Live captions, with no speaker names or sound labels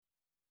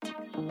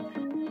This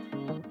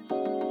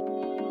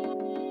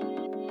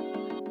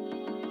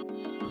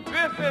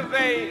is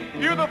a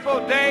beautiful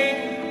day.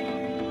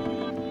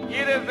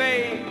 It is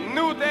a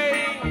new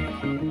day.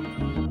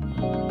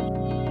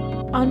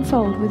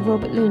 Unfold with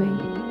Robert Louis.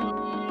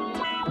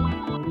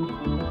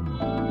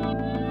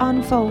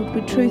 Unfold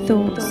with True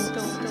Thoughts.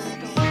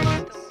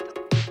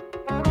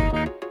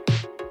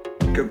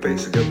 Good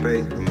bass, good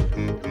bass.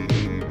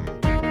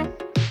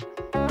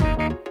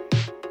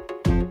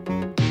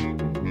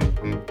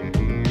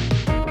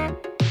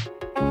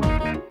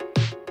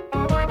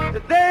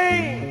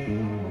 Today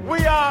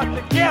we are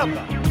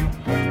together.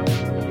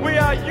 We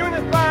are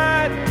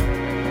unified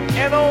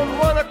and on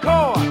one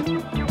accord.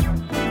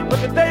 But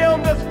today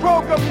on this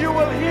program you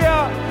will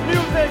hear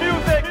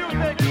music.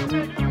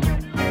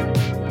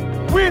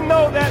 We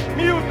know that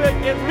music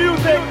is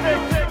music.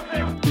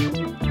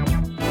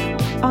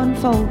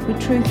 Unfold with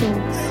True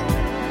Thoughts.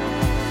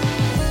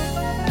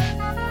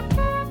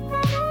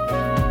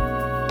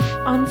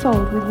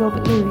 Unfold with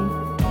Robert Louis.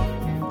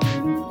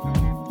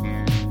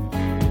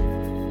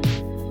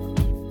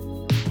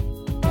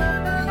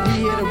 We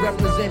here to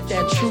represent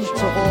that truth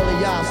to all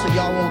of y'all so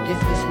y'all won't get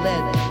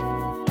misled.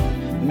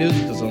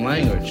 Music is a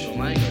language.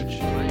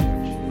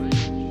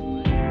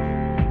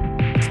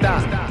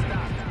 Stop.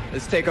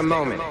 Let's take a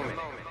moment.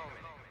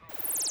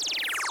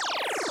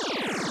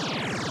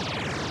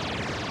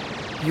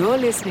 You're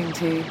listening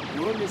to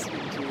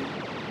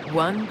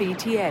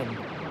 1BTN.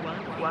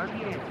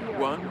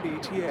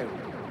 1BTN.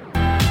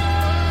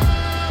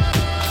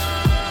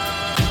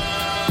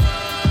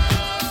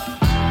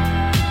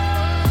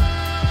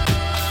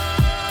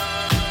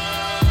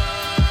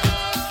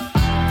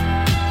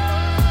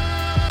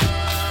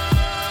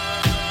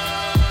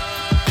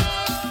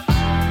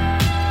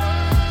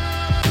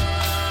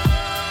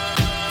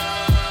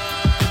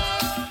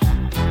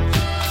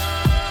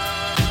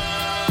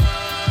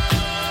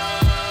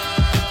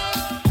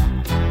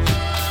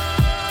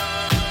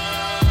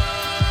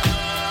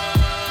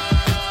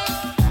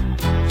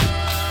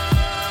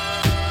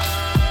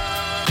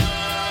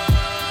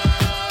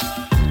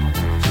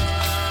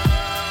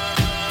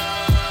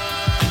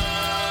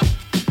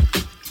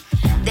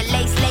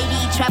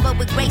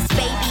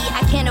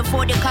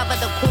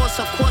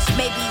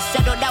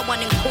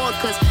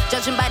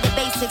 Judging by the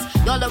basics,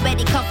 y'all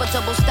already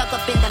comfortable, stuck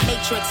up in the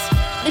matrix.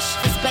 This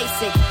shit is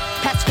basic,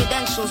 past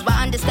credentials, but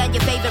understand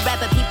your favorite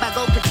rapper, peep I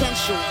go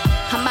potential.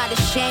 I'm out of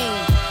shame,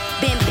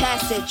 been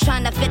past it,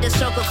 trying to fit a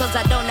circle cause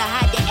I don't know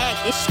how to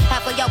act. Ish,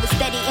 half of y'all was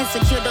steady,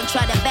 insecure, don't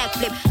try to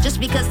backflip, just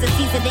because the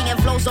seasoning and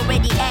flow's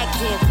already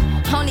active.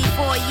 Only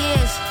 4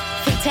 years,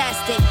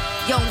 fantastic,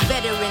 young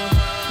veteran,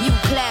 new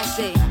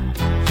classic.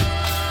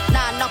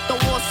 Now I knock the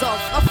walls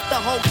off the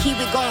whole key,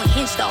 we gon'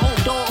 hinge the whole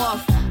door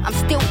off. I'm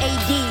still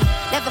AD,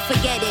 never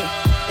forget it.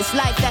 It's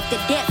life after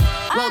death,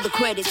 roll the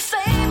credits.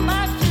 Say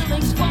my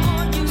feelings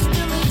for you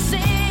still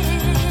exist.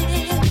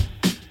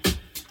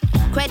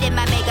 Credit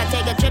my maker,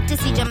 take a trip to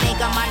see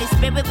Jamaica. Molly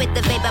spirit with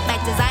the vapor,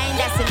 back to Zion,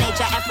 that's the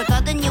nature.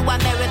 Africa, the new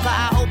America,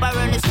 I hope I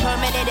earn this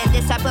permanent. And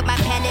this I put my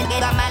pen in,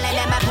 get on my land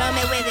and my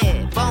permit with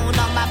it. Bone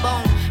on my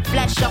bone,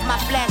 flesh off my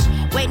flesh.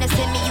 Greatness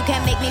in me, you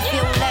can't make me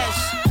feel less.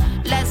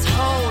 Let's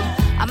hold,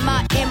 I'm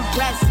not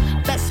impressed.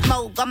 Best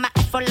smoke, on my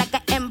afro like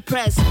an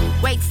empress.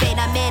 Great state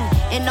I'm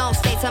in all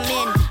states I'm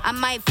in. I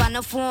might find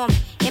a form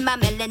in my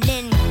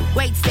melanin.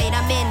 Great state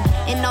I'm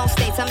in all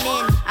states I'm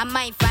in. I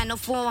might find a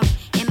form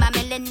in my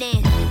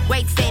melanin.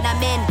 Great state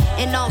I'm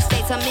in all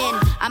states I'm in.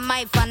 I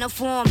might find a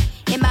form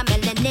in my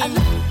melanin.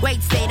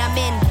 Great state I'm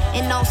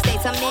in all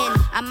states I'm in.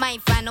 I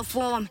might find a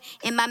form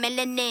in my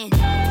melanin.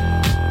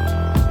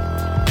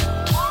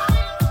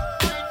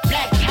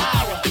 Black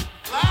power.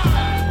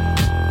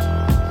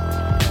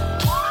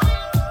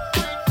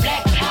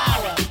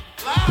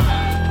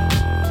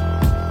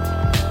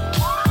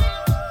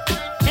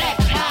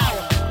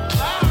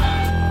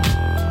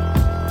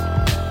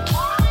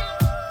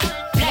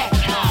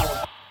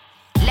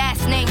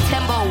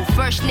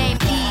 First name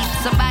Eve.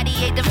 Somebody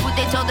ate the food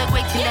they told the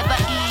great to never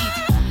eat.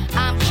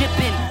 I'm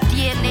dripping,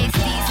 DNA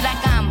seeds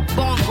like I'm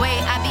born gray.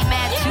 I be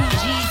mad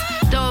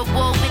 2Gs. Third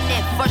war in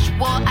it, first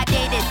war I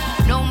dated.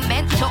 No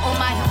mentor, all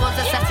my heroes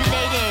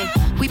assassinated.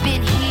 We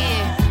been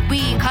here,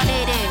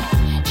 reincarnated.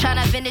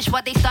 Tryna finish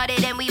what they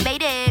started and we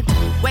made it.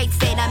 Great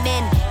state I'm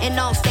in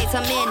all states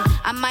I'm in.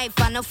 I might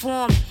find a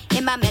form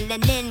in my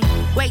melanin.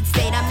 Great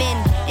state I'm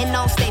in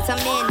all states I'm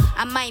in.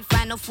 I might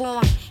find a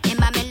form in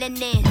my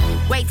melanin.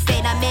 Great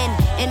state I'm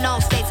in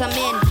all states I'm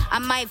in. I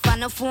might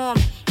find a form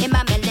in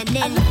my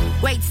melanin.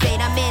 Great state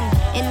I'm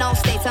in all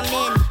states I'm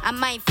in. I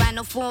might find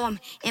a form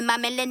in my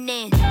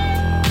melanin.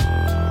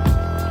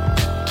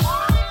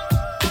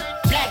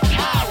 Black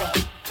power.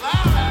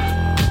 Black power.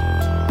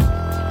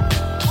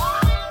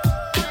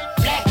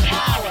 Black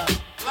power.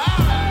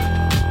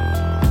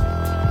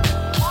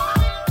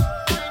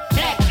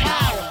 Black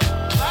power.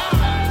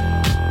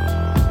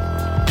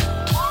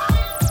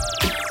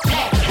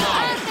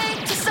 I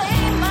hate to say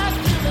my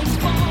feelings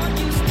for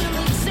you still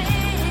exist.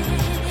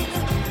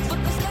 But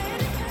the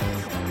state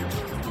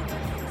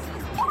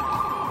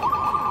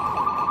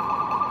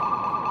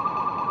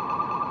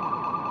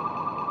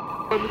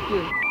One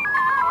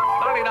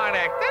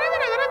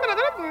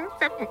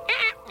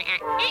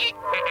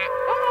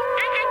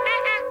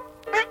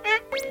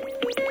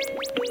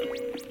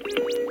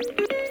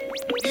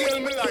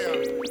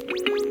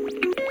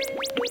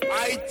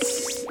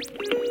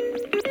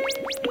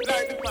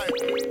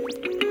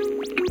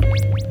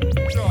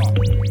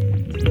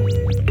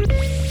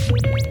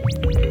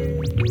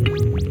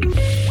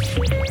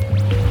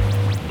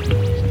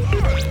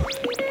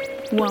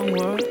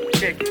word,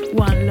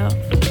 one love,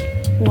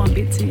 one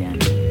bit to end.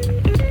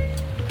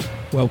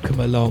 Welcome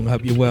along,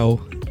 hope you're well.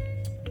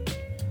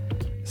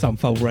 It's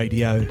Unfold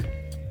Radio.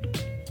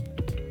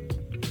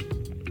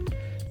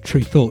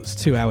 True Thoughts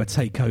 2-hour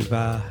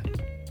takeover.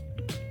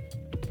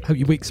 Hope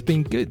your week's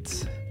been good.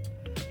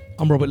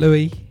 I'm Robert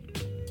Louis,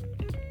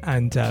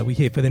 and we're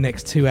here for the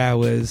next 2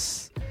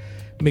 hours,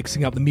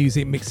 mixing up the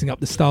music, mixing up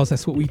the styles.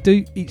 That's what we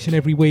do each and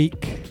every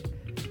week.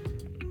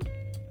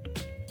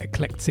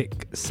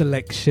 Eclectic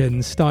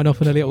selection, starting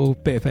off on a little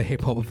bit of a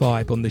hip-hop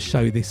vibe on the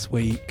show this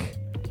week.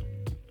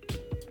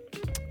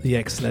 The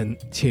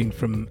excellent tune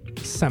from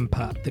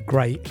Sampa the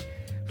Great,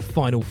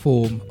 Final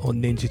Form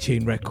on Ninja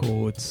Tune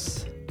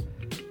Records.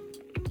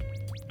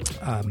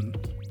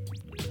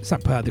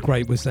 Sampa the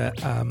Great was at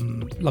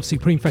Love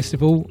Supreme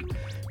Festival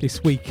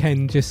this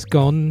weekend just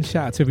gone.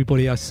 Shout out to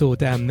everybody I saw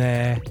down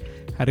there.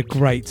 Had a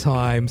great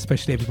time,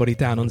 especially everybody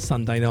down on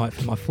Sunday night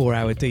for my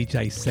 4-hour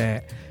DJ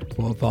set.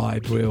 What a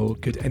vibe, real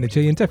good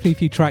energy, and definitely a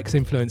few tracks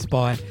influenced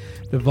by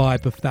the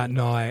vibe of that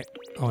night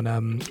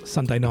on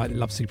Sunday night at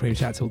Love Supreme.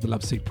 Shout out to all the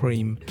Love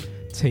Supreme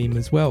team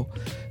as well.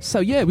 So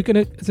yeah, we're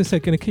gonna, as I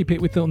said, gonna keep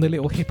it with on the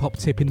little hip hop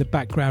tip in the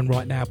background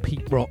right now.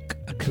 Pete Rock,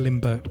 A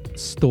Kalimba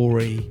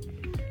Story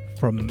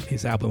from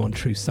his album on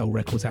True Soul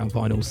Records, out on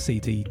vinyl,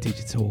 CD,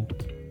 digital.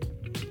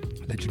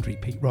 Legendary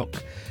Pete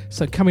Rock.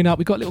 So coming up,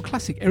 we've got a little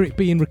classic, Eric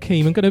B and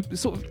Rakim. I'm going to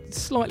sort of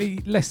slightly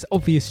less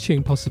obvious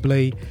tune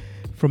possibly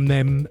from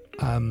them,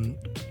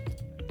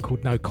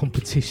 called No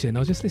Competition. I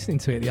was just listening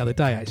to it the other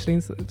day actually,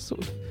 and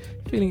sort of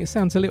feeling it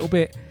sounds a little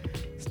bit,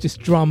 it's just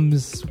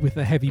drums with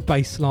a heavy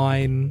bass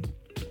line,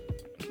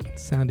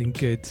 sounding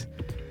good.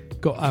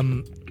 Got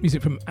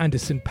music from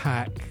Anderson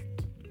 .Paak.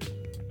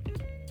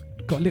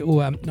 Got a little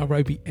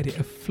Nairobi edit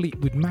of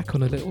Fleetwood Mac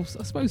on a little,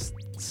 I suppose,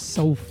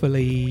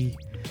 soulfully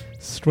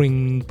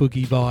string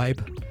boogie vibe.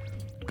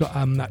 Got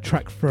that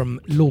track from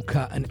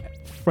Lorca and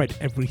Fred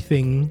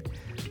Everything,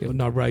 little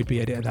Nairobi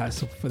edit of that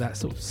sort of, for that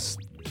sort of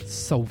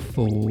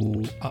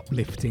soulful,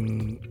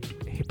 uplifting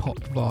hip hop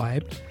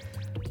vibe.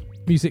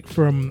 Music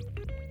from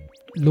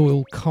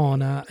Loyal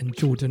Kana and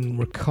Jordan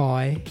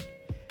Rakai.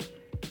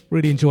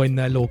 Really enjoying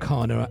their Loyal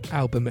Kana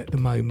album at the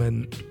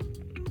moment.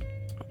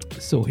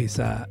 Saw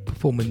his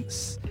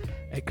performance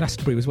at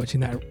Glastonbury. Was watching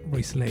that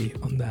recently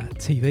on the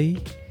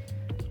TV,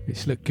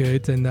 which looked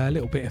good, and a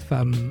little bit of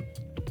I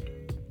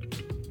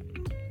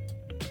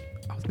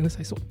was going to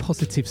say sort of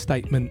positive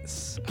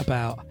statements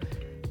about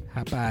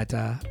how bad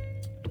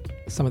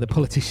some of the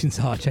politicians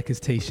are. Check his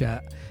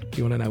t-shirt if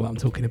you want to know what I'm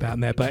talking about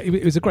in there. But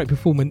it was a great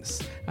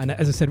performance, and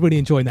as I said, really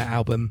enjoying that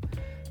album.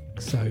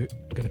 So I'm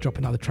going to drop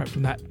another track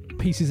from that,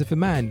 Pieces of a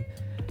Man.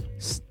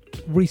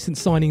 Recent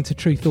signing to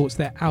True Thoughts.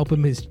 Their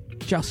album has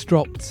just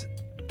dropped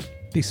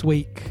this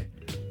week,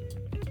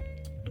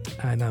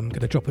 and I'm going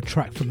to drop a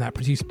track from that,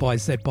 produced by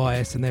Zed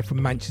Bias, and they're from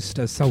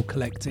Manchester, Soul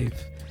Collective.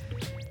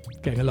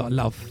 Getting a lot of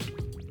love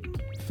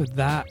for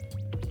that.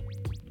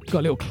 Got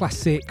a little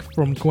classic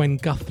from Gwen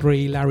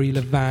Guthrie, Larry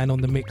Levan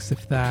on the mix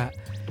of that.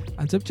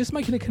 And I'm just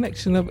making a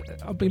connection.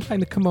 I've been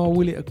playing the Kamal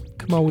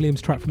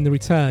Williams track from The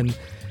Return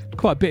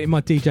quite a bit in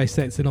my DJ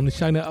sets and on the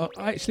show. Now,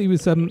 I actually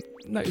was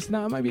noticing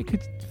that maybe it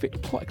could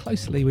fit quite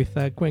closely with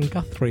Gwen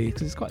Guthrie,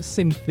 because it's quite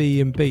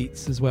synthy and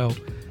beats as well.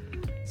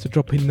 So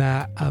dropping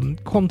that.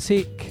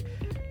 Quantic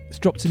has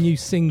dropped a new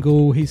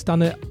single. He's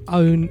done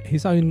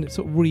his own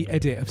sort of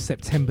re-edit of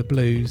September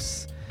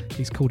Blues.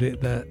 He's called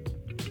it the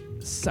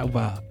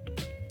Salva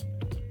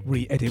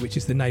re-edit, which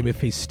is the name of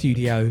his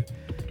studio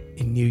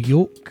in New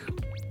York.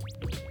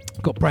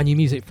 Got brand new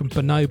music from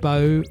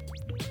Bonobo,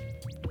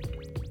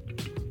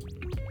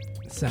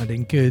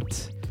 sounding good.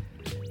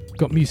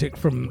 Got music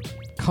from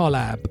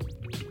Carlab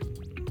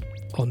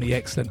on the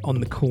excellent On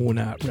the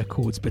Corner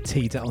Records,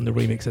 Batida on the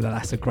remix of that.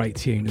 That's a great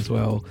tune as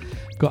well.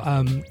 Got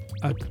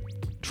a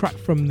track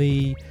from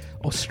the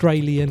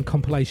Australian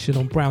compilation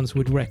on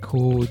Brownswood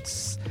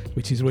Records,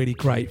 which is really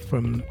great,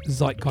 from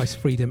Zeitgeist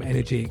Freedom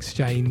Energy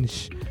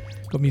Exchange.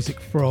 Got music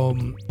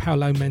from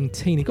Paolo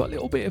Mantini. Got a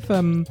little bit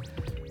of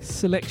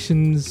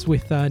selections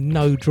with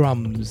no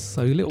drums,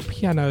 so a little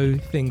piano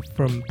thing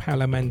from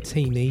Paolo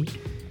Mantini,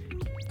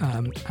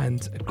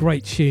 and a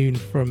great tune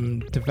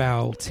from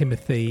Deval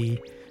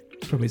Timothy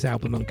from his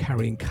album on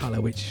Carrying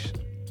Colour, which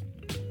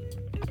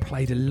I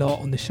played a lot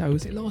on the show.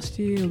 Was it last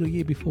year or the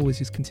year before? Was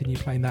just continue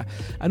playing that,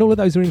 and all of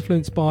those are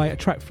influenced by a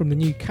track from the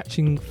new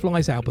Catching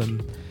Flies album,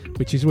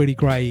 which is really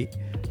great,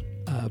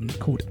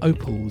 called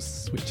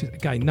Opals, which is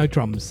again no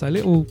drums, so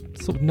little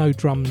sort of no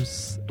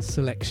drums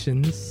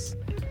selections.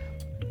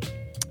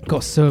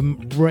 Got some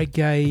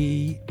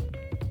reggae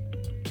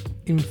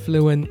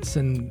influence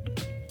and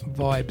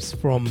vibes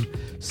from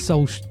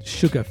Soul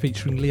Sugar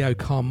featuring Leo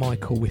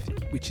Carmichael,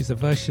 which is a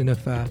version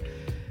of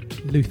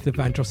Luther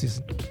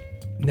Vandross's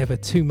Never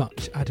Too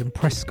Much. Adam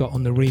Prescott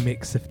on the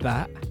remix of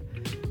that.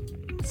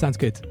 Sounds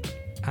good.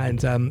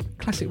 And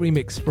classic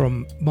remix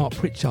from Mark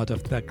Pritchard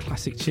of the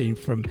classic tune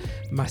from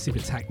Massive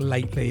Attack,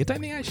 Lately. I don't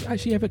think it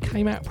actually ever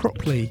came out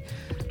properly.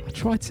 I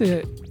tried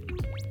to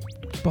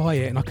buy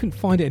it and I couldn't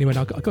find it anywhere.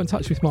 I got in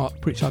touch with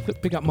Mark Pritchard.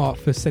 Big up Mark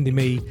for sending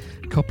me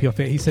a copy of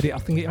it. He said I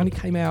think it only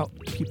came out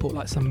if you bought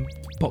like some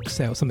box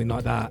set or something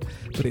like that,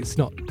 but it's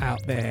not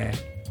out there.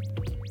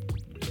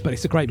 But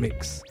it's a great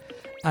mix.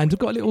 And we've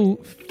got a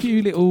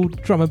few little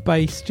drum and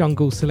bass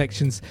jungle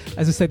selections.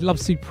 As I said, Love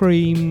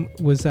Supreme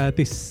was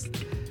this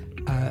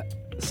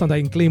Sunday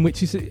in Glyn,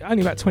 which is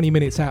only about 20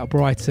 minutes out of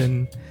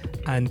Brighton.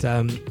 And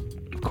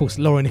of course,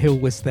 Lauryn Hill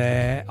was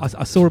there.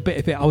 I saw a bit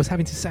of it. I was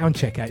having to sound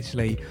check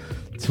actually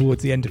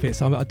towards the end of it,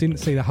 so I didn't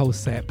see the whole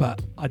set,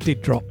 but I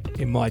did drop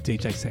in my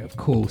DJ set, of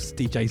course,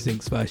 DJ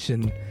Zink's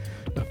version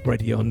of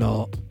Ready or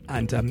Not.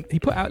 And he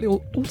put out a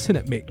little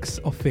alternate mix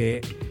of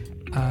it,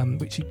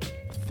 which he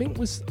I think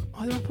was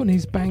either up on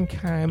his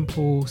Bandcamp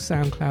or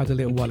SoundCloud a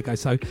little while ago.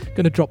 So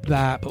going to drop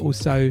that, but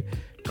also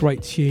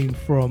great tune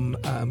from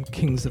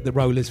Kings of the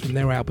Rollers from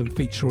their album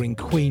featuring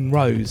Queen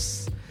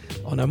Rose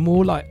on a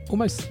more like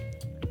almost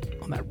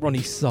on that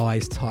Ronnie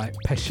Size type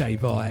Pesce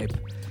vibe,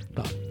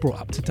 but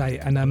brought up to date.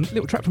 And a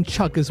little track from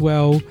Chug as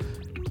well,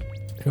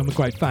 who I'm a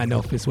great fan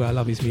of as well. I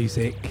love his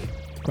music,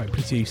 great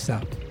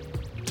producer.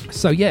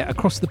 So yeah,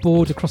 across the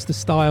board, across the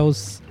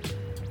styles,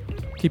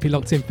 keep you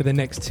locked in for the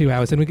next 2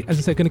 hours. And as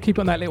I said, going to keep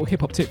on that little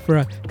hip hop tip for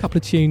a couple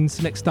of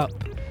tunes. Next up,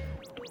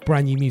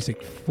 brand new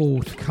music,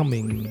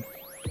 forthcoming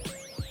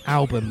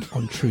album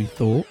on True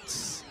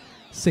Thoughts,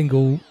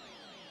 single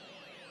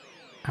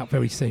out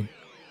very soon.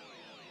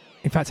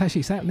 In fact, actually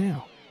it's out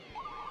now,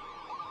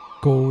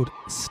 called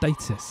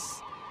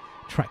Status,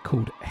 track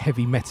called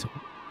Heavy Metal.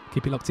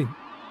 Keep it locked in.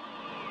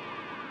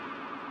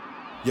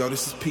 Yo,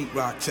 this is Pete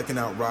Rock checking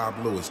out Rob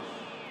Lewis.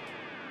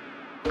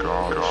 Yo,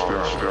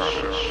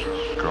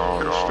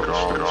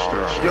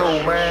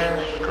 man,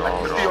 I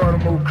can see all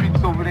them old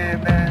creeps over there,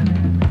 man.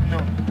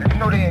 You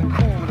know they ain't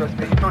cool with us,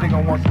 man. You know they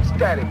gonna want some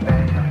static,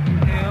 man.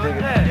 So I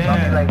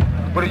mean, like,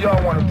 what do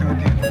y'all want to do with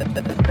these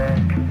man?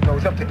 You know,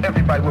 it's up to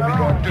everybody what we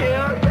gonna do.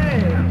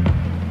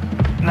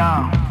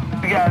 Nah,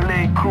 we gotta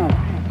lay cool.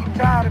 I'm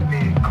tired of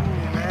being cool,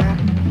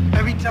 man.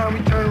 Every time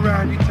we turn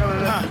around, you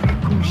telling us to be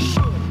cool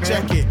shit, man.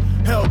 Check it.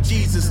 Hell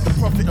Jesus, the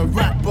prophet of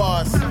rap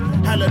bars.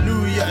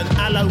 Hallelujah and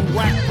Allahu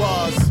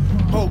Akbars.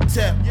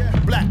 Hotep,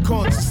 black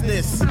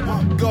consciousness.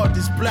 God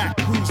is black,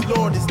 whose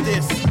Lord is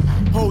this?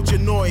 Hold your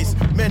noise,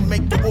 men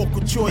make the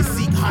awkward choice.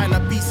 Seek high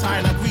like beast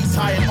high like Grease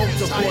high and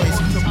altar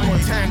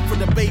boys. Tang for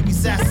the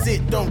babies, that's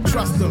it, don't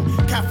trust them.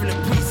 Catholic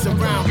priests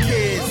around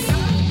kids.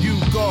 You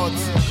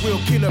gods, will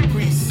killer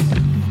priests.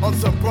 On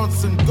some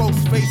Bronson,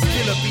 ghost face,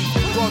 killer beat.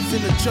 Gods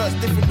in the church,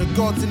 different than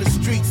gods in the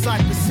street.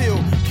 Cypress Hill,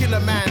 killer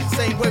man,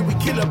 same way we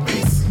kill a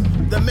beast.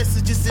 The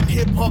messages in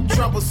hip-hop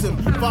troublesome.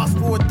 Fast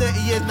forward 30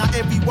 years, now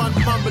everyone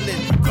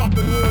mumbling.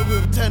 Couple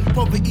turn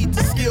poverty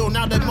to skill.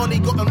 Now that money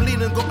got them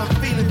leaning, got them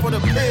feeling for the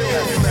pills.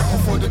 Heavy metal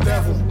for the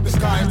devil, the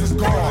sky is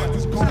God.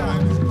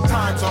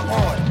 Times are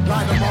odd,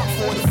 line them up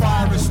for the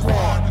firing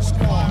squad.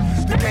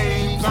 The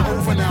games are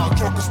over now,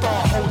 Joker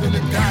start holding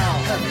it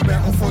down. Heavy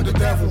metal for the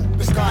devil,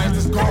 the sky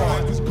is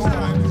God.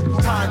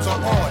 Times are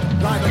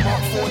odd, line them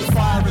up for the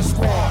firing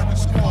squad.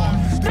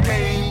 The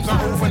games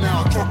are over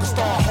now, Joker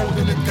start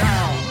holding it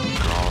down.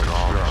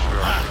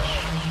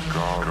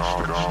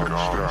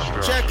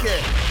 Check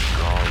it.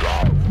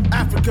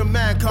 African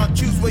man can't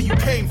choose where you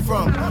came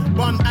from.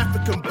 One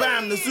African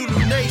bam, the Zulu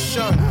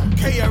nation.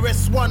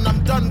 KRS-One,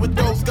 I'm done with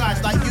those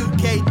guys like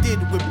UK did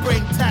with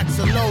brain tax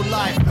and low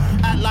life.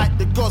 Act like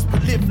the gods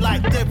but live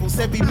like devils.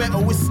 Heavy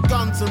metal with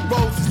guns and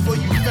roses for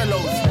you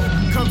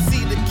fellows. Come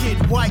see the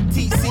kid, white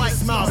teeth, see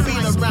smile,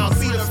 feel around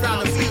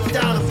and beat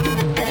down.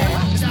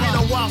 It's been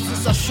a while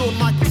since I showed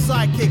Michael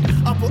sidekick.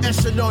 Upper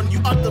echelon,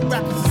 you other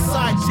rappers and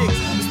side chicks.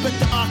 Respect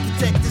the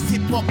architect, this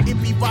hip-hop,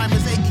 hippie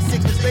rhymers,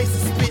 86, the bass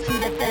is spit.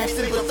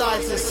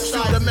 Sympathizers,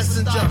 shoot the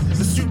messenger,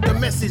 to shoot the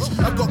message.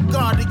 I got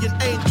guardian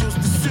angels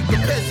to shoot the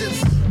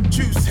peasants.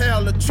 Choose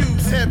hell or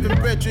choose heaven,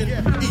 brethren.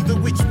 Either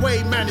which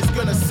way, man, is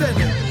gonna send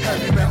it.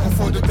 Heavy metal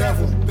for the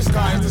devil, the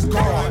sky is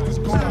God.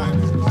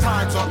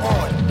 Times are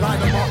odd, line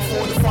them up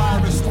for the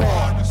firing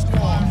squad.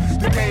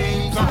 The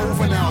games are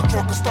over now,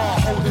 Joker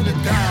start holding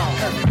it down.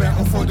 Heavy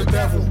metal for the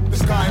devil, the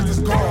sky is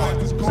God.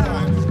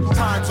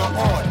 Times are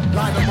odd,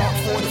 line them up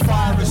for the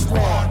firing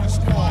squad.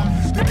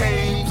 The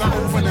games are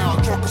over now,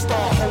 Joker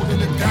start holding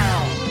it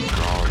down.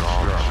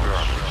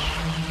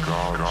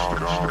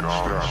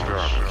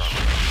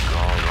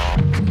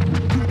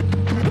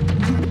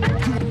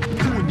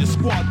 You and your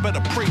squad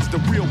better praise the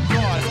real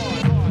God.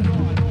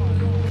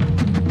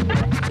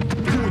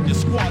 You and your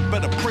squad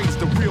better praise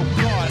the real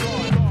God.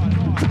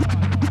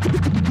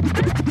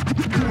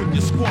 You and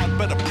your squad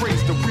better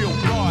praise the real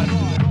God.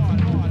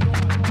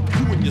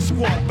 You and your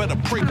squad better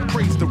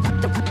praise the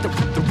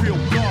real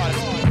God.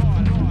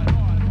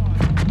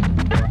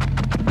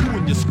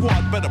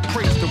 squad better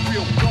praise the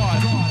real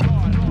God.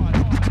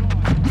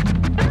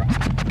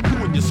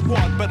 You and your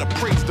squad better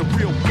praise the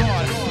real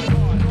God.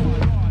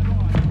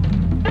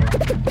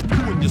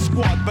 You and your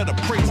squad better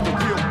praise the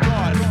real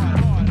God.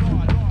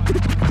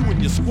 You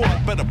and your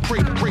squad better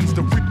praise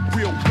the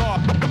real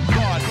God.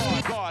 God,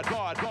 God,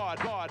 God, God,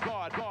 God,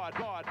 God, God,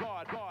 God, God,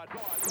 God, God.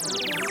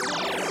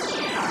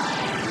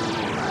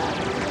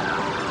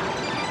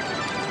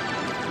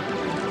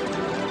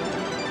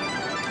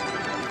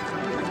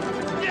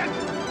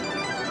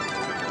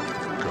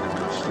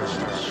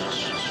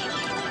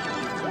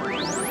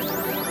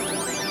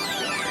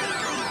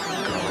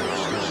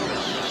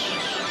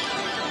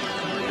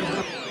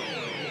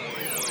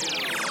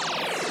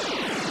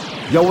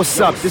 Yo, what's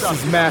up? This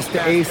is Master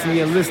Ace, and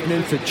you're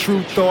listening to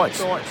True Thoughts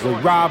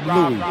with Rob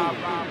Louie.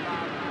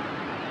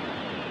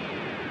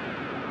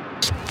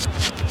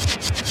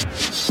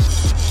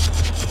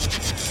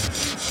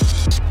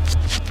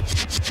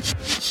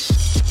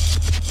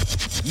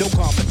 No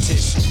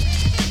competition.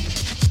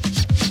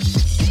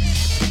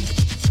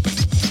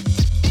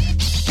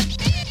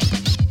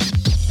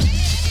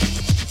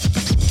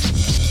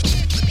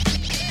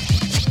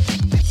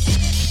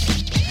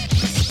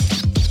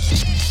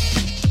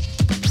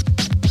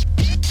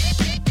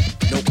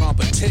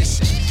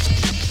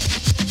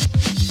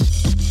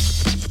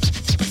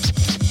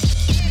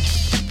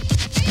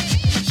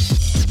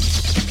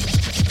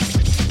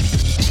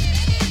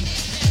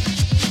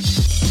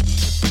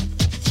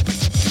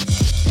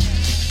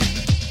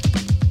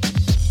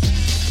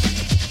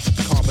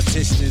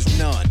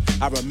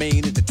 I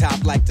remain at the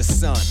top like the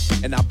sun,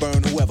 and I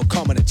burn whoever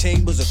come in the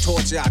chambers of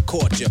torture. I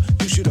caught you.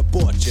 You should have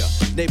bought you.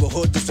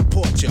 Neighborhood to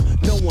support you.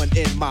 No one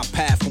in my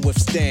path can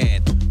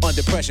withstand.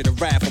 Under pressure, the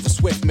wrath of a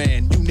swift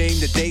man. You name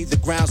the day, the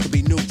grounds can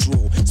be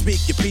neutral.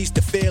 Speak your piece,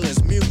 the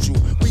feeling's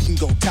mutual. We can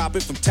go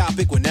topic from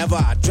topic whenever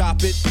I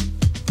drop it.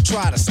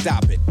 Try to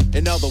stop it.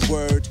 In other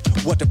words,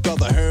 what the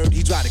brother heard,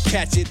 he tried to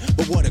catch it,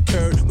 but what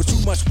occurred was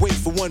too much weight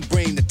for one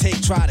brain to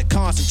take. Try to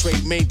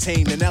concentrate,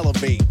 maintain, and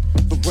elevate.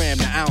 From gram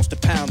to ounce to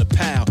pound,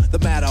 the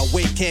matter of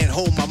weight can't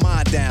hold my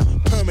mind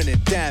down.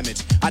 Permanent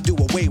damage, I do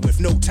away with.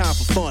 No time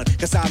for fun,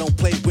 cause I don't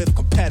play with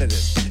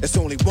competitors. It's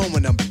only one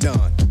when I'm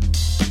done.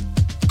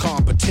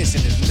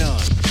 Competition is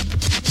none.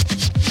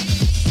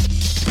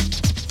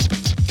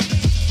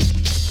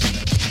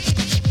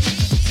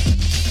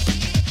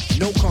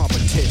 No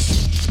competition.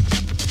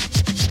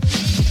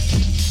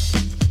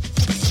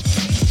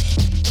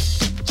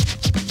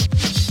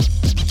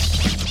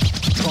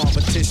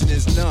 Competition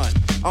is none.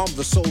 I'm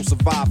the sole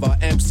survivor.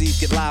 MCs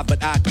get live,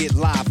 but I get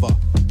liver.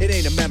 It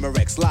ain't a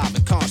Memorex live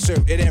in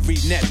concert. At every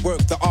network,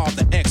 they are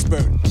the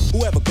expert.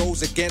 Whoever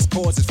goes against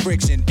causes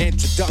friction.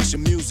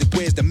 Introduction music,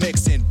 where's the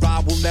mixing?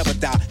 Rob will never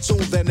die, soon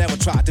they'll never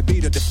try to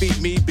beat or defeat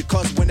me.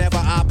 Because whenever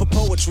I put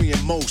poetry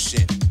in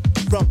motion,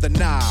 from the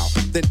Nile,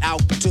 then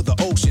out to the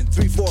ocean.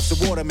 3/4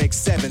 of water makes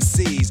 7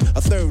 seas.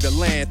 A third of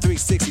land,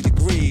 360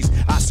 degrees.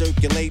 I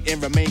circulate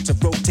and remain to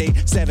rotate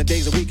 7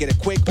 days a week at a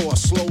quick or a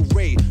slow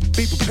rate.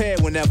 Be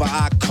prepared whenever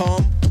I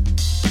come.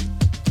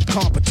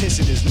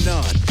 Competition is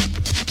none.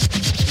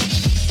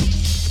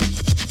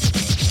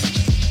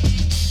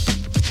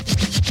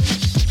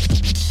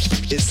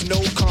 It's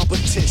no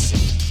competition.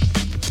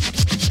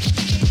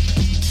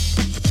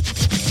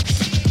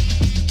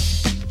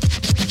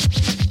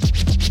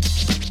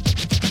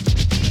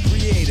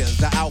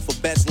 The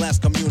alphabets, let's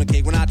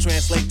communicate. When I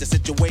translate the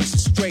situation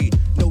straight,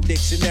 no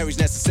dictionaries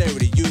necessary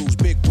to use.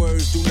 Big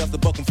words do nothing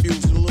but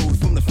confuse and lose.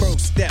 From the first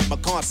step, my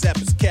concept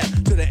is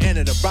kept to the end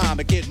of the rhyme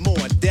and get more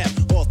in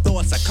depth. All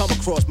thoughts I come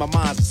across, my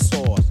mind's a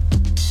source.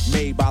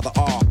 Made by the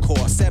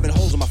hardcore. 7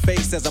 holes in my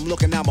face as I'm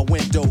looking out my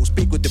window.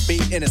 Speak with the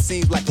beat and it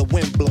seems like the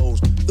wind blows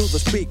through the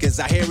speakers.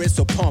 I hear it,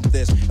 so pump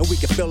this, and we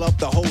can fill up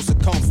the whole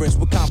circumference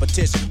with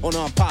competition on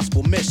an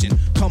impossible mission.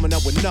 Coming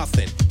up with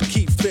nothing,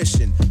 keep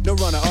fishing. No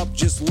runner up,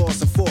 just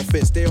lost and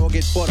forfeits. They all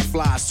get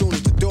butterflies as soon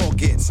as the door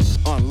gets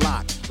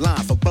unlocked.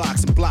 Line for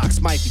blocks and blocks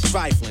might be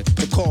trifling.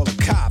 To call the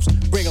cops,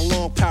 bring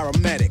along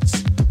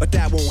paramedics. But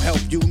that won't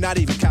help you, not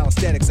even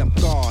calisthenics. I'm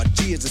God.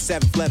 G is the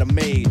 7th letter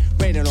made.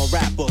 Raining on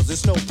rappers,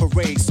 it's no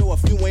parade. So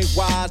if you ain't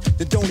wise,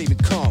 then don't even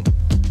come.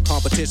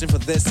 Competition for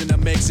this in the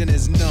mixing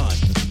is none.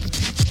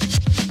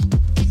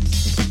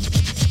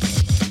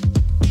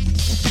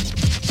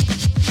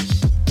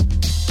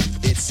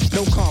 It's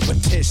no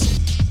competition.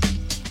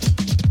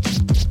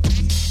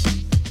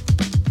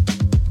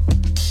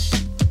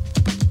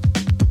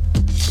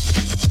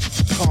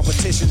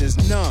 Competition is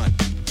none.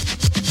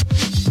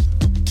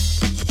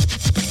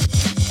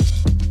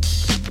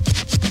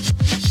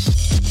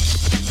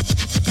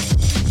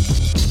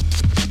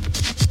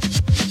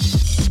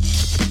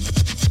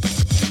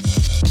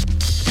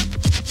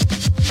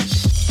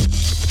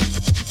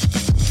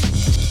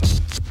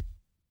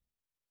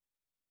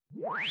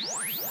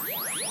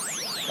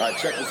 Alright,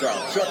 check this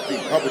out. Chuck D,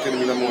 Public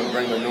Enemy #1,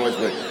 bring the noise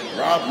with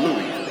Rob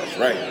Louie. That's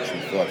right,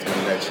 True Thoughts,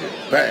 man, that shit.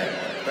 Bang,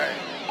 bang.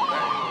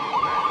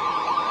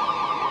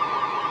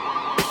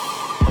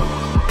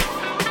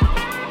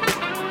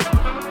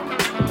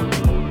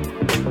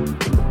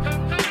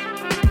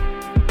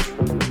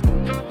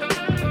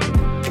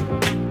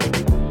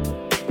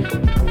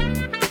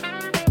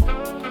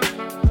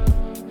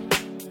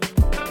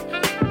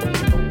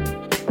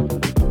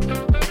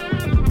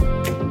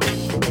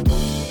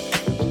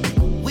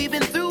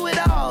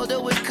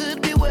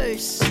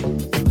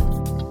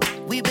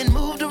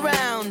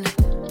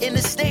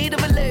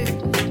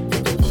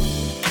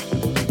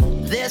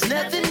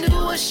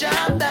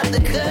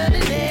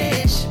 cutting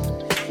edge.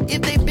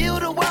 If they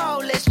build a wall,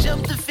 let's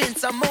jump the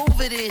fence. I'm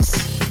over this.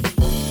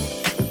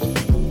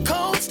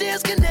 Cold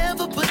stairs can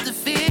never put the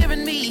fear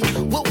in me.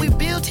 What we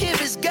built here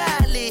is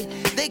godly.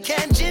 They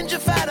can't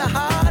gentrify the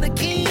heart of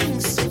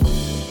kings.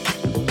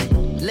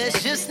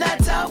 Let's just not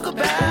talk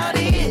about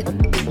it.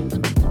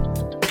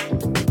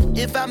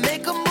 If I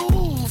make a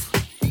move,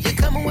 you're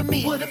coming with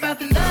me. What about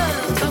the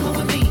love? Coming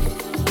with me.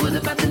 What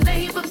about the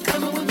neighbor?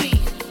 Coming with me.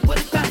 What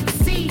about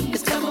the sea?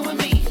 It's coming with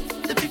me.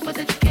 The people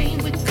that you came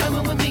with,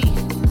 coming with me.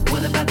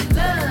 What about the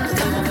love?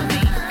 Coming with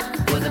me.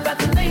 What about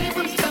the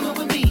neighbor? Coming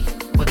with me.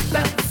 What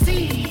about the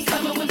sea?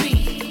 Coming with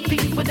me.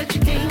 People that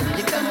you came with,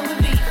 you're coming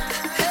with me.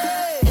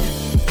 Hey,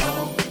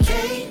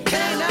 okay,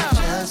 can now.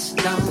 Just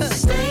don't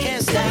stay,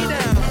 can't stay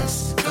down.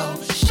 Let's go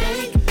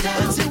shake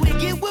down until we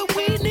get what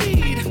we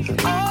need.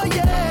 Oh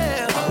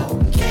yeah,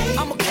 okay,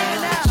 I'm okay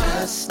now.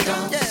 Just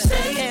don't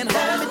stay, can't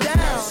hold me down.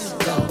 Let's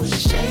go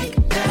shake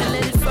down and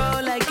let it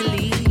fall like the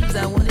leaves.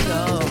 I want it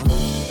all.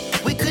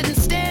 We couldn't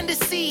stand to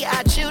see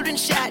our children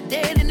shot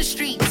dead in the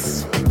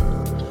streets,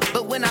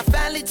 but when I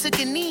finally took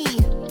a knee,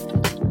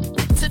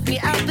 took me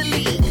out the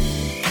league.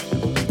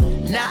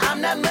 Now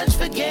I'm not much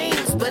for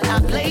games, but I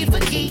played for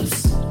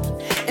keeps.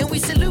 And we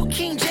salute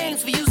King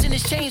James for using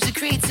his change to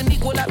create some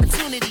equal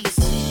opportunities.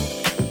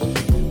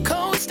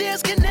 Cold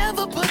stairs can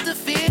never put the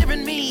fear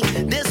in me.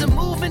 There's a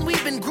movement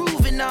we've been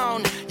grooving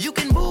on. You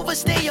can move or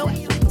stay your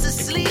to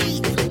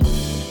sleep.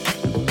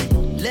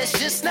 Let's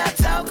just not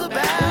talk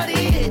about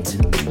it.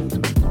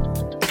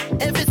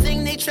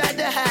 Everything they tried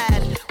to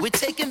hide, we're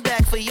taking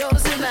back for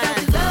yours and mine. What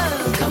about the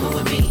love? Coming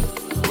with me.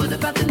 What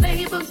about the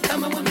neighbor?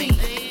 Coming with me.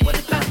 What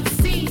about the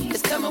sea?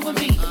 It's coming with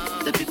me.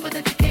 The people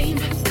that you came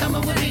with,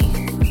 coming with me.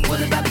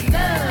 What about the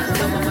love?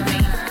 Coming with me.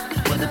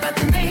 What about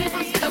the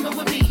neighbors? Coming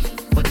with me.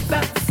 What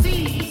about the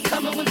sea?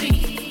 Coming with me.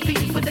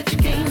 People that you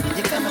came with,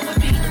 you're coming with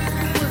me.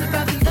 What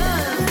about the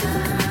love?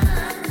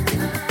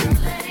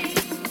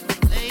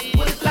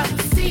 What about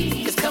the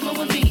sea? It's coming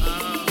with me.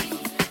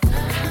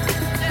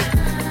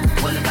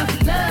 What about the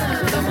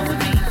love? Coming with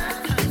me.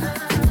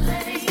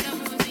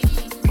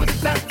 What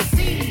about the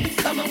sea?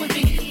 Coming with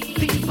me.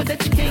 People that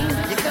you came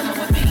with, you're coming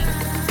with me.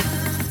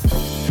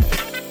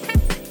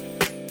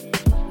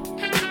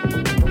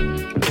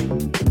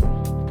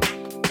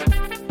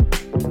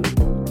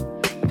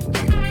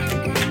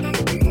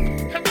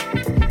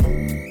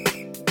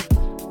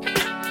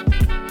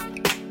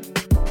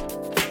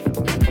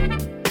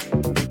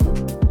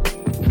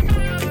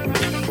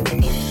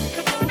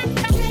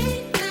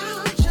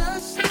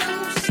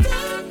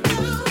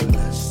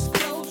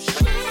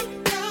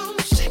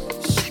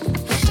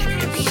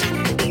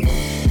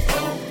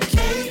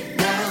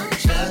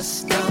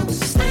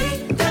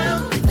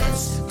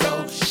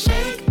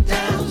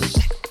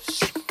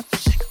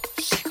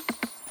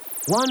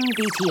 One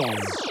BTN,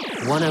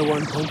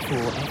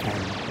 101.4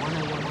 FM.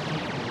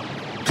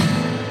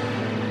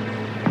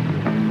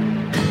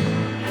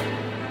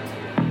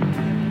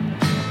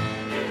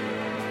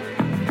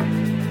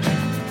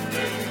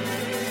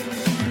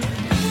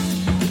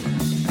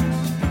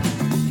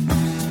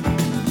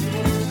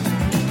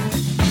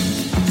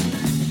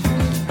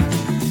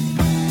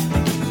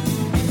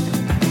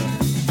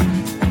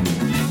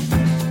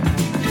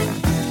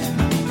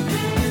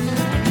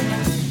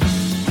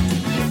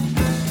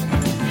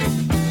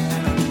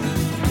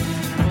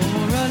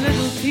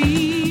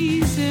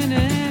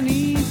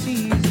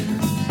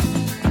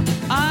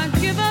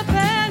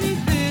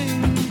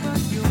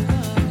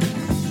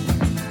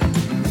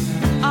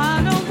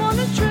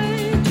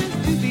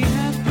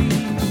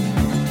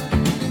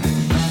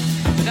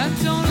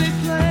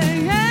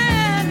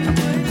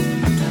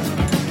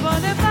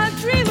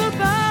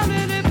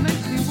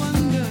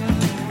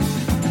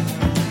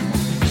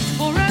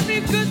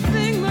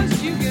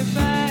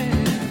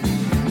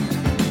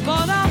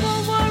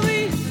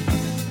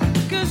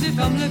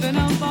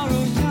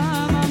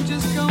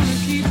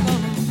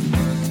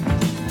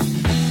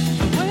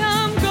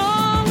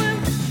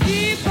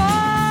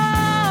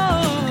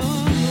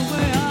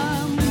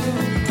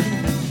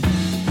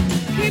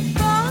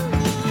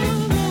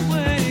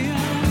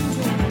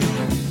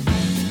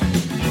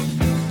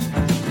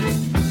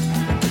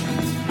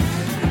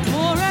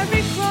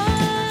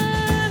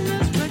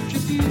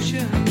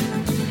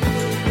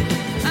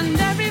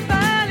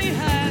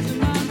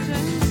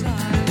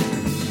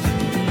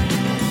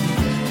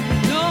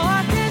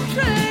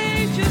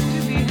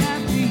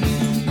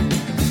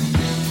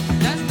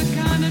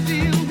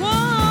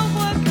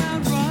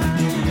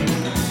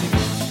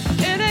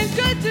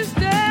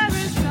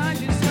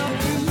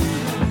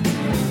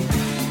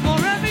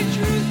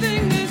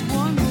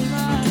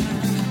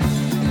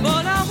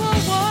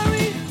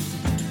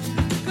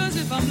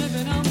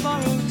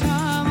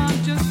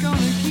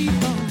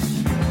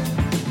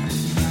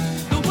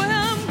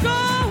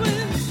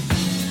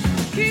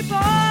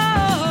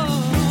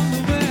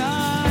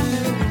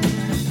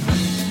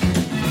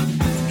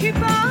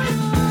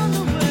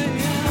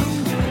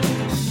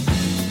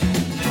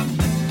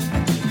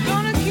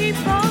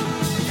 on.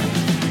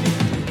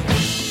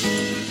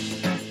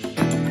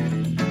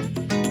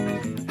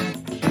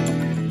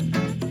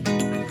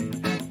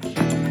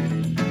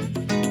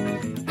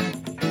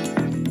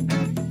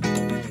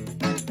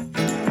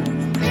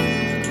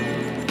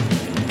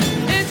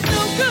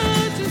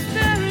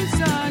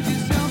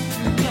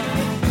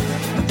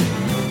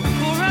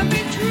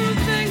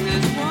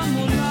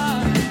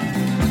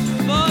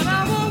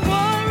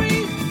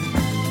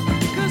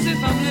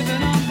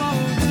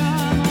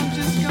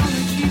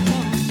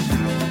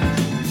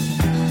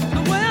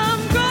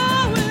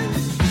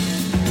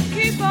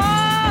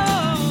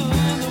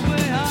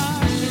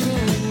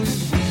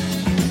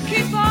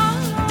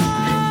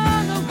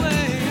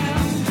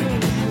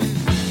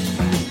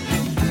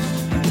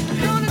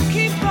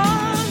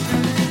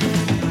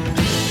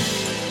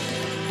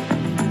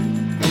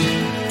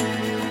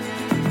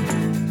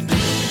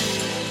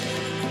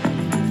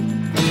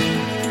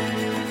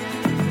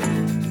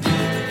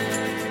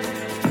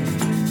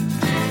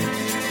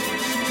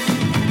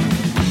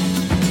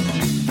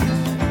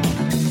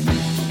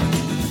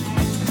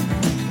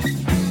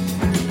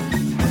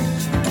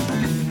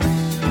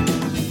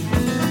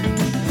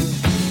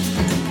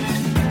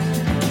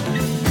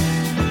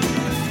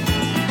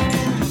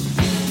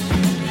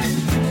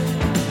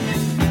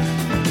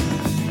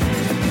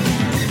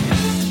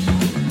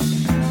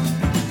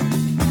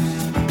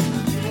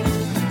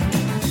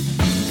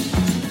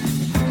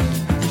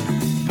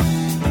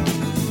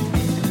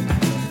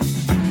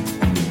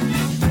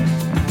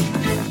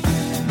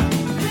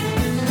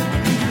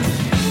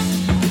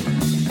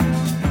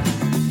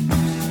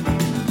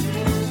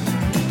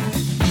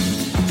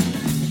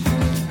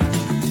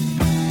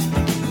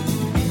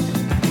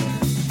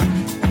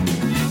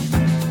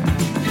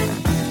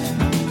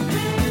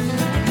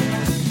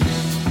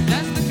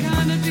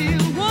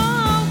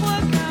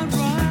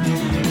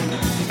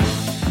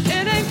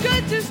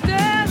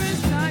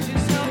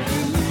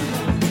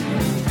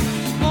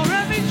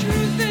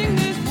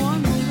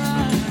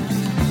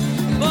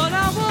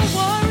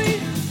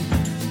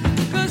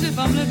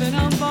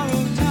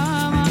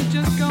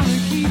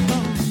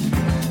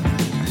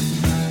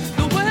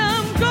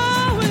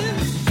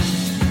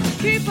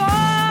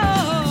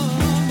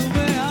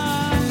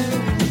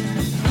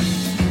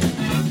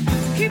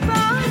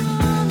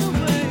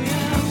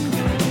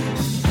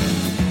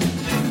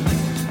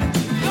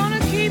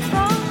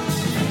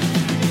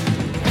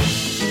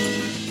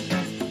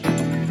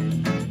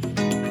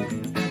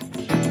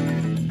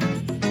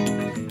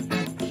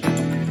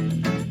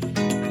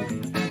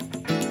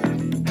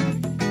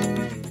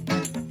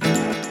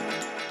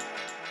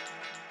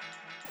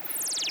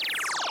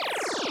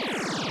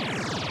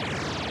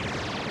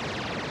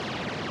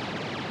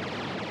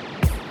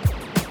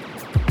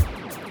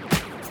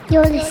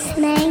 You're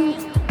listening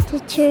to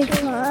True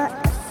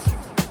Thoughts.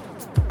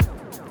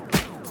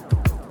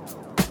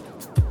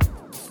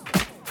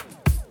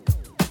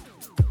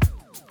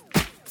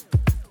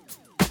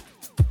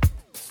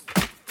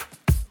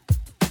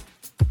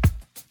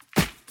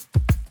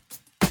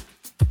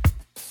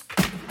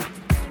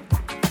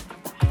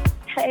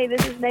 Hey,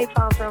 this is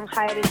Napalm from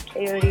Hiatus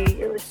Coyote.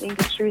 You're listening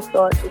to True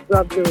Thoughts with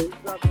Rob Louie.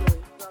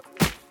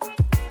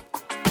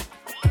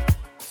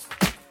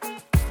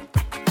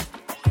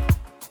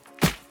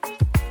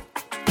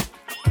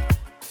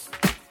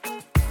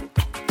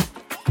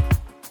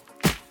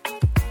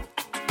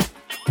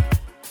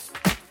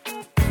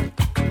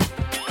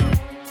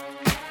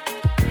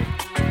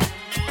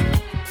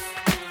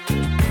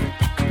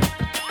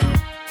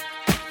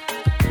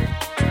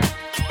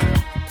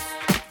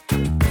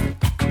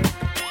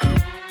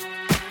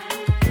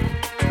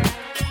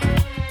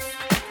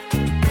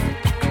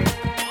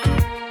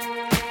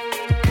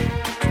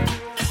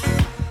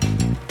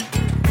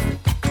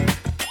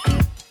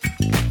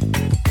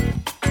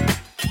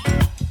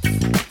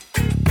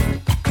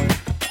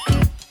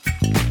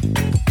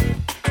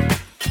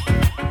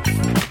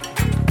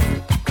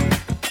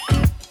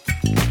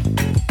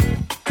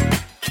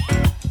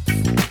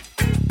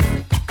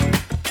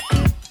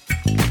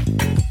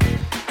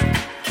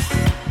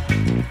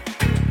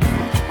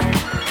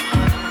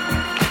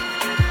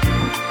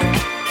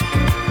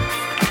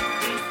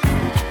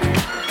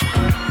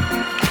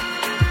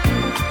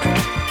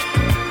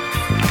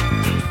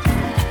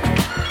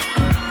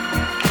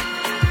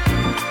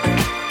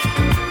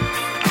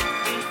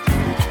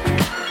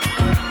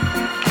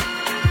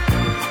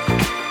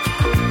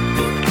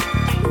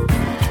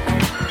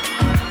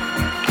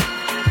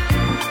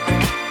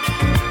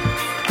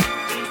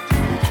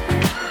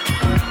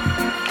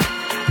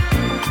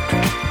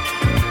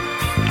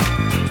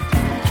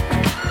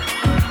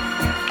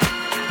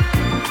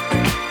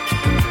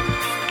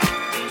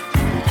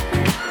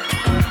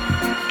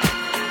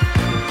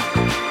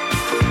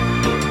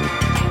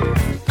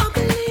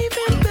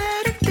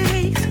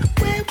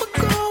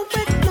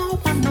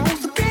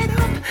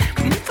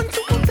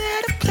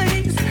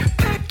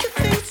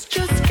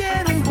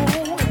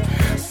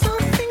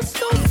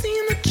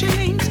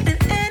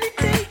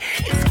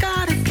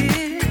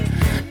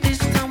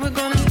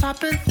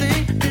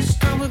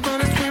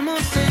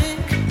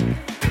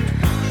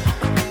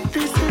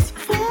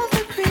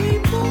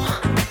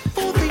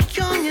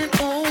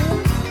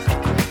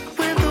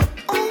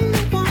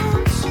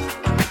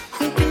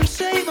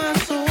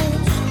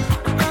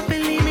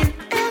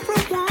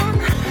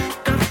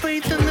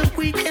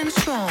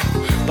 Try.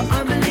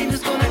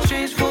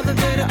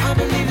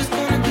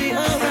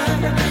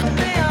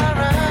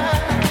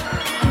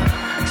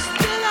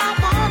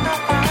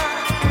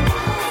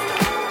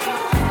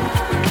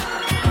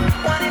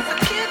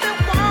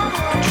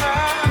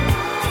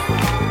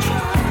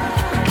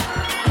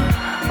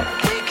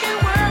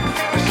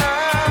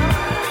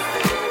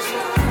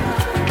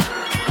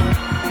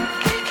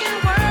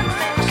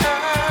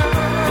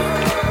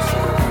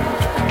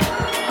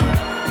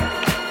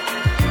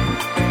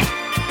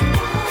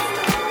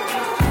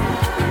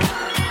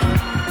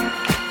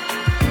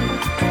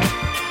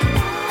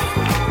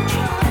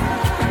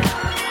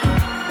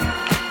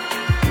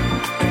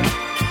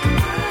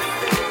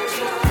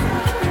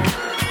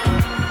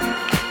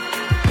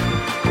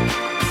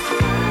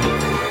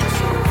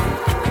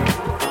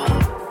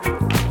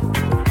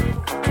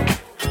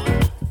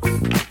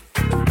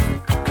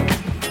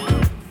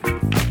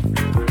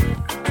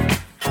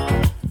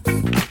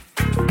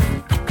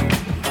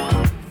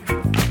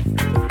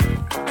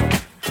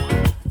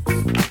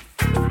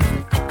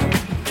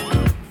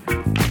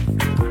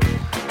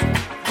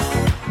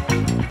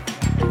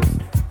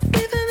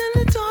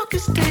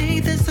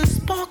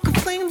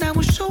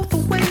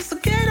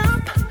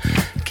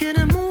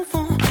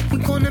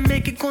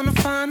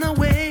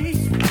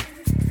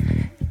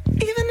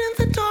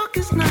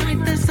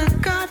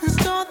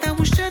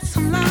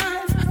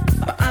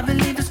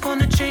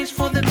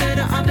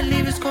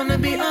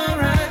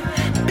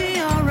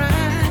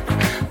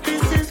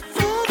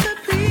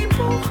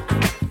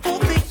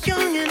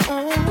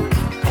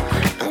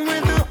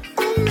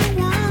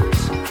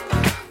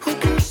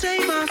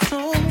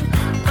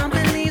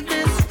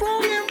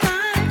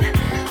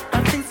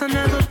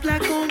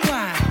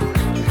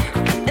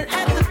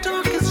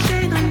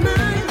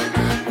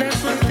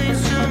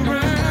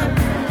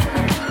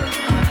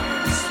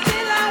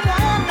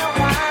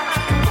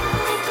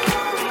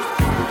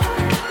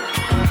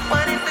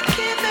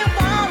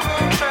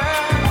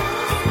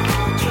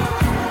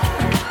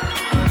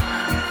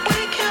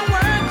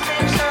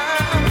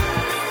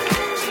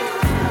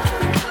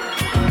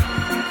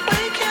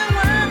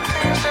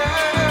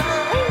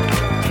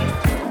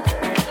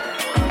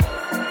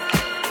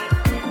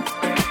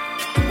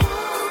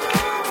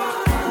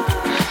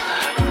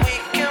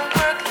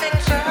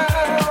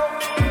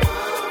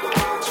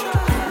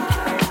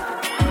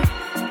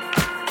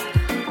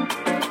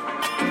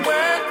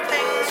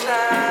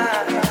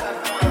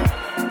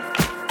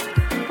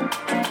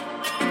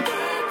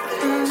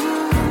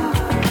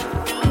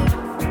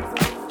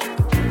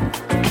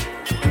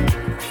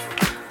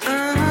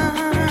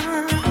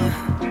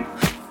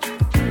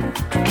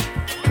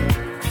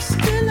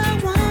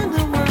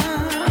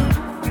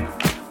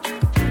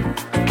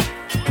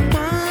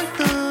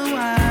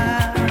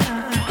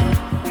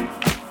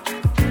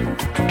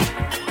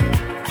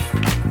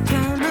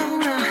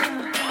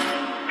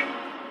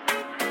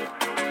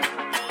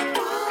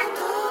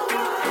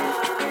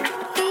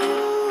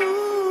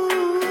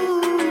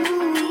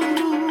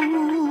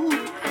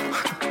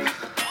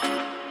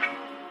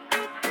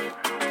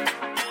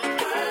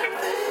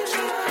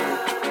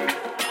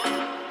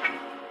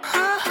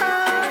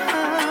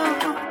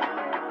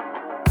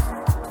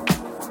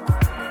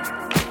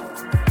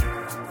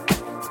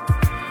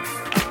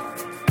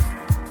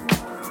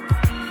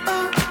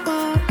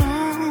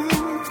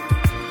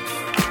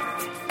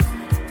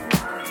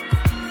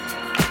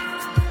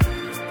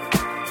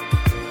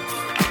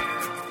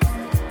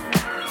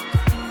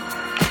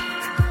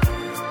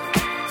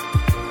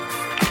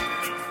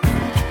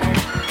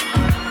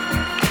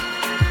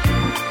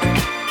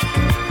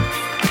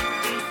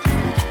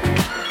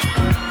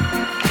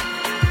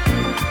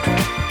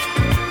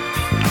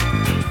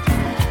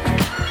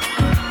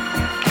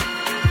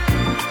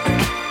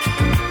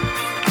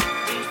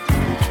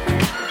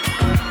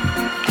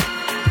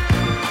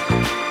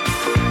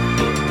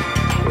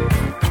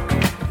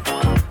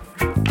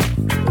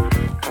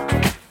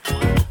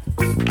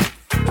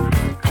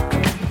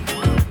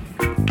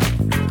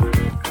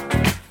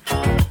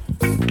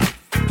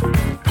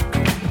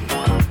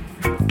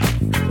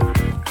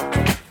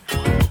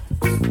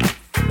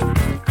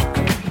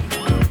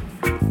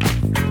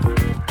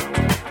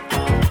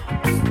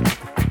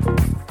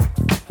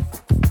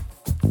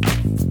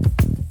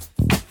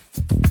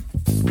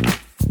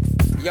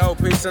 Yo,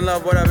 peace and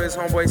love, what up, it's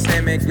homeboy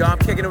Sam, man. Yo, I'm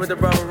kicking it with the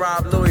brother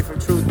Rob Louie from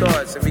True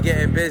Thoughts, and we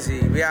getting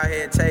busy. We out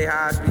here in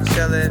Tejas, we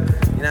chilling,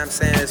 you know what I'm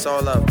saying? It's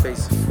all up,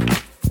 peace.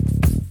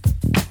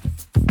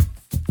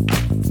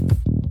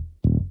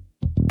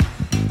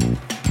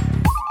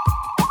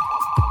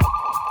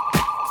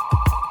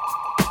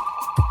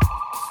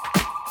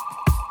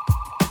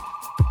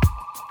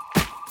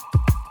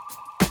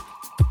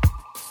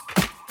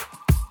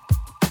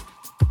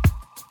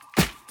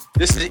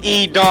 This is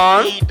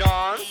E-Don.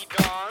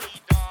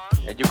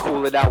 And you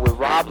cool it out with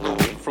Rob Louie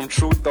from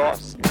True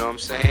Thoughts. You know what I'm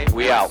saying?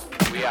 We out.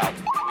 We out.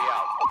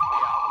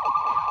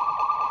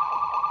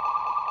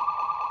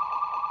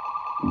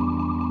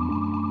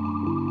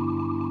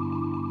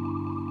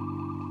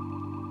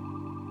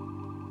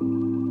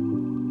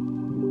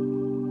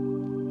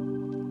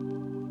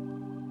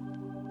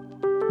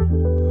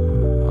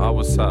 I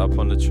was sat up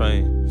on the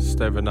train,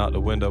 staring out the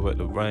window at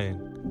the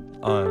rain.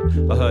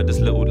 I heard this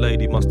little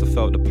lady must have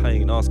felt the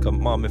pain. Ask her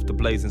mum if the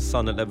blazing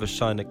sun will ever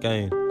shine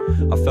again.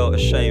 I felt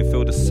ashamed,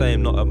 feel the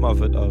same, not a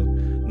mother though.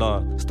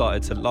 Nah,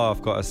 started to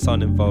laugh, got her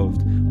son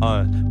involved.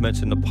 I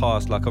mentioned the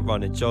past like a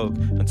running joke,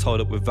 and told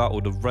her without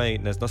all the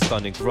rain there's no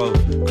stunning growth.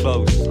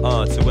 Close,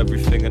 to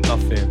everything and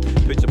nothing.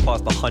 Picture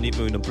past the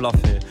honeymoon and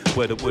bluffing,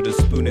 where the wooden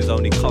spoon is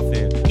only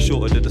cuffing.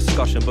 Shorter the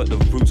discussion, but the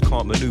roots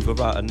can't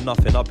maneuver out of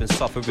nothing. I've been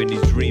suffering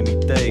these dreamy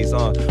days,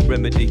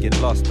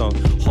 remedying lust. Don't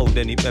hold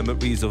any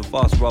memories of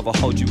us, rather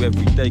hold you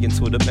every day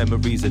until the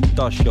memories are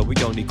dust. Yo, we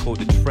only call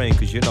the train,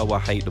 cause you know I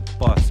hate the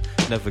bus.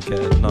 Never get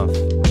enough.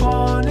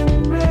 Born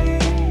and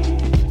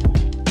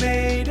raised,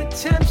 made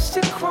attempts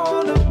to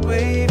crawl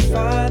away,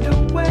 find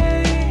a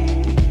way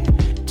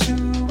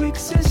to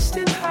exist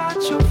and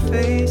hide your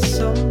face.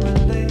 Some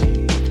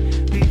relate,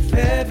 leave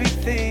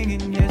everything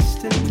in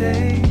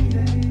yesterday.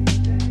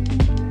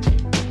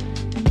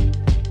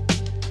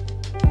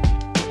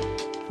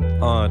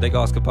 They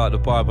asked about the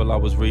Bible I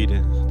was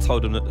reading.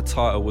 Told them that the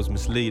title was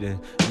misleading.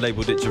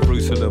 Labelled it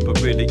Jerusalem,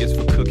 but really it's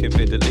for cooking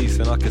Middle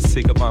East. And I could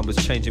see that mine was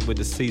changing with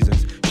the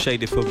seasons,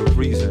 shaded for a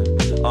reason.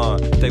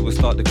 They would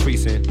start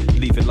decreasing,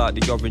 leaving like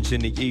the orange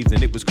in the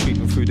evening. It was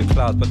creeping through the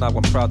clouds, but now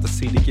I'm proud to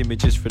see the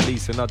images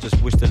releasing. I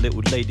just wish the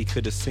little lady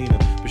could have seen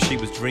them, but she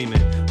was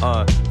dreaming.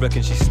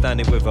 Reckon she's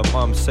standing with her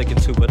mum, saying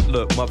to her,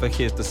 look, mother,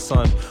 here's the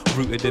sun.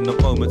 Rooted in the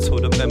moment till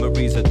the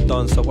memories are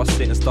done. So I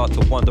sit and start to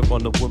wonder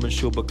on the woman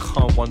she'll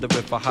become. Wonder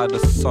if I had a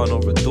son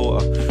or a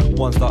daughter.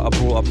 Ones that I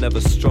brought up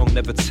never strong,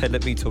 never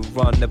telling me to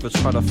run, never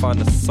trying to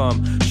find a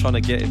sum, trying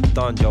to get it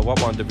done. Yo, I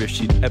wonder if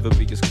she'd ever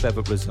be as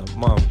clever as her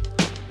mum.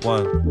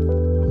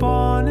 One.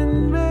 Born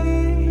and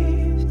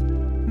raised,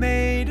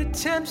 made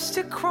attempts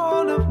to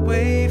crawl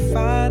away,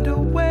 find a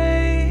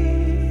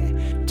way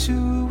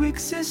to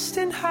exist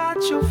and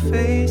hide your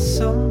face.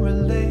 Some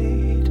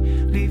relate,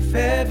 leave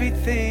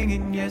everything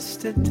in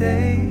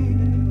yesterday.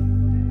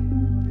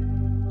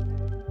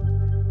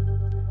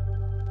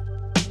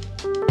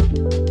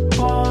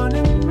 Born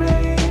and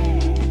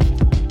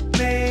raised,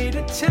 made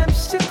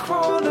attempts to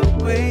crawl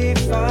away,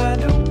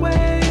 find a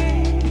way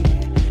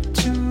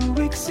to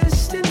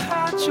exist and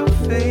hide your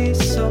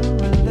face. Some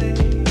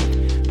relate,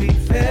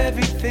 leave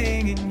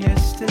everything in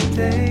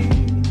yesterday.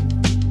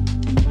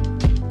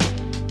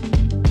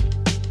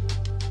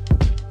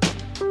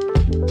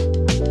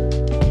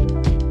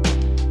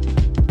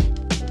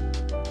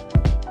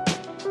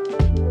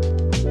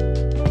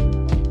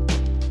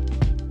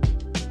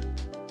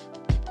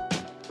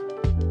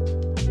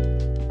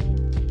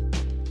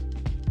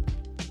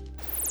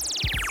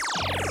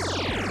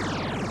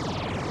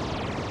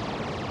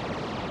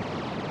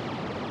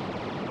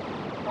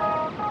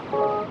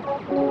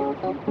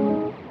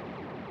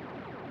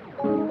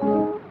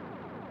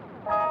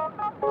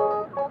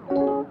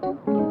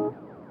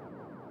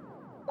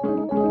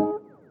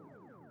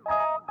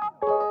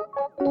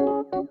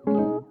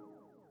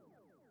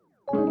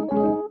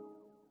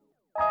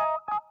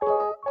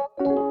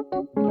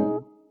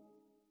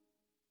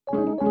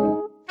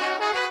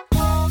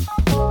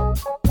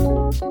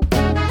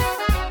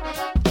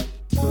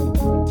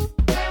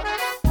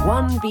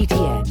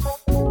 BTN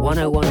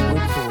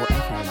 101.4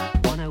 FM.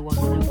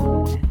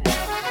 101.4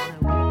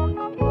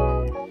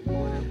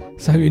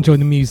 FM. So, enjoying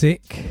the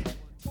music.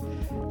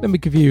 Let me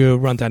give you a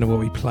rundown of what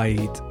we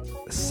played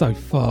so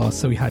far.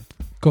 So we had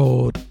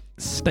God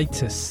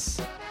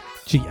Status,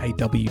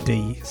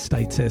 G-A-W-D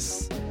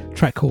Status,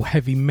 track called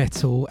Heavy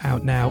Metal,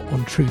 out now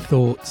on True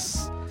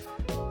Thoughts.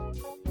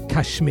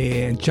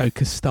 Kashmir and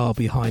Joker Star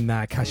behind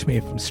that.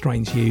 Kashmir from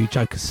Strange You,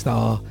 Joker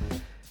Star,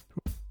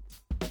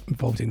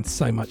 involved in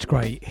so much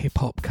great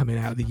hip-hop coming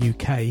out of the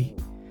UK,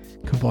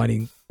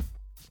 combining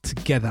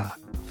together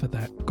for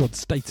that God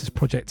Status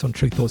project on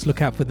True Thoughts.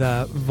 Look out for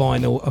the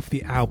vinyl of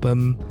the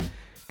album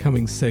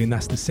coming soon.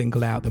 That's the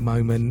single out at the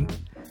moment.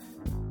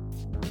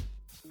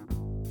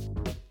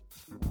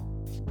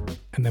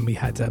 And then we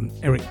had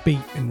Eric Beat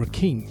and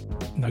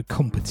Rakim, No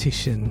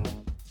Competition.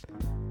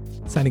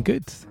 Sounding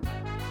good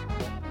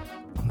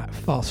on that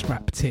fast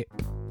rap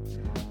tip,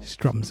 just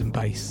drums and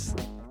bass.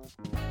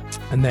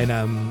 And then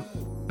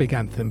big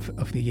anthem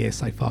of the year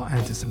so far,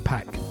 Anderson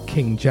 .Paak,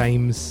 King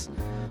James,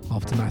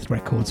 Aftermath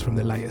Records from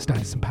the latest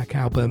Anderson .Paak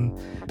album.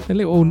 A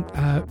little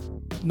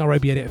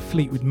Nairobi edit of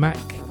Fleetwood Mac,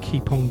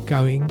 Keep On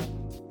Going.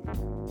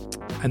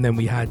 And then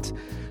we had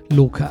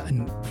Lorca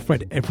and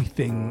Fred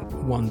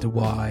Everything, Wonder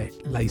Why,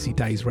 Lazy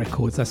Days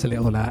Records. That's a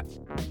little of that.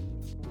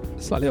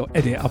 It's like a little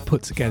edit I've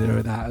put together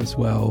of that as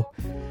well,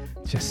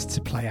 just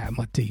to play out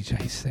my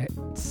DJ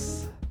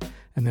sets.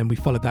 And then we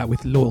followed that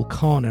with Loyal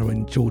Kana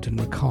and Jordan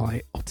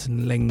Rakai,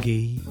 Otten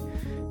Lengi,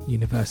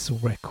 Universal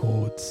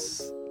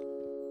Records.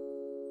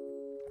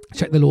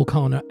 Check the Loyal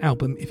Kana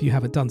album if you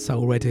haven't done so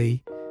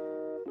already.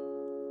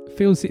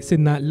 Feels it's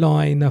in that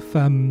line of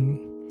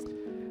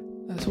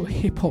sort of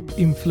hip-hop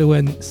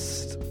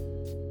influenced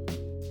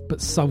but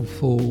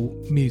soulful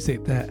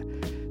music that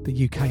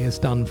the UK has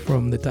done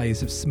from the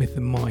days of Smith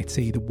and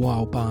Mighty, The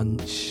Wild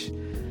Bunch,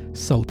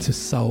 Soul to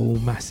Soul,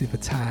 Massive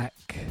Attack,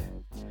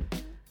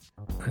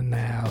 and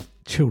now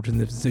Children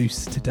of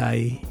Zeus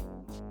today.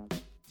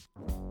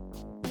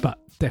 But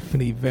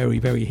definitely very,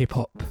 very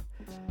hip-hop.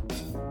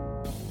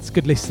 It's a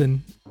good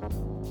listen.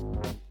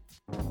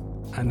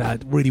 And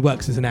it really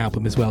works as an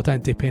album as well.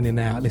 Don't dip in and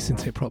out. Listen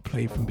to it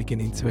properly from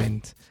beginning to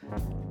end.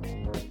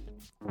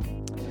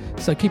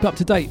 So keep up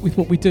to date with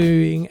what we're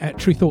doing at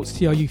True Thoughts,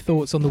 TRU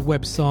Thoughts, on the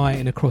website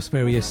and across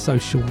various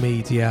social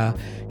media,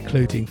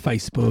 including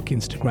Facebook,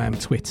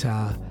 Instagram,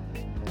 Twitter,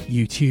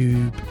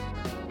 YouTube.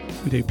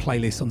 We do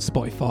playlists on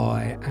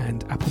Spotify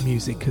and Apple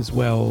Music as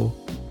well.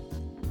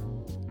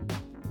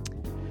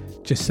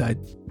 Just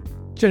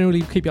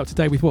generally keep you up to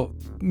date with what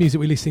music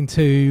we're listening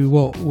to,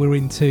 what we're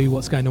into,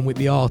 what's going on with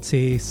the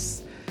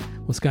artists,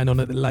 what's going on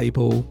at the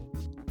label,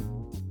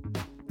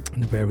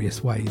 in the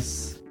various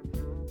ways.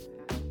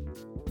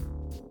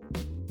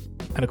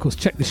 And of course,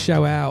 check the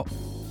show out,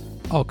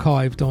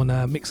 archived on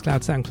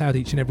Mixcloud, SoundCloud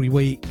each and every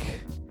week.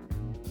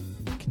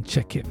 You can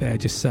check it there,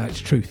 just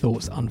search True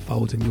Thoughts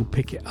Unfold and you'll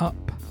pick it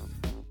up.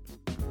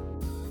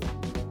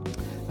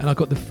 And I've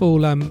got the full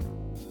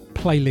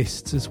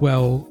playlists as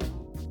well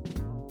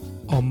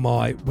on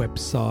my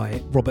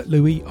website, Robert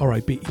Luis,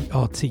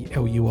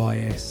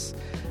 RobertLuis,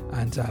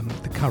 and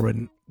the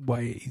current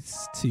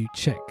ways to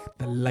check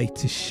the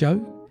latest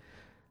show,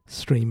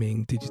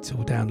 streaming,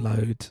 digital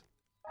download,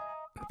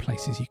 the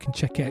places you can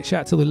check it.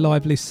 Shout out to the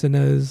live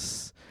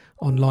listeners,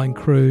 online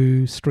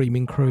crew,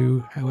 streaming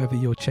crew, however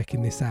you're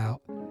checking this out.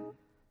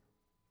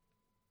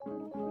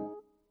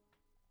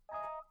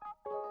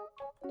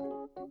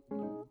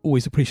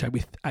 Always appreciate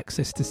with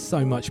access to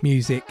so much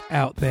music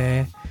out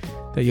there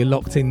that you're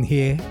locked in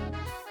here,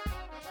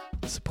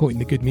 supporting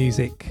the good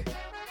music.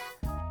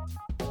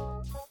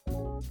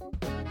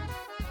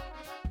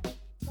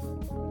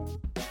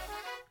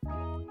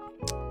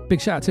 Big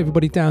shout out to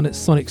everybody down at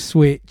Sonic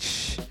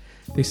Switch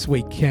this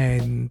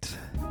weekend.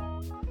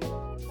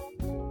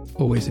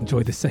 Always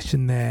enjoy the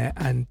session there.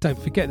 And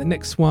don't forget the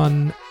next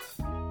one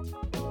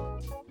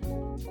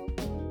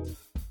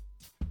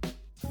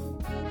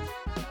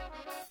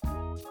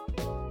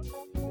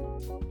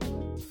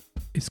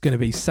it's going to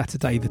be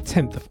Saturday the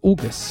 10th of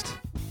August.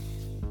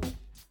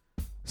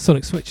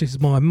 Sonic Switch is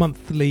my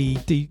monthly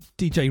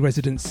DJ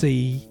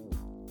residency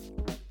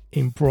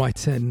in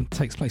Brighton.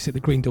 Takes place at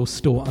the Green Door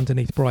store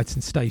underneath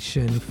Brighton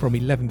Station from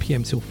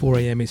 11pm till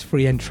 4am. It's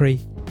free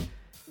entry.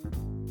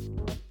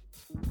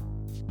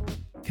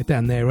 Get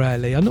down there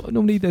early. I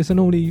normally do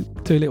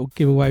a little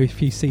giveaway with a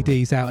few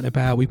CDs out and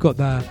about. We've got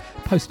the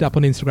posted up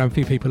on Instagram, a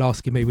few people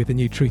asking me with the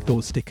new True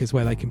Thoughts stickers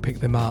where they can pick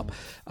them up.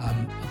 I'll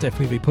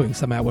definitely be putting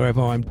some out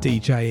wherever I'm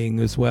DJing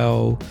as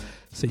well,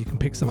 so you can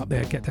pick some up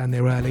there, get down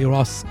there early, or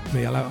ask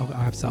me. I'll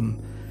have some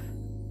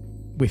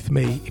with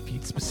me if you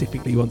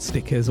specifically want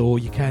stickers, or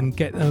you can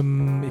get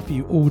them if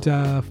you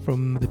order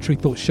from the True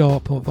Thoughts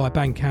shop or via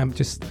Bandcamp.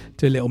 Just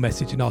do a little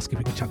message and ask if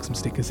we can chuck some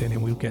stickers in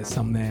and we'll get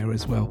some there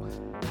as well.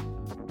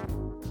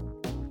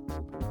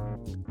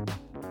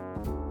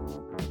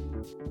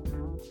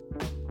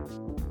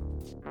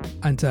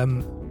 And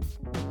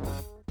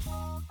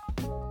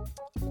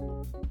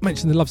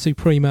mentioned the Love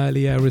Supreme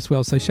earlier as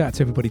well, so shout out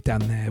to everybody down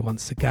there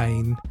once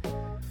again.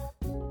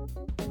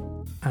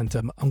 And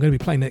I'm going to be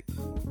playing at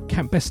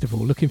Camp Festival.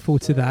 Looking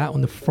forward to that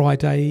on the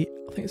Friday.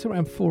 I think it's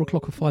around 4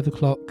 o'clock or 5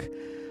 o'clock.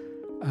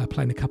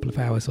 Playing a couple of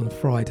hours on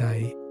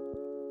Friday.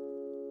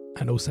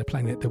 And also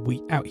playing at the We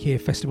Out Here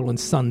Festival on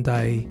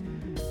Sunday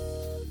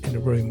in a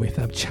room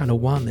with Channel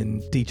 1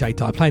 and DJ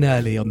Dye. Playing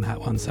early on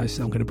that one, so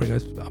I'm going to bring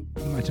us, I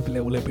imagine, a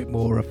little bit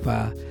more of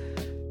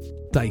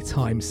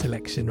daytime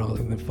selection rather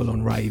than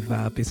full-on rave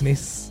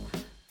business.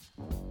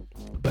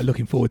 But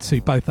looking forward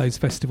to both those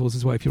festivals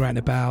as well. If you're out and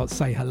about,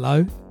 say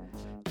hello.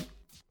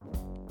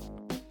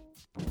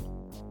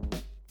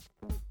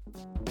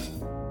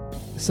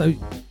 So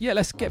yeah,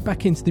 let's get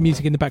back into the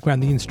music in the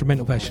background. The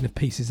instrumental version of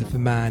Pieces of a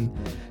Man,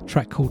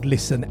 track called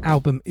Listen.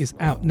 Album is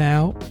out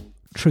now.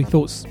 True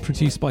Thoughts,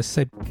 produced by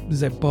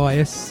Zeb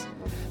Bias.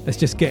 Let's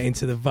just get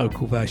into the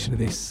vocal version of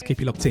this.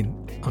 Keep you locked in.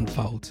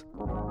 Unfold.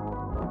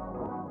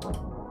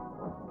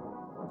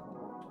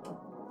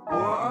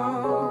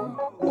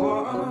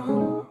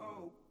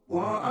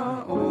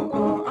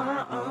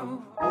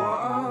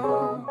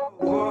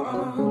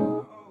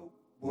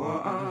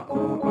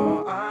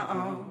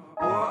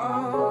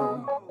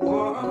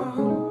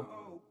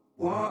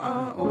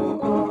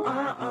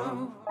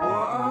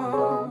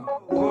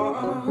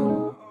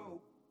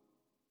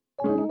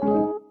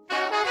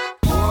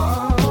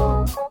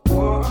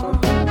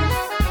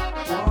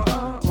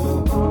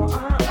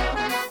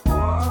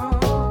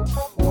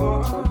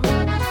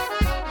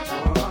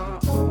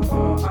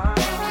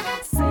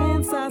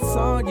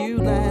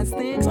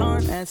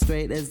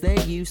 great as they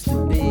used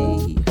to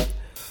be.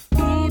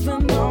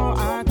 Even though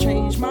I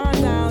changed my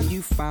dial,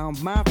 you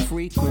found my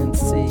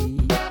frequency.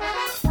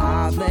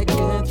 I've let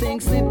good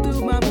things slip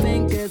through my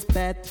fingers,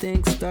 bad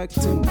things stuck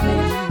to me.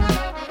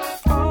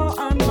 All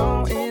I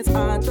know is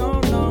I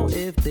don't know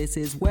if this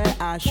is where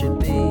I should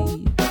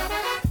be.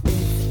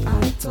 If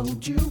I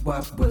told you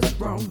what was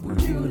wrong,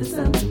 would you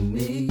listen to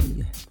me?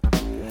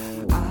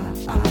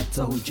 I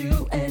told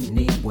you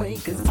anyway,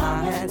 'cause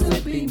I had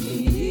to be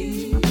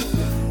me.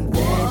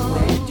 Then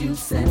when you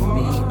sent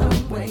me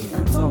away,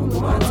 I don't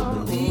know what to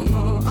believe.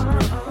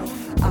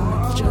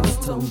 I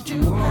just told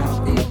you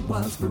how it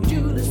was. Would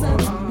you listen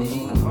to me?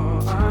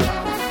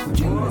 Would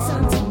you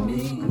listen to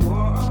me?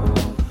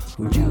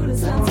 Would you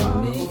listen to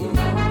me?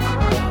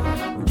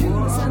 Would you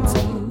listen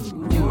to?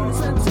 Would you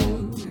listen to?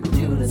 Would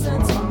you listen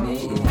to me?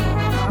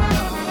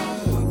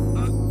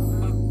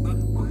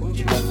 Would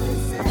you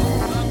listen?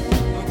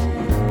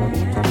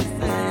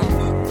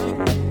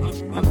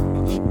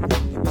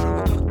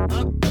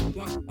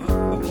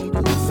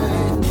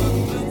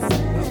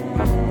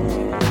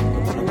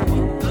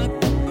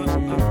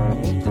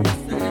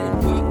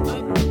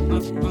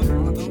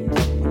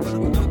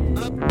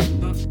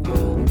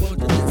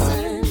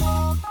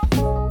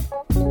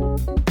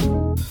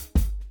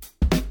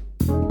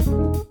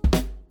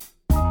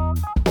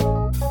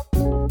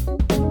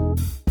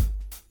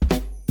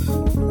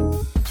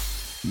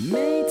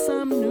 Made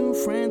some new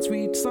friends,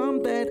 reached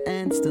some dead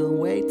ends, still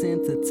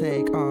waiting to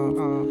take off.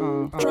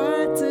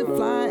 Tried to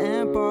fly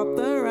and bought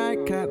the right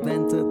cap,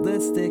 then took the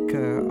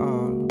sticker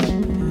off.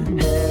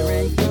 Hair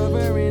ain't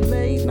covering,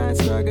 late night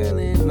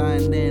struggling,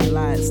 blinding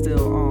lights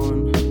still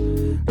on.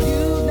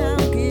 You now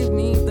give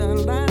me the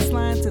last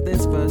line to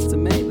this verse to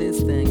make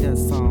this thing a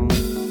song.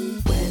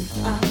 When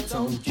I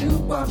told you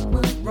what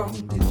was wrong,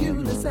 did you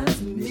listen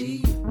to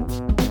me?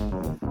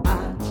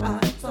 I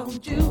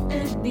told you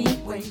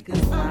anyway,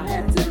 'cause I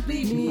had to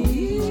be me.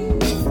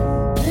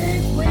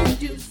 Then when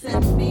you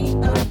sent me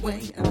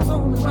away, I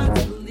told me what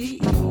to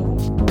believe.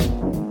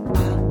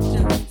 I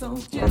just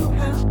told you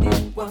how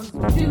it was.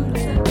 Would you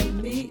listen to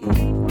me?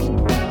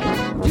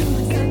 Would you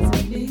listen to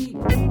me?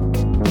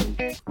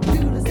 Would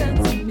you listen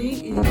to me?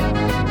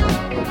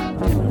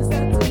 Would you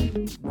listen to me?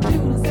 Would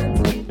you listen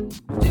to me?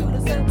 Would you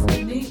listen to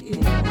me?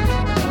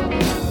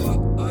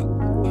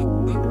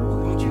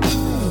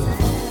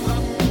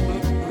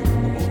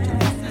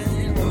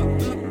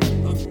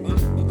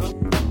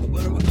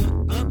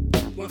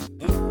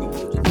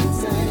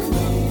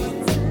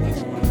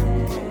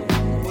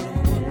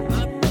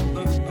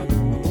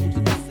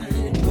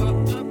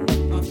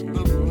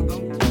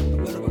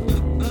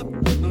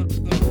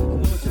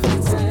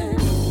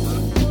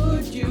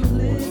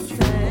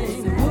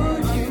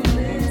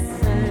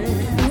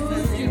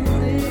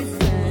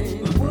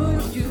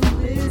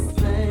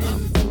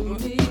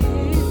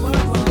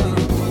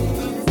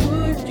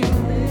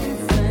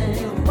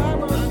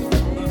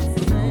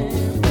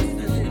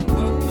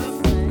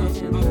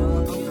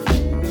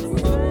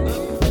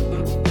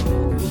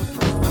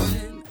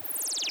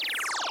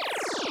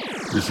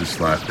 This is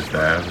Slash the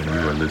Staff, and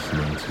you are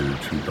listening to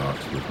True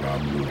Thoughts with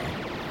Rob Louie.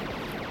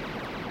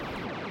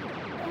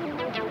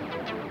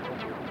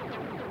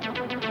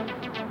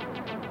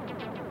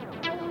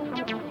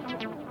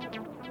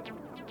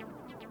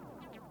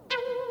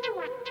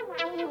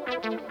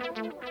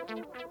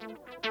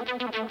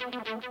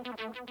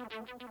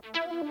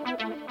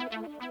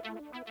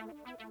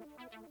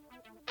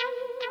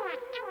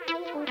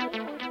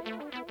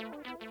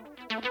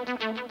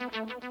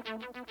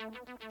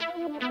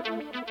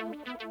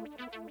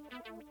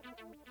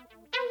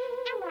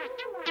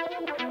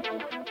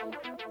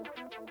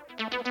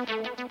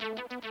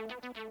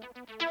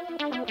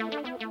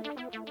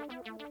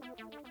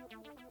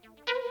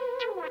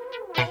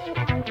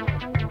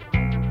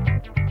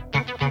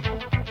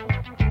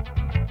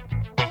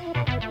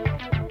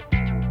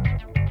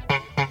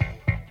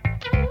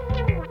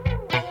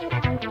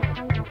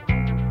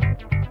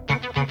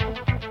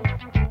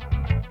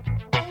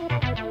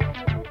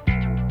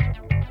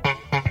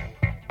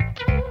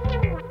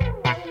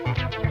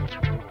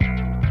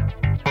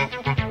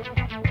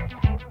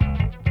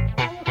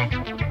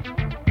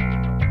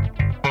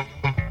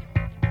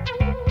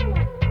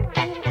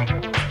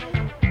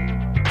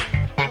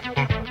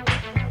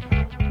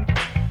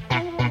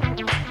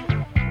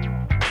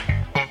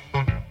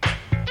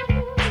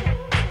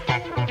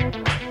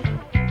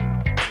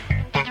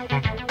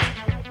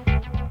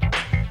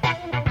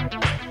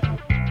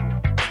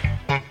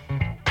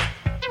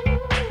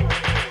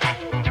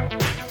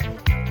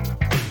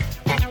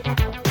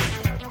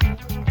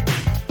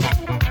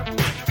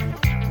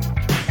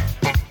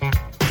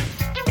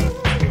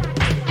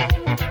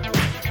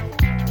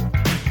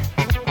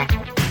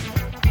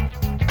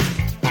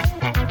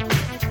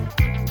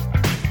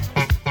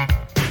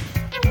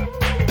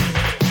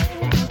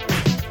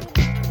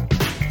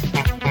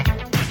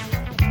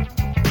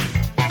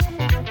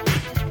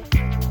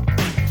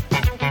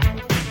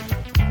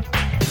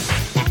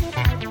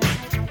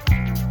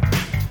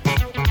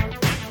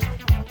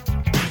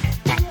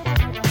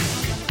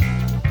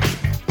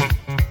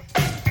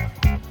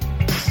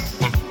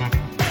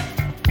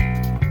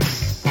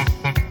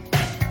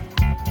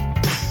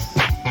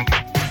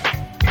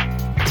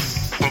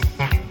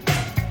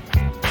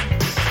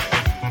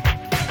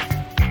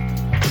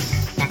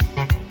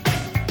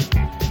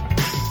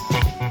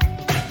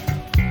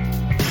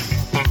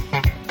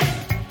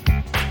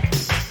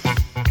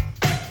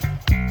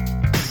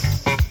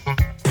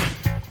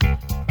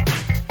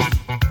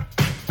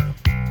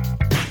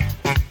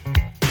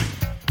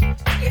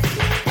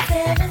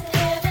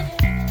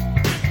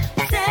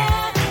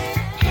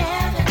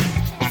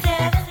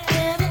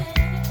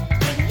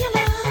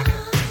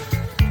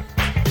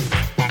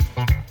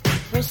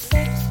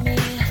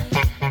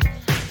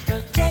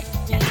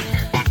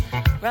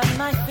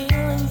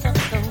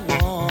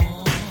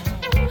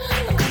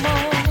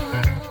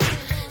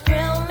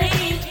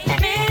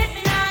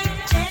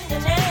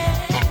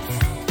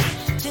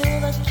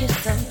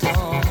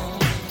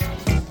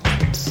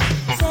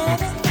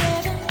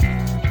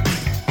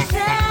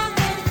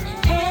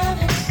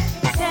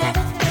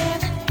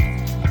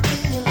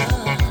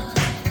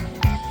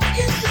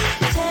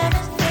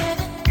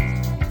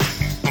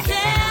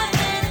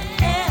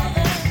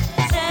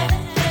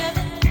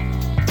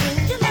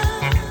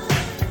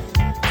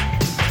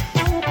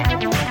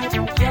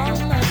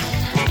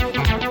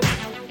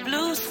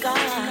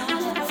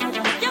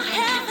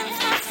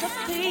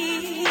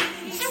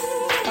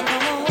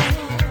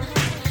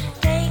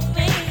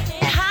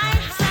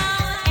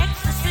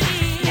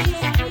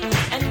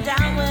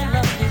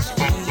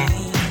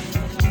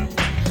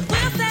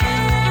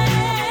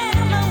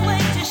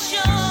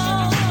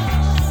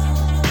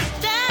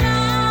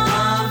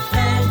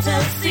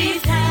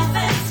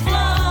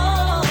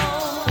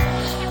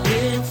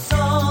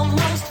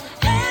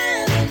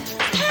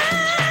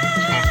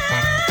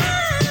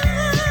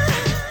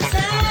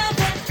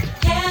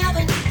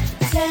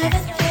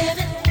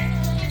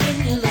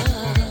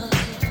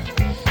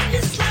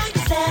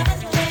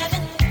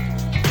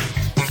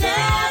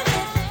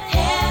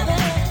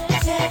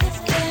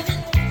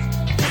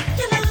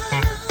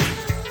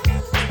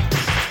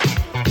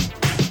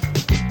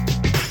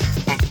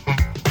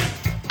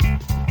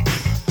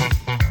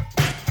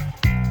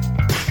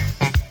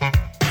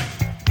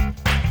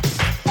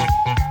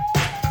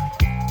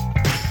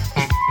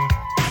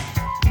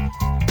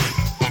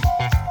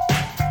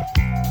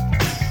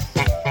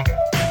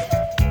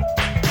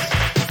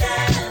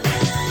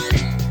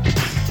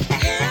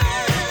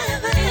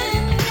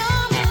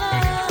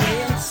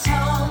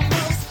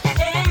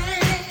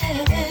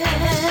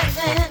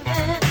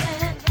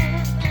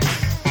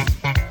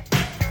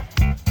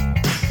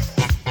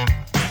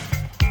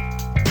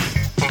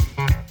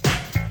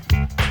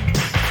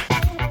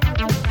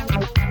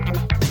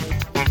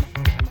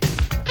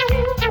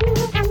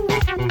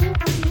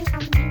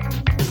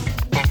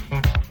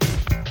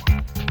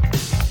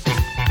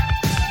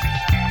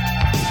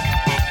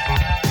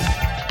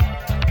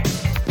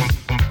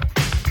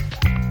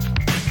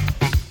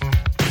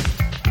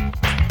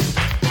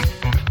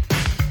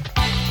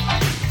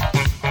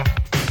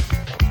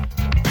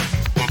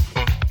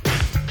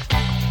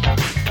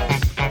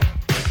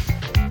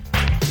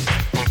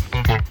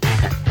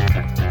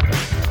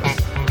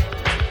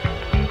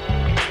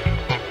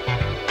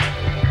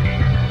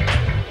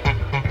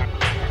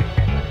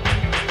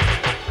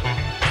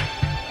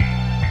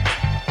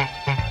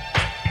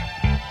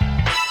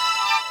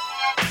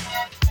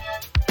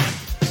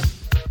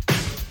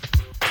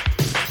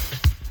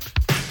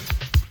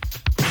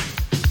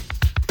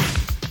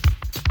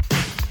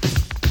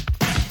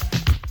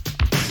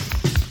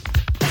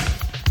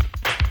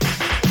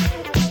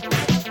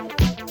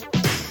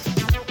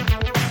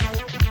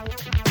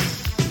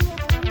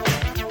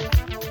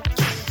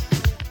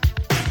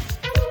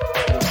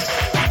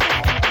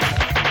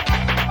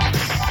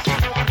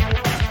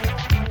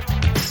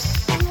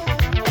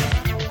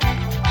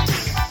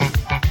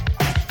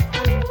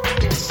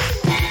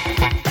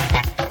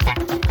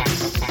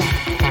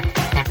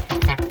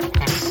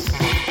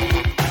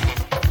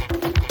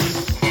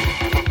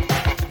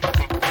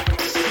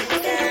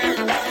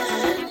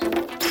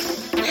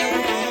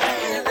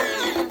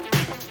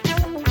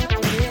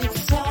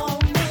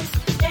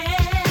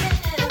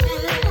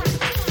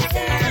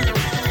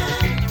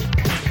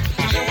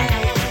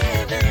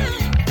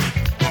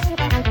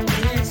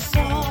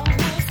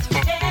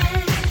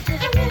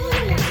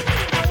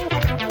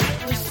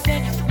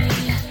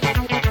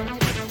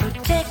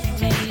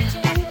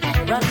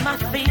 run my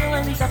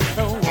feelings up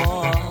the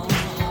wall.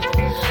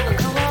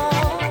 Come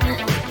on,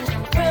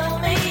 thrill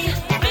me,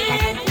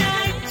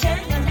 midnight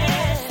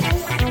tenderness,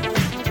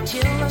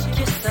 till a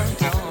kiss of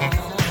dawn.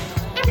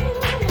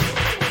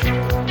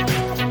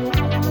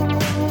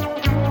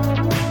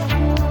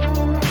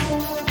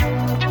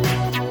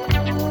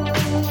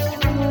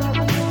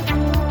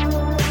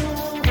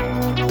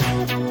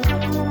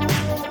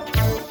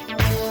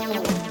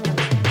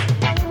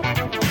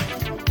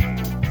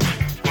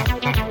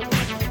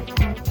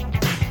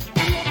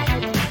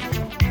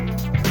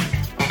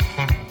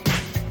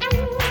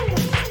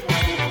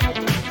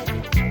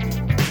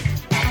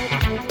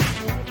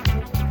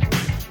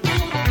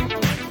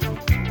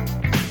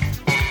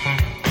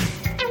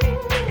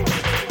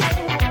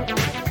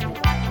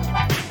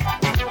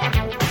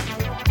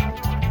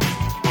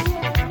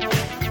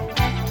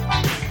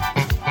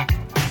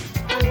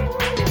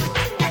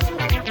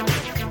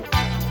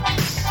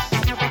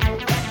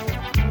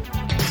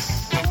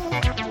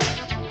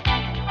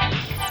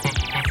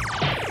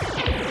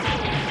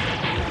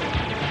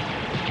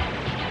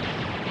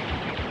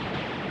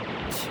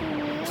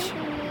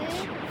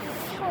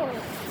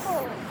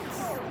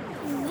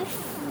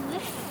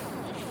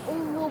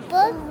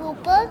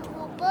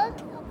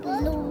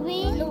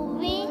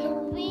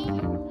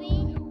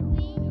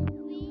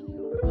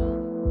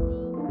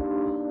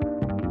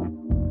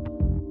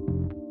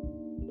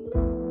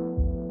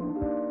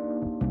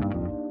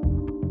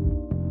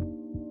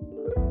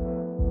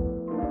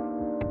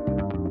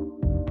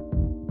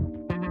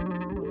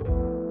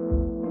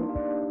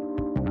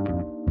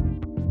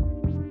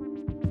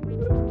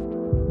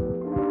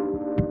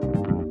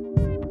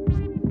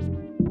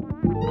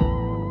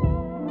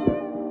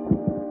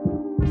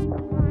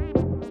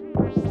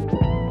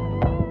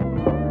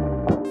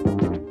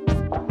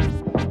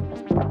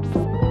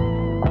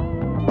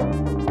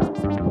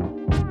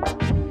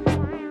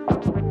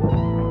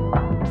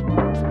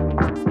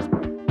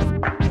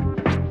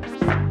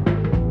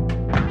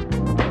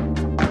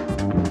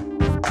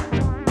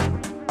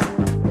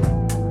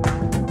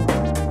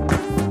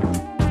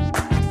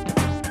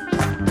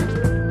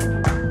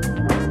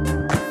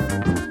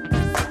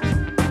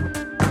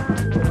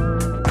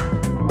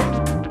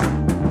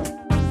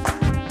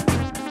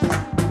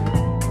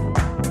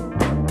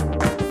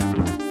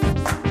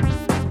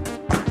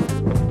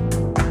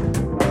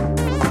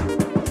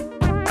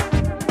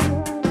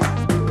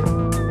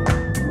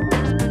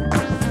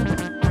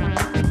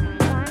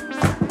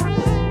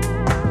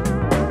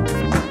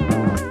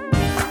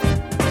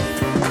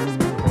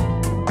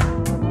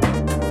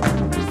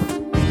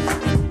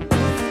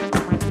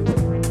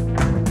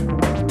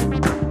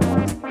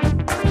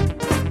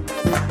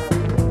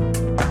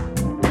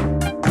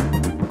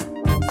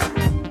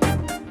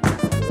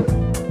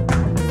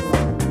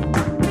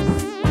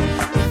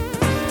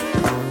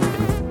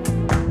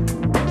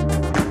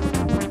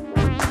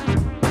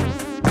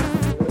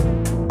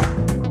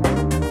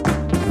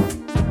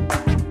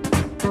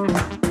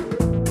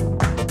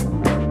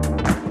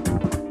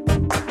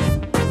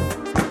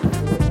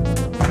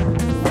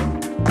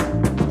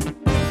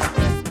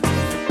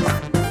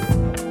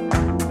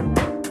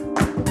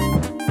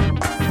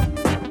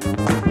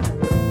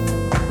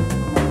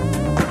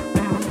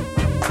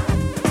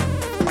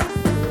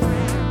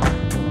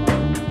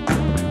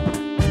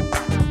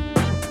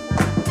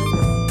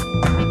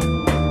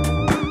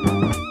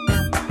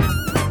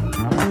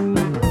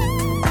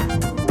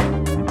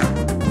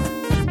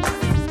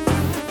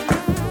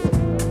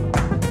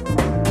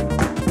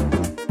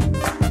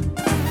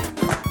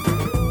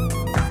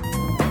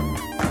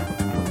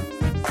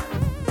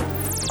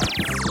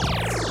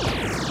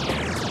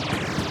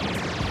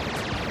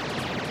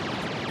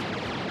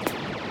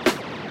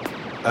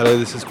 Hello,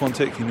 this is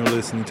Quantic and you're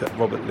listening to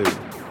Robert Louis.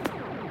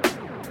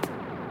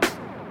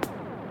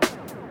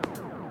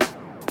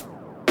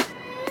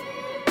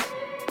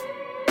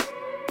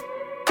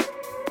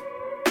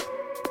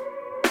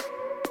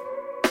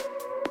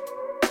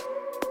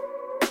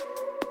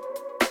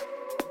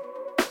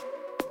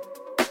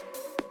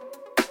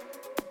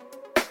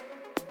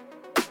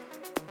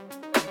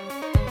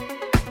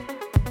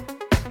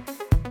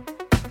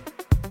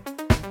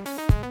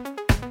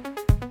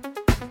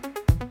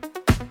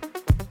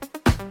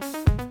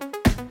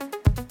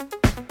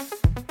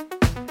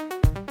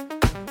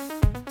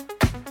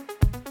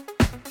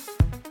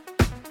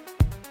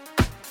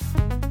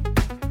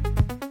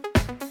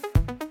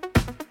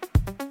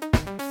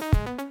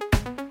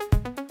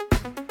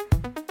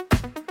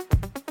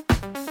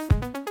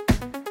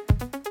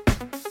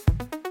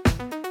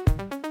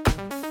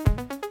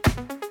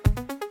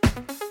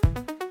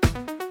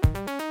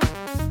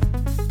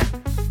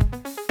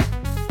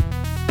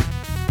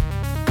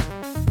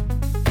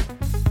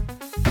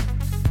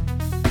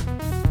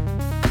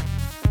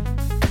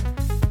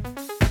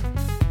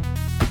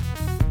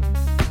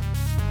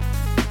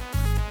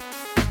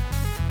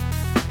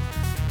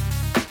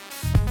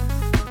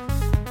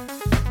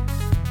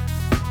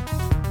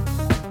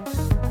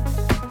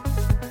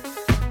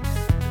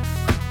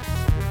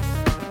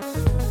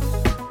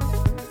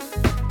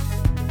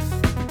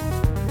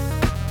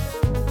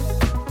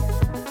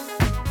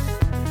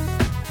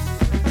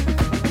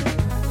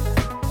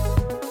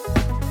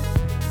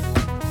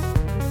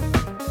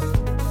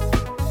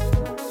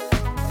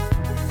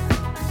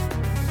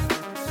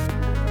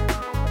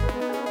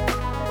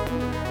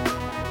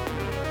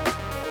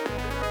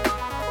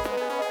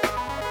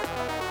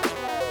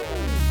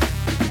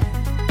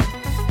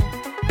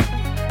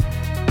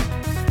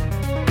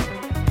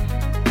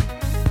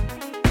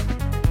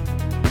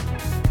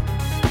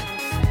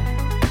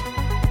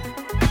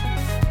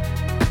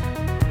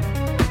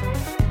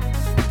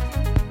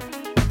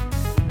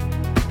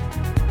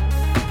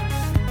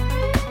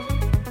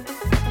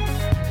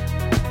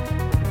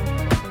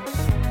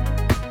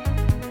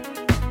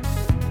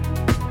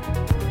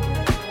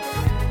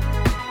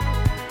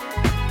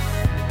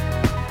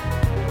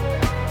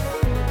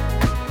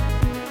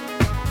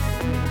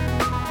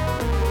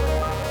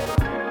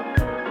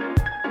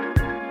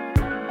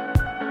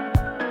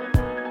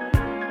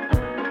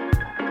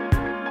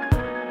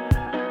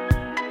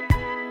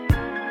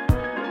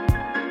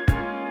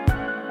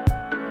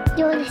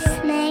 You're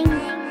listening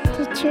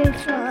to True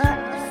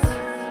Thoughts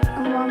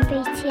on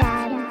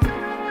 1BTN.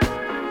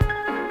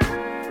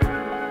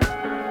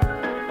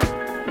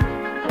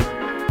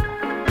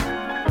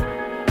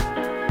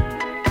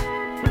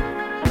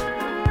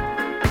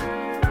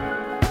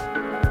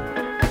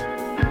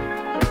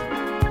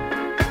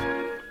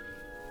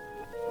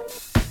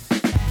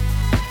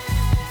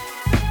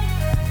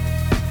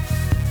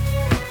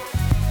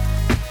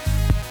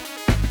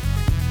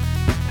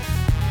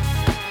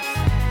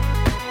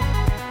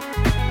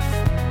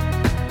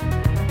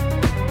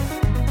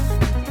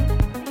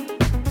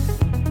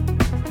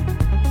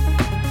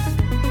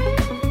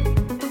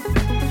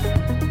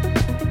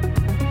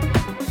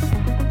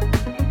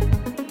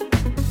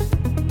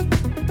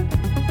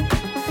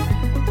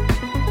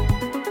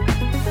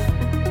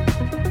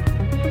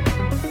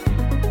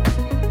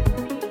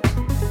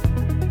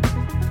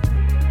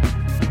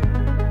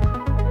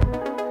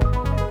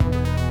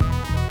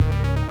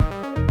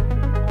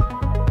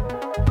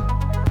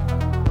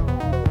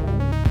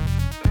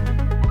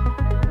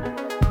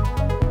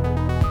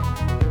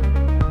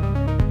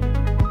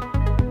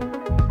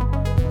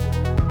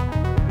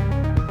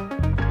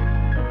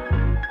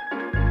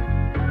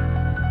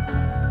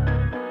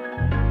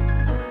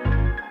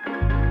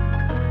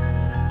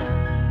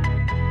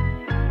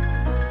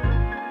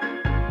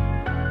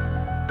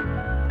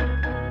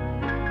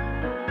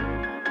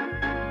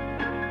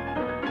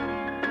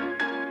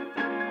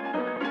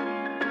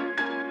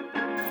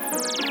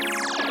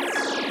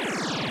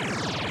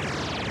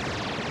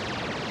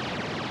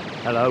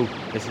 Hello,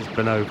 this is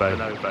Bonobo.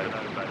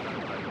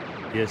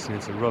 You're listening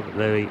to Robert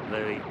Louis.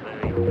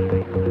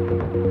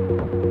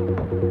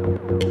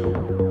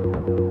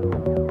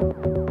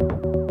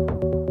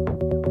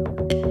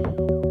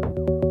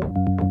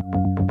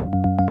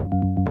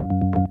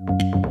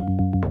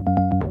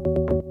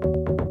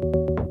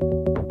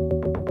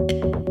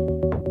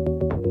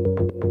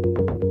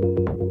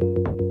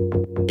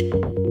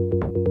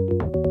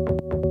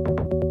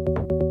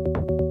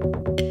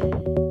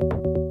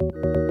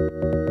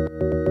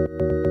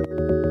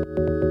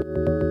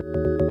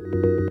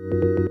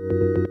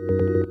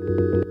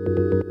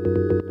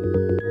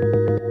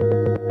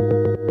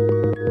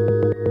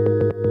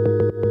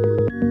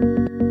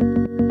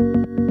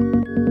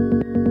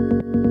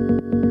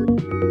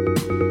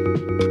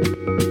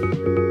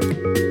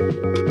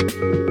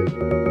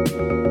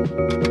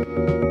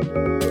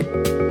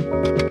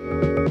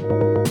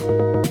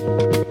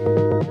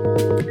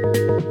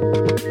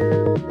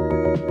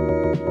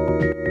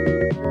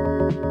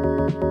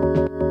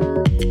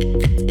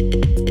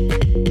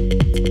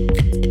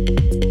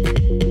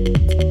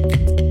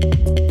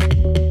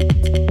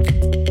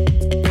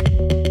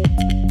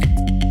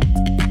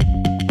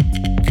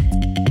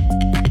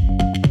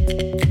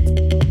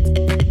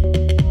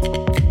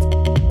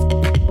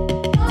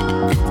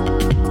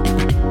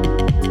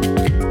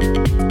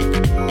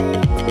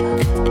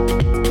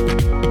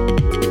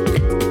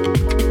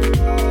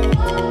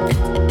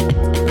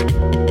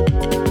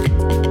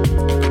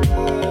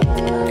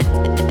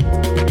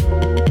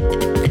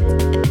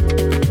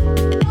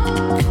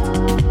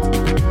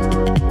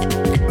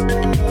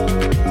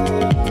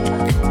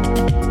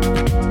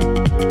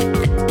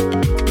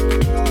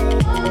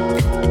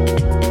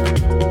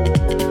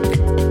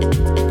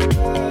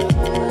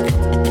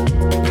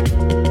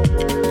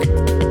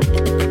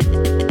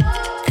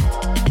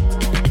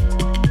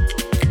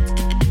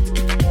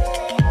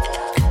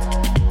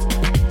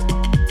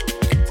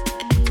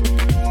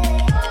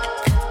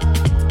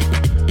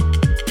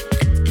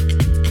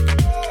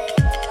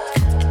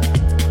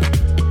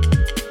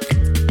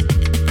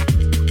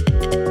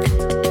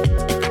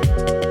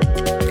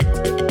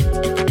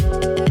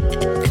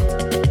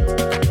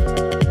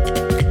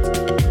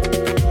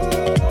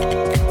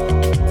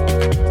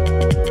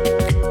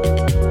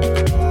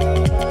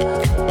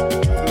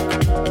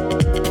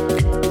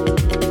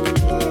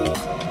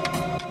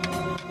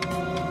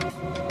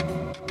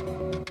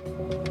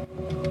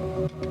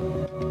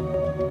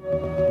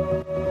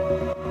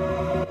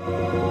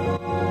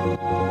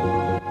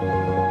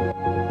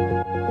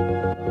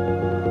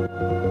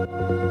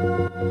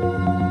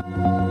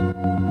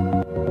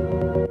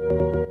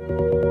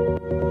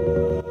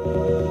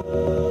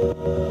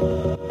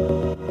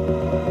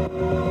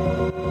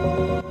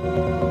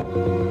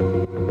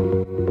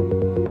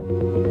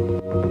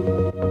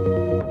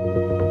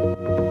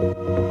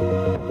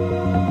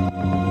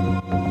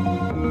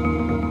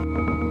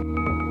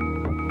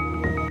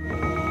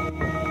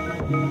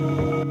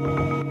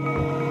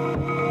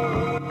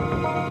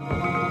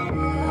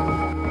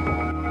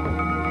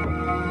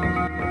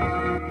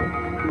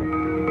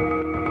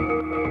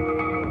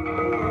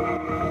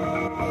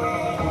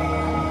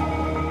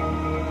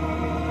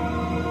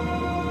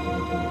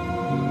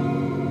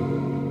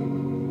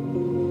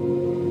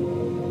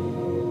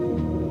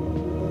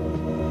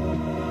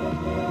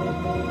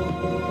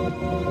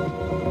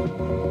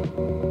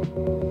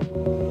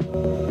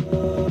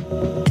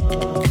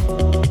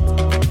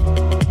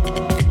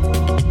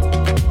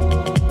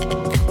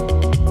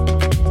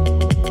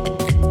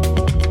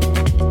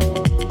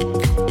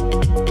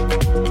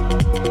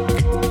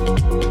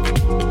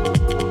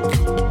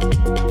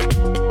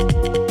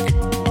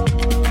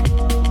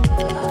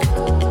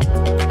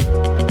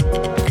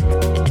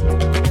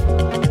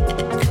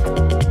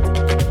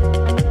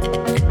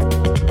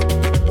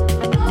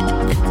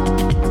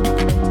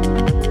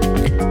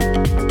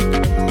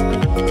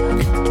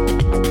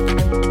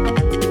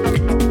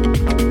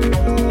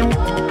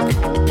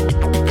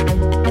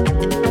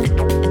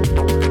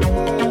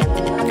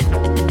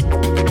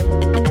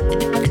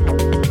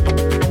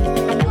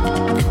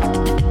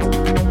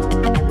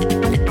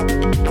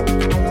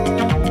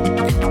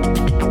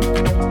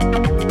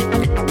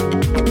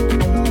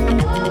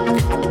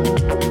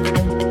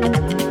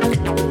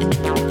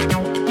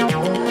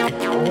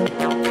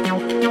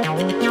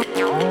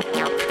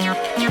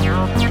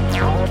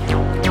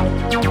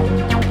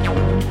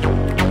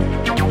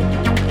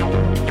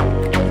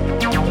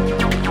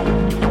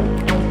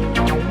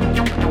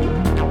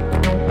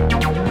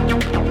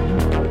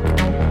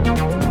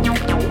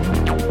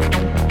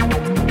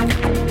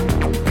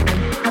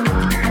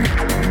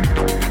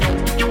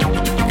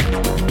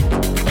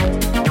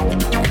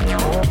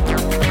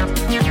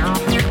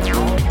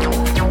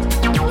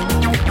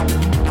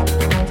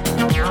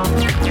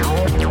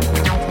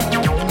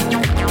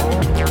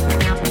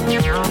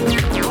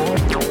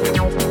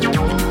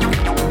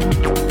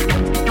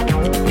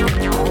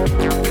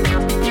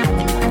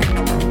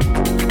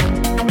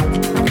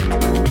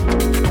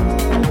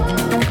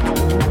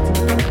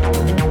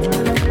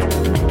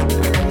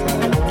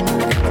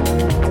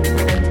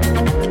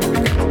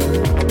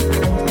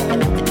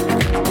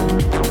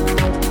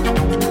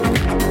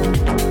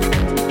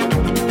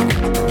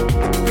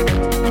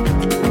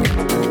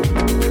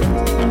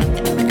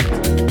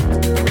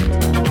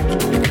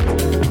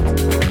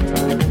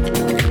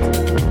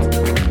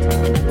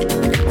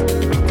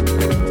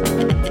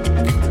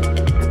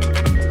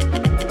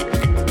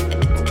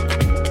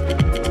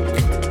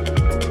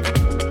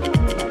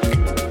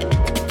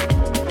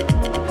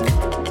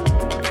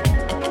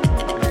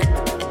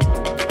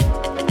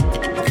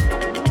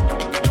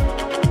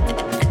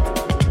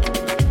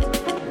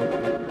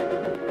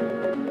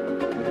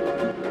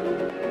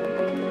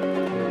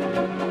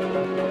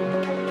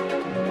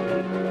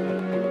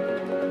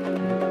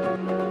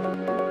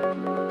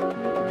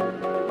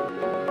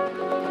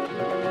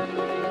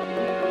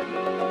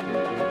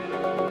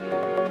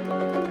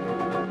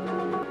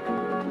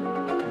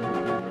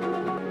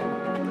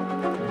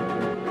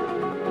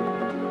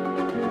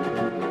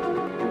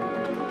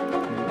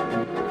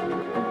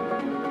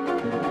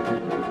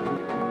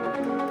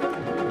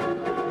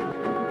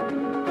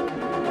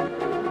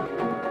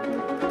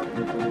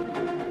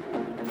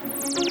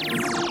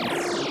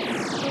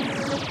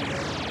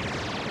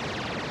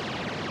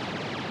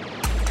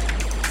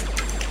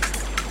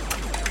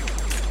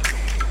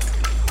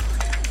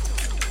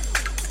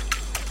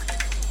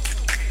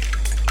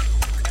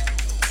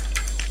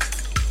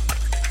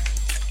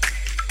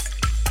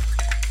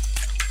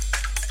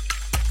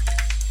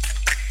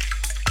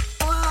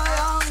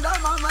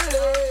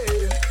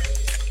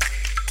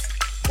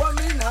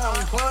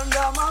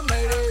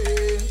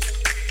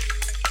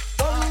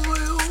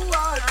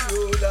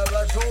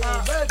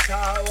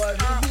 better what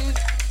it is.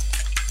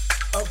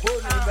 I put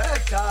it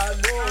better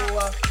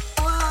lower.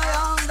 I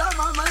am the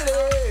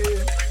mamale.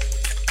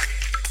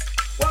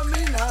 What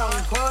me now?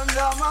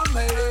 Konda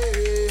mamale.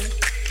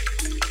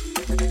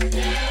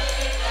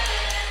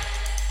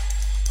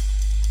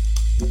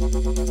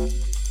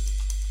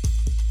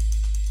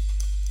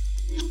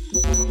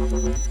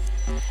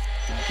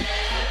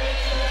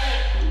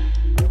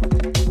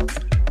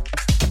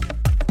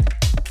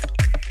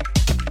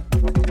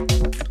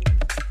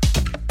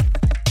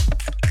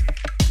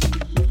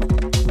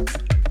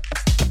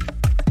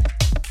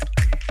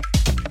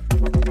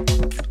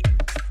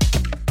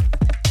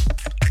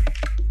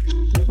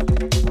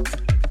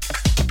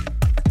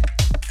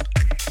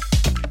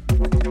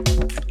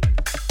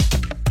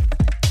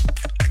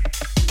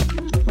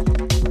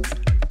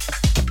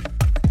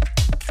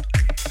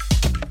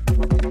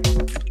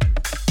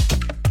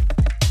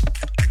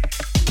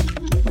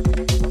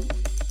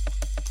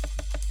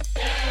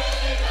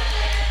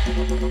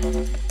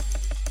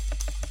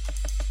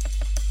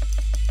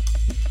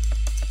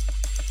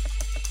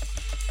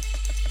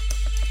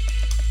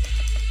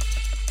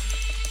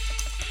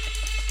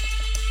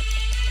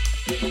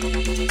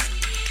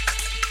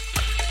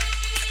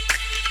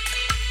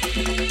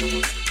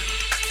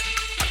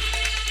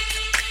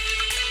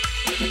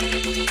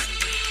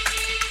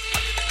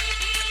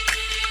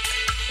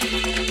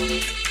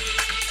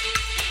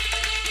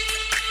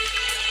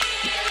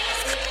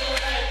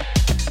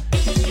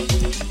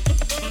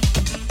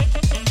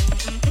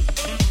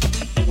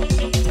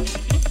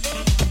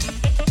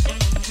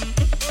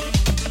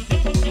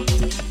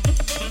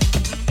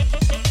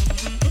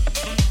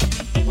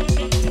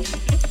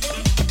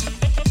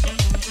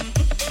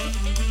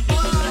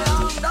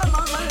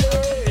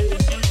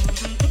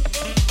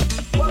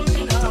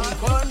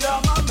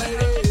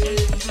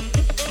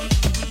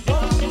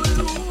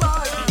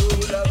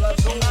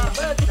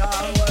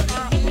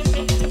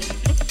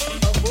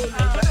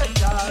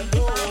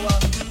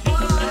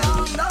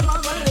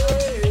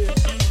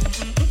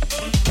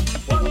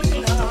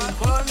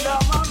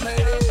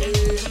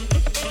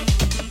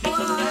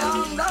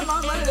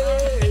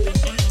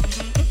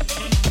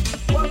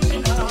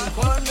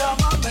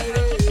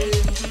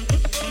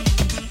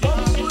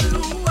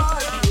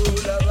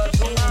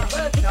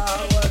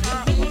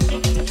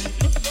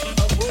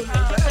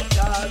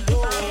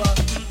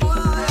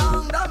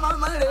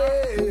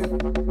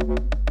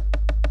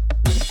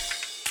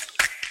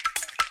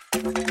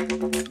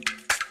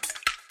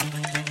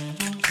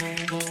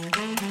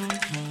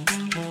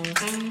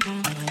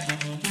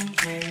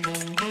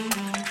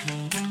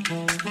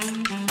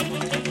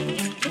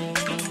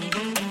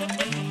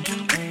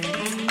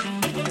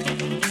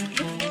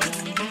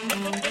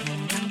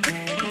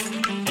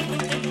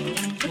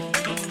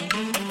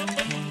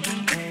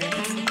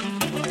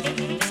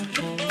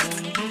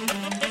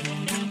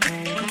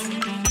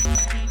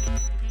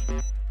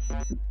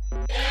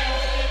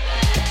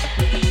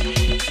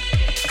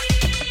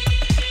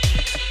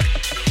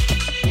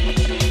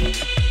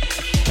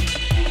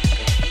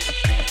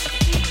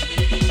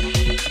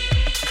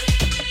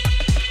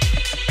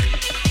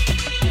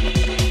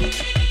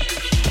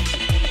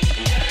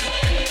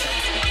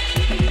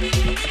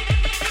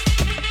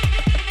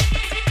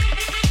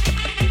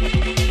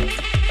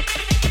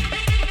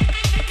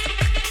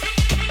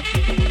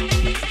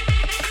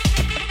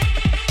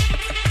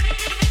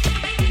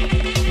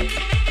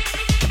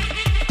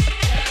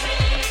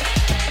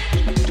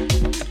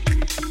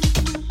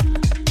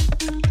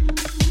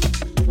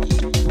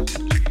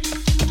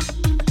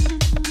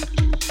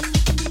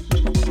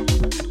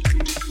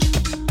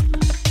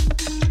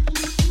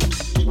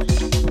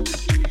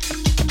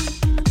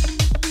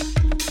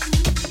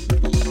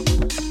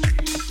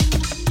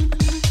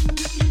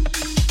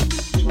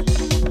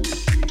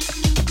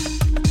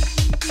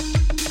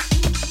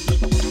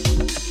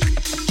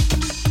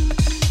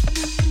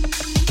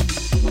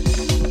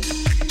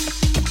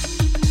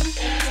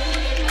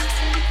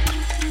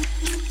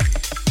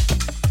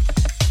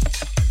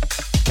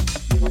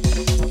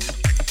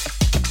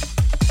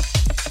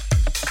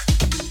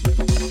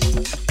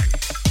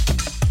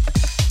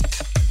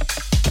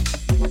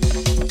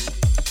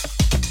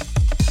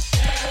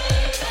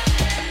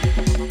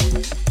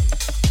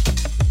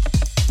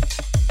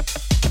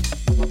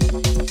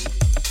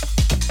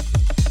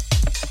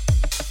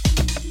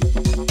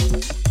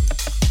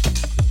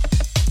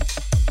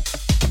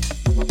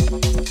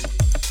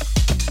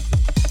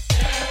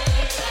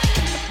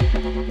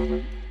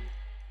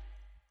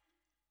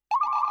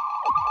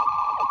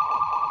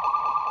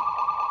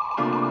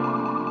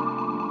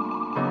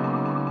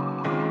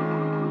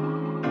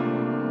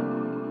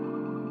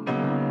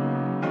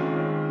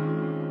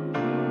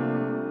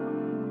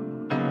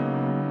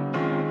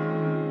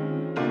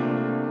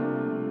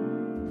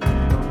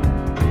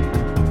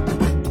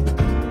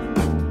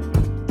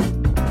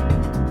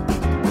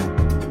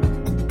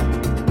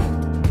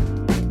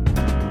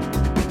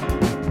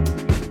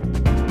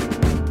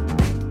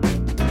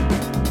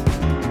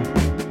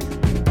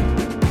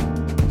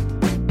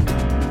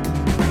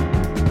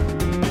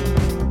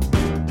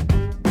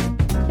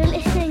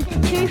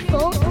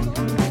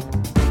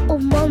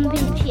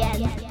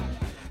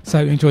 So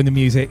enjoying the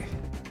music.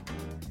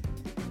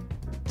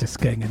 Just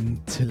getting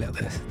into a little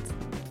bit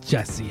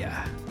jazzier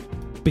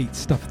beat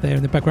stuff there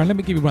in the background. Let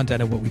me give you a rundown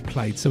of what we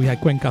played. So we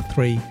had Gwen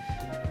Guthrie,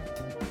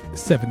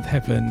 Seventh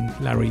Heaven,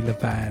 Larry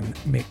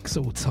Levan mix,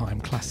 all-time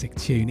classic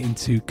tune,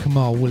 into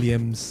Kamal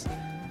Williams,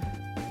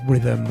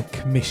 Rhythm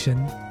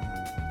Commission.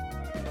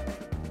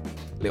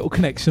 Little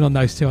connection on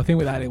those two, I think,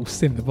 with that little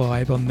synth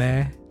vibe on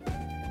there.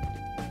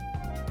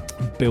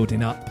 And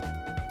building up.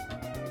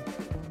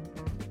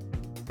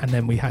 And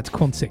then we had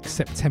Quantic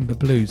September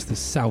Blues, the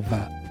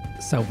Salva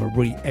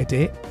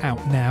re-edit,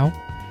 out now.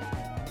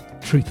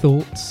 True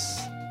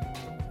Thoughts.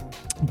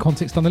 And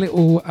Quantic's done a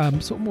little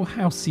sort of more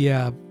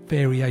houseier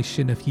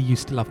variation of You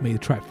Used to Love Me, the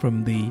track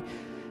from the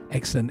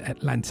excellent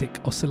Atlantic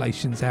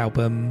Oscillations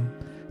album.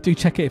 Do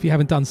check it if you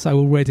haven't done so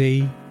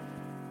already.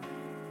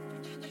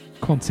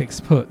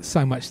 Quantic's put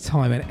so much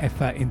time and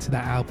effort into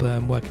that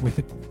album, working with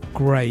a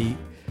great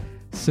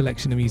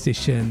selection of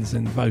musicians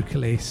and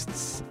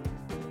vocalists,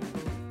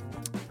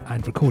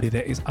 and recorded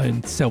at his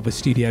own Selva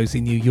Studios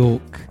in New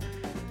York.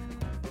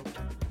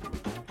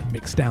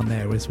 Mixed down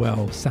there as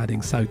well,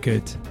 sounding so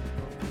good.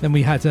 Then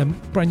we had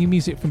brand new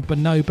music from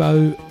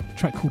Bonobo, a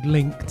track called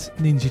Linked,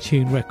 Ninja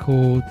Tune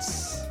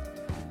Records.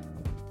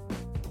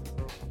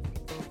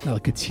 Another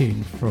good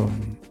tune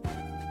from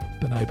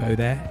Bonobo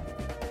there.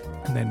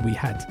 And then we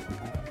had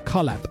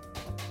Collab,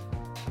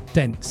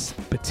 Dense,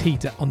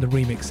 Batida on the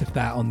remix of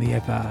that on the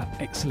ever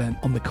excellent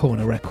On the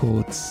Corner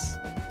Records.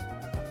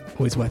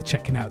 Always worth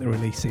checking out the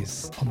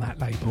releases on that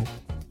label.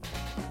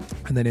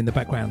 And then in the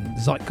background,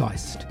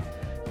 Zeitgeist,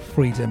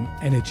 Freedom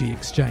Energy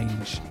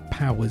Exchange,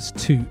 Powers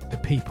to the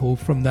People,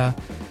 from the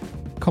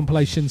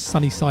compilation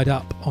Sunny Side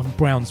Up on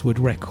Brownswood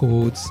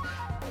Records.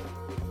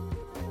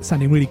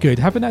 Sounding really good.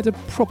 Haven't had a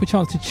proper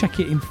chance to check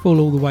it in full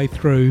all the way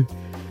through.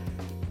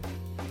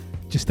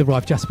 Just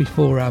arrived just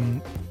before I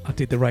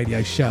did the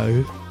radio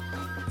show.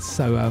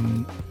 So,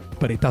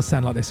 but it does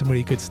sound like there's some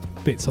really good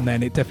bits on there,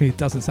 and it definitely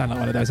doesn't sound like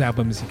one of those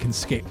albums you can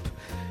skip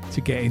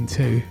to get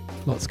into.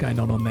 Lots going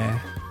on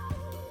there.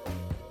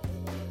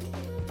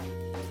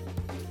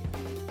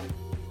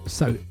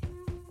 So,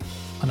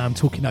 I know I'm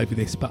talking over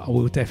this, but I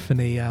will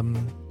definitely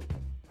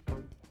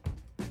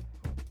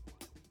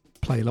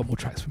play a lot more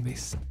tracks from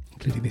this,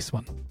 including this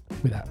one,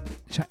 without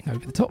chatting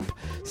over the top.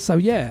 So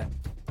yeah,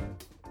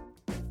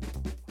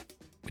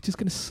 we're just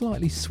going to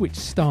slightly switch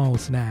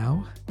styles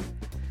now.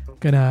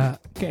 Going to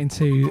get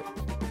into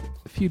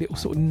a few little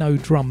sort of no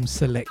drum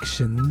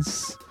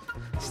selections.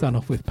 Starting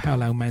off with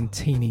Paolo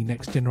Mantini,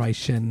 Next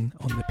Generation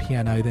on the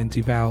piano, then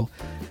Duval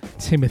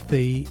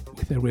Timothy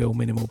with a real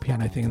minimal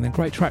piano thing, and then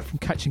great track from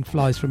Catching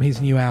Flies from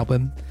his new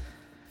album.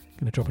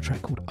 Going to drop a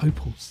track called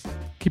Opals.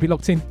 Keep it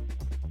locked in.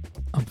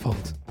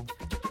 Unfold.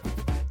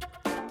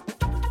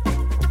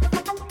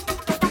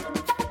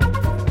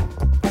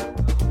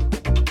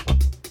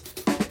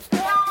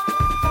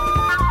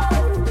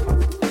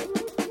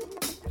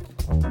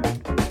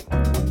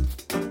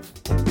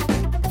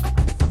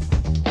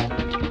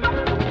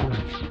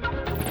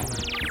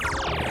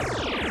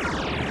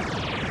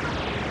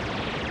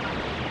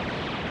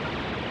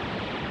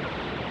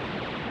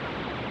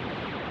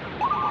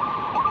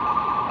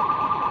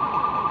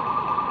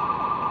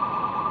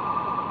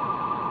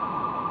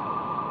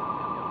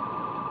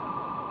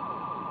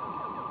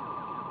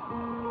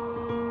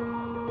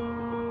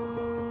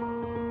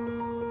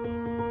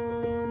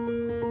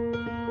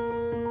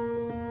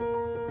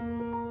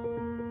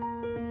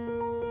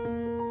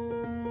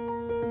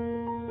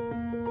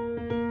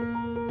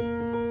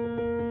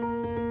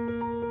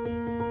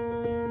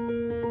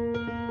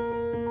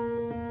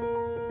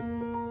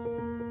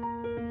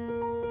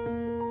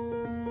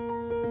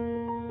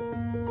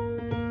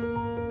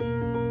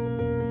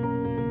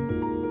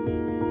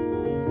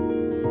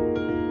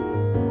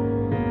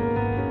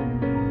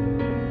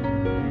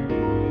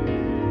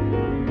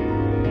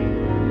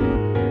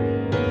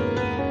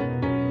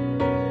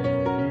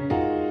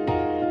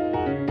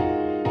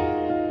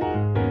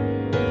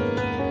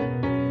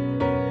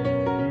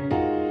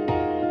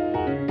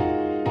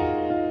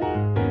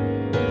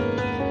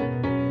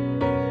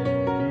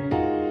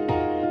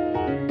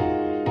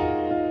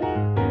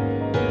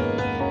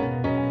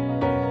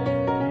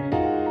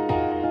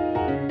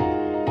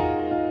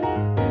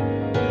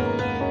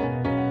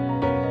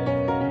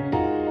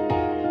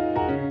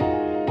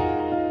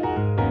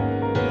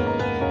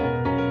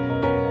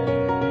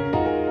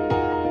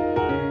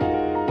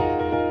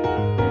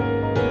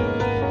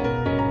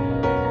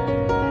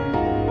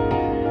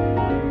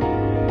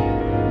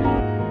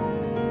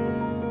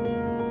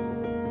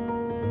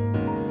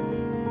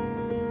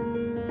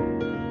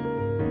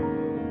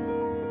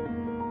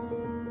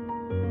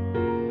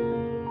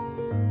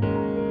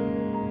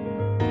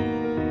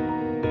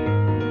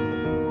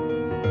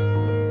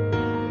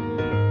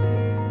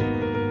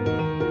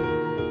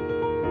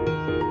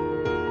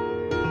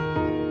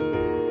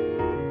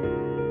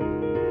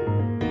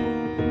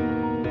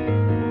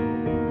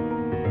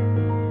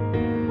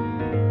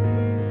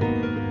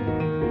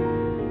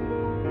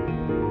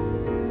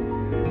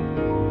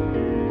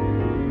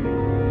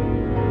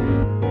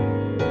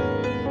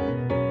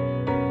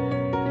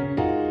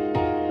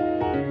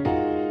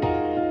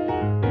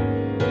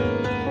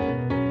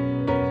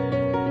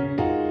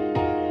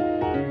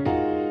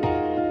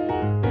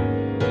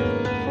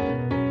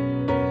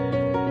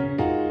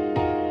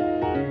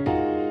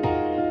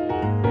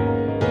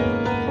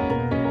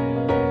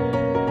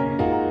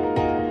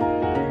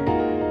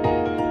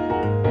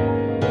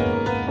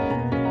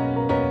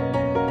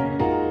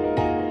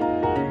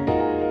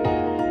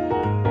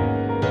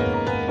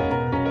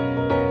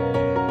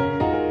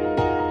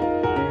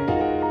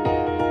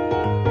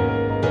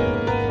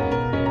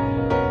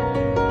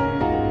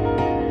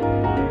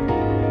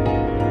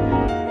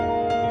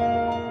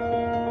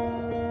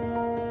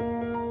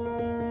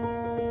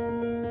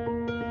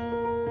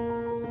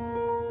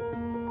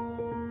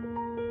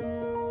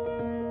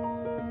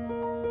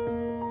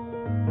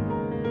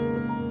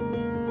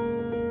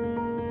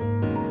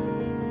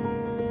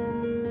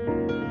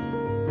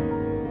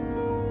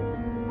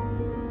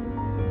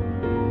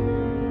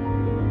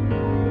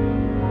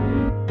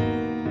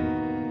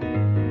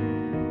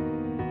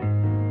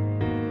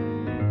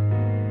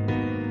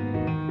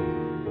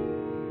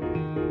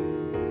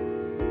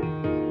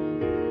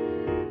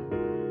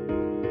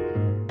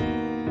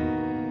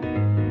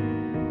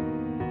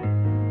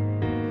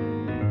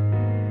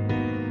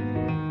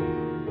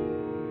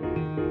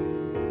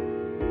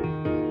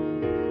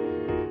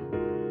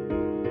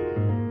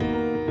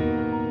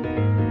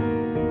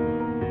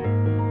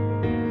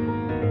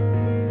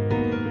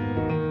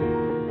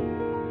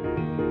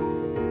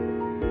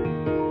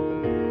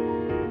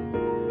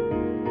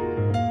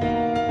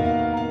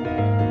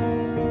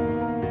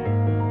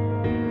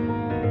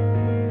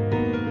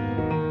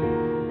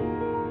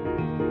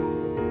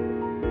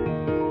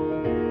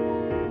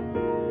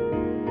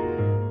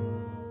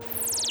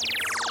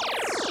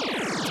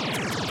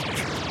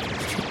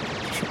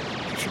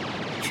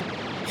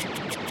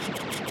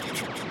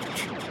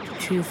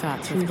 True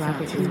Thoughts with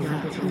Robert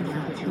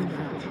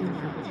Luna.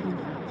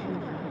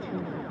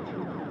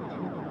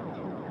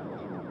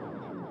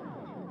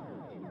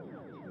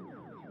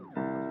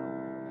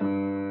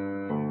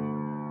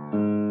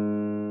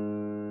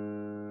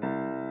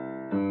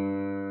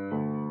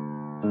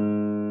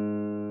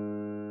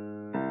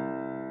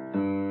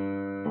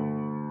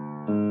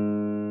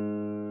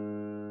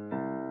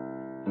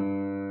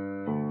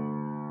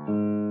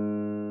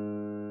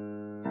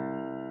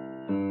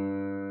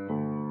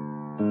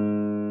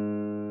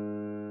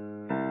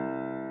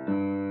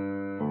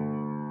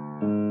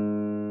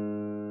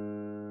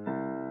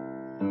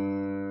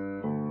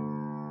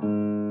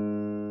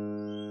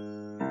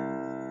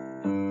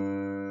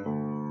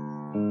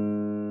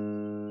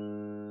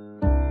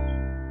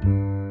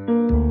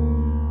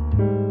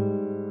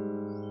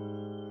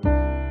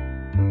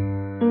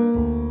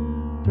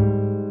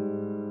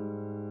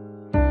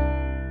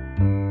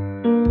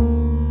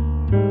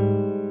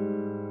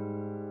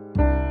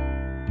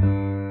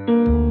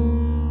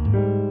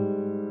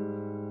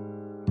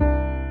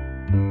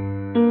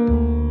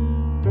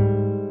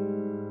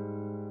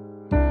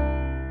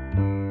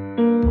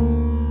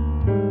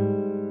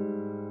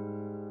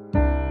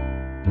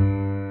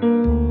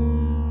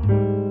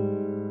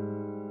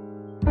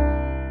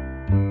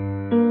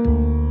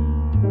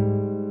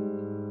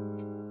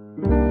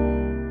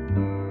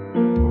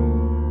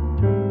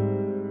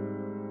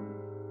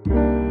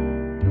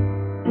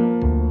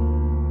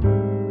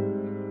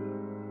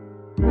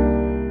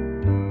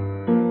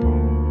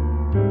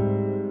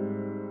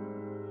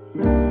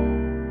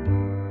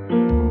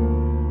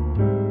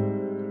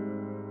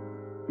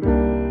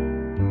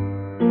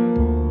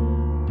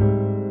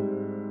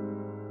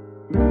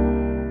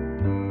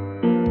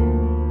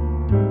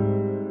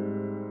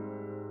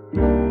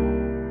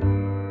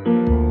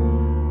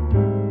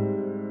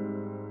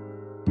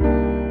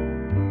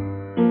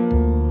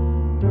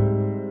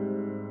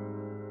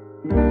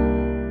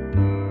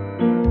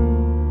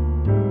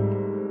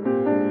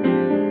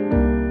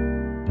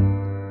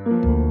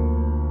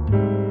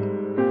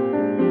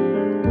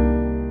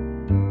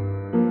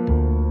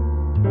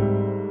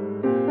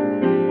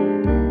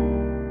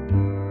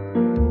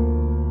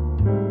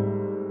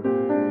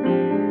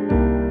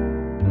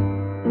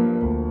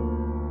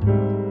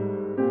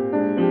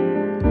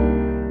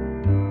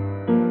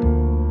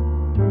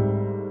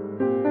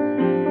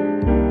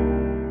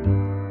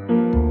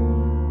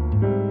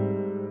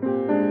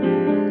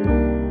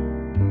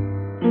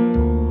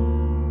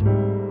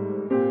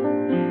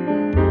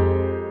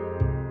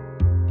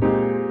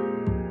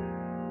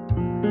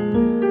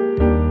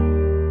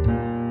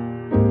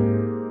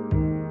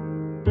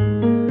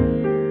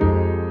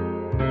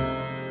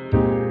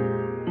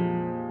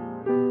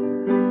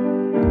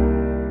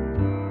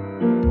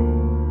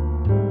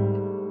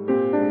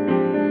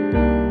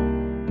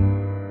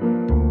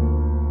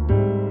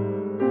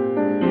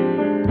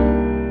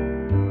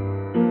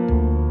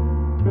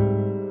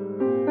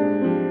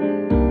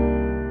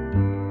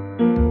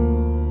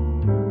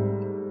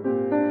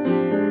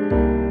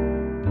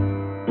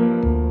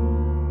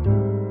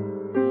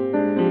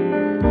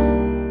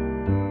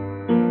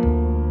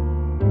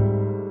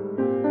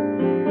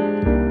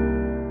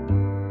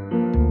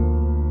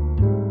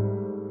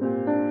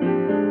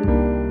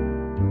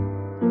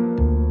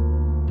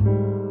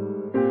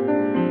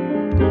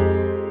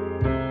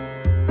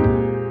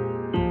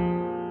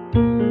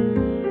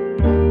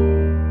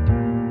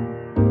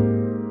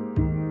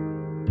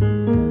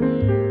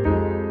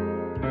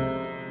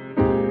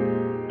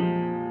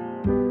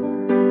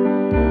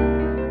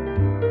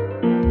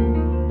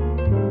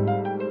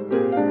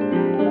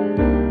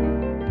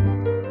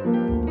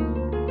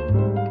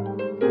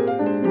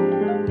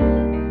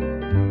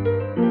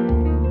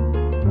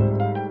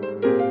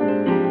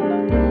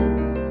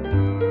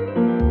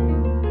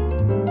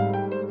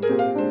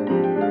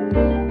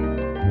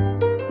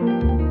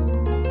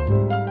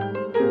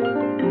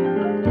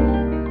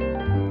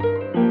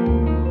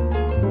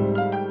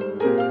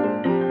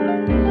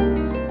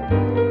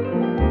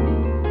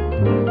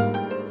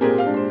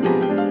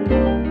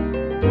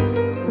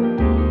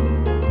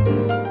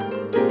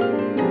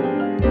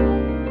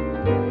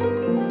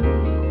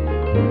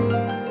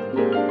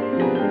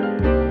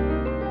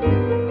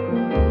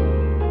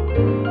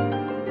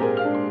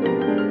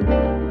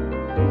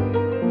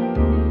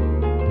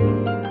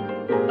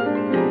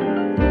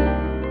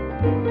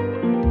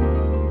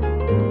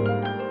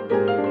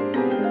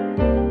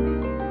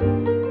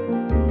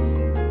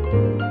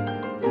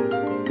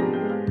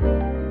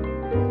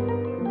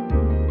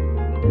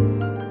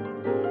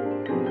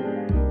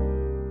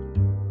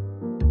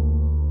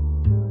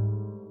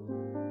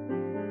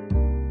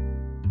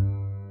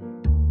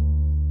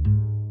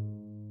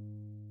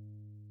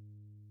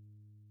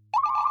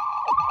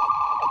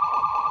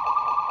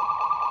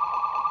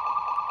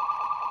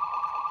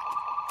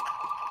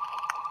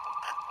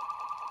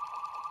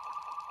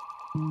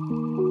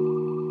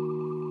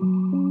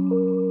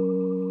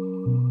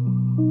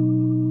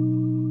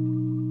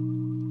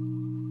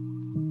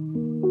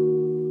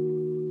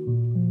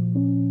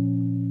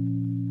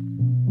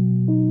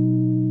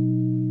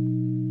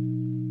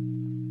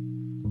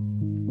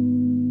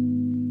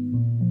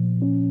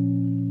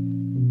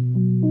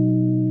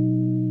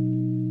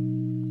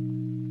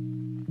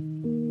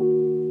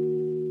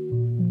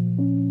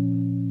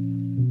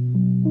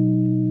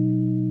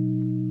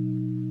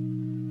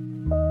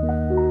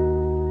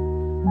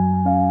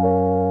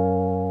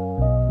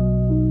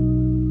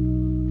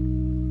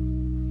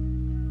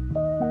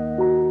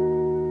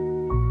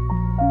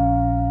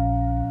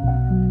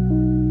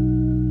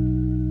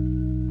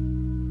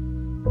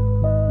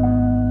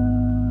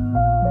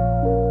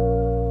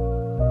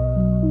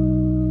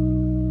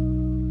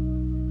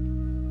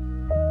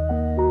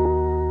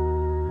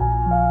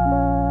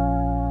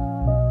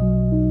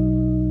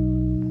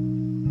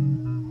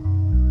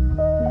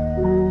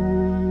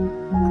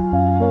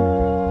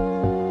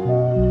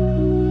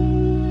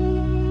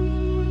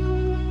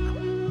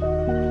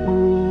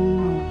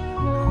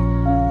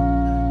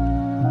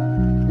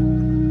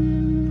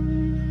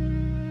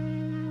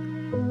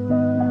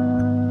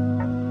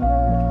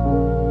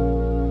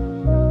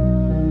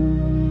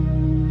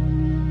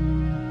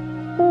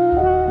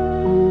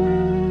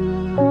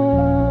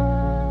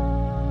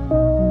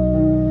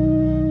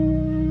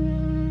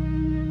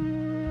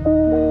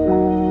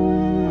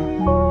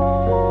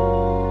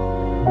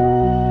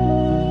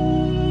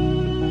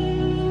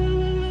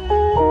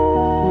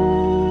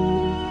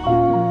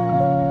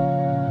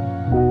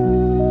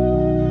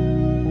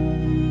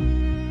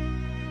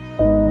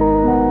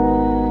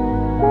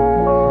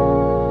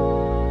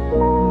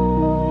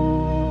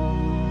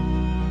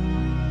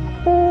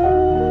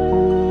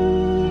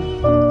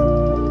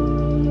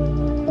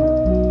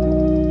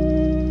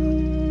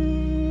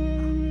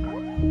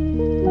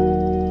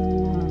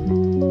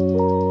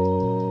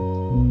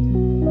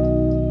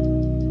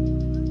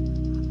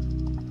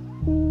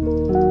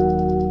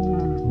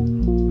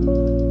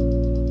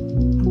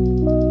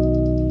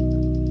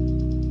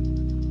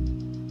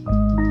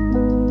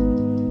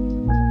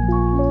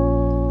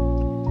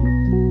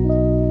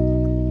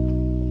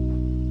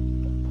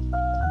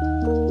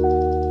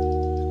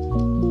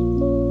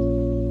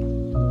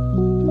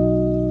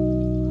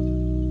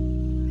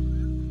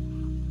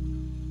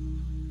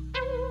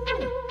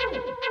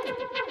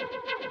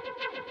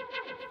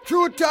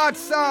 Thought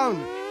Sound.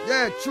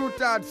 Yeah, True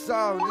Thought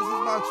Sound. This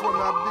is Max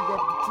Roman. I big up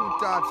the True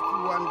Thoughts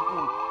crew and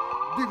crew.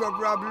 Big up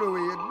Rob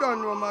Louie. You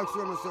don't know Max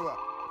Roman, so what?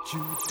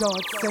 True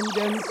Thoughts send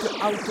them to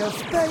outer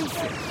space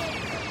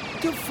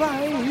to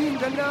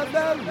find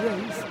another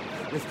race.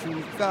 Yes,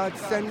 True Thoughts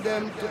send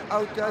them to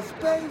outer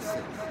space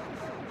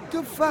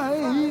to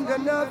find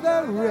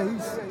another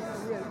race.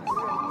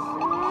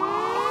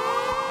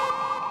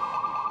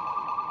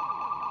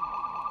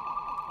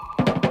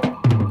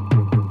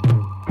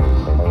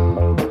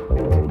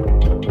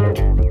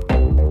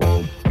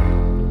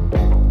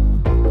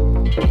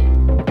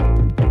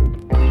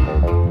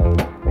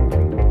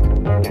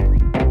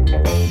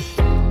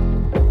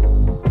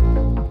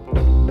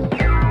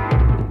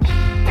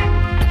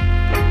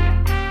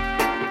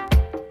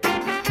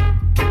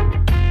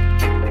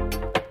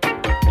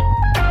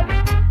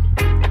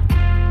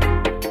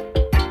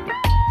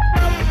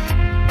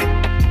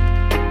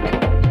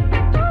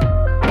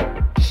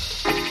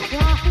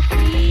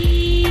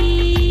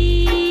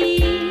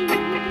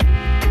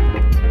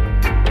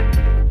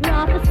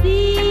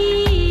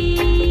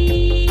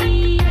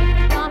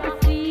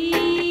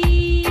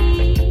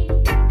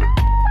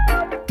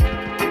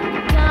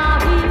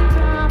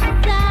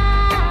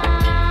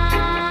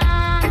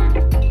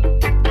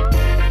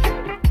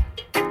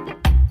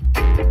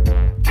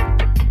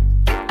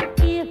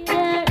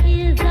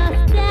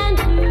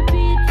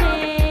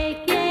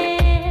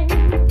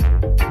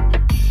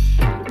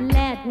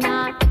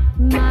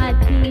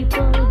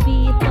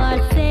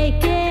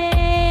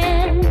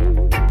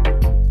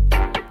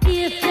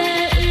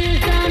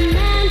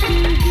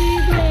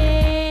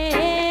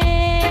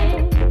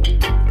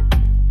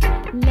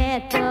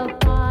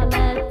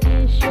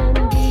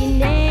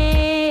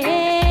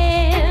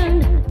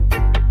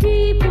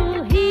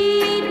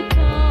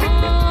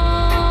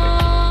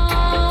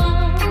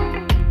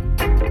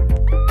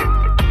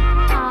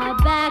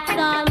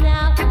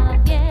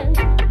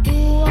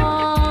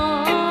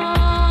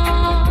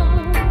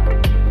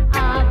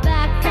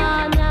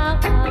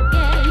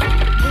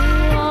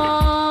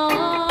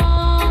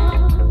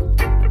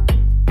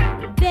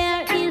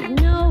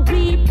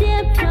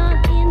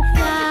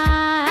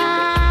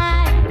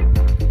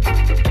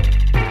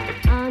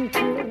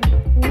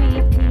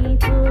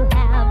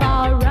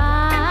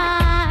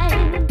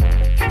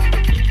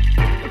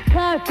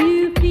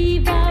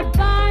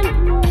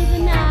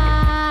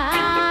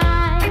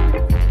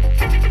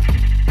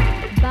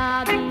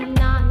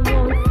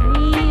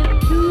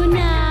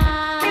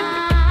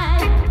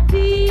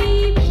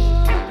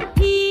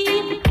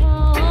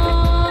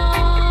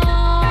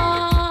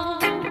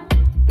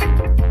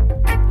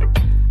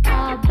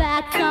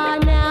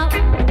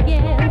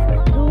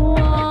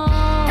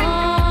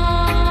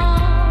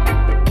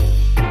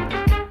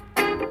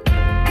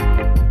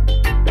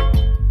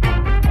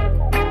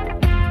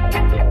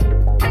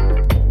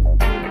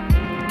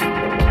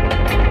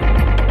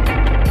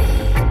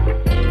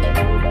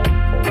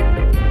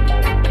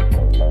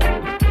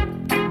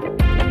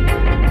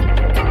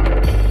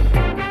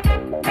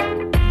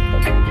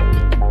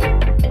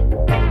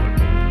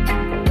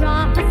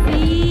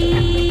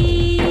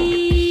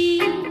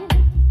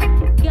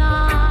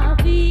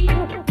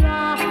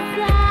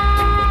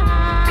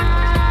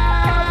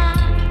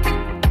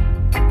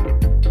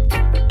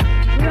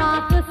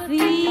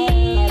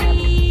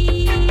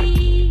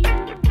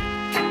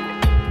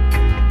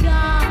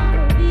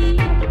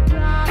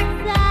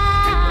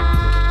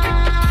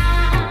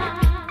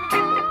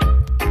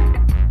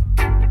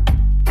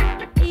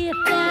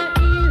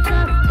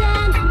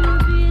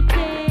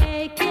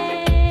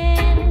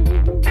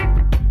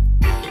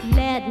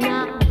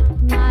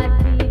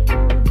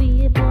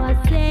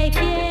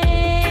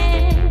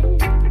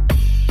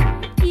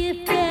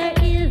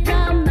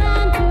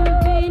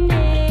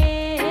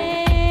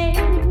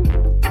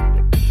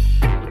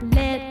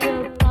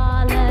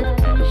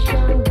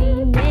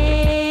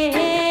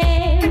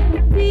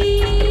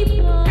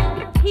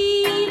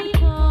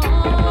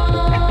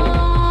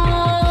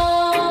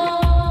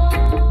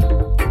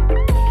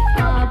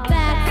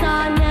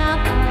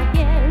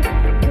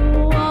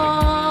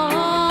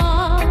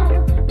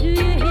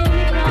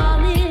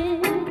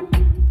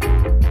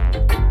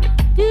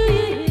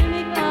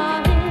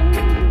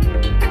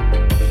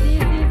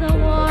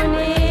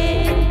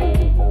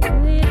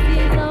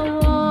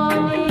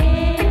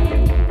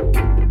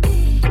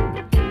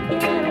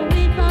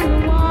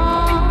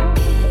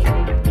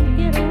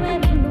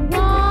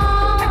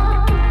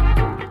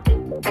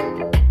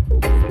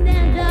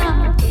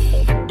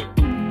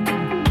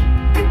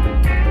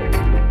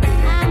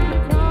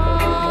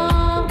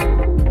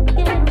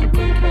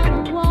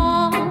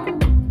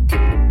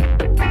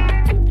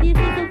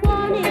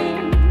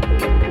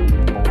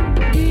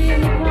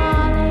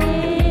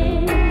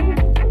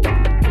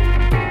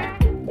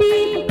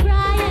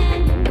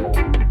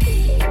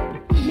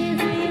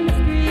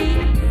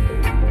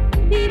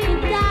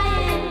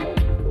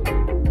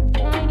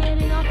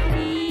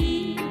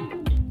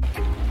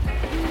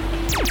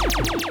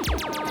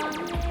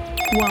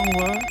 One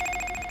world,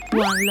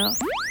 one love,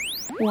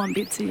 one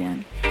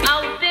BTN.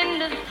 Out in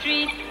the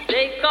street,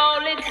 They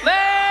call it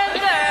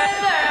murder.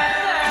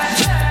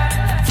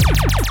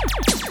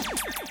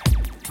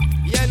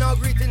 Yeah, no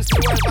greetings to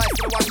the world vice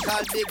to the one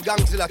called Big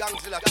Gangzilla.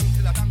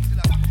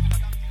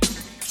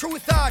 True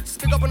thoughts,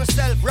 speak up on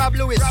yourself, Rob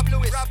Lewis.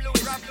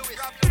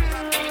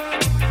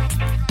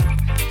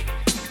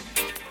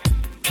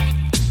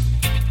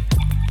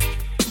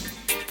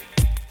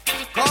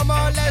 Come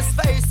on, let's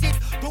face it,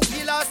 to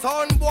kill a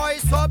son boy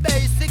so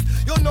basic.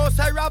 You know,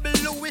 say Rob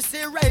Lewis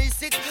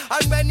erase it,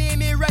 and when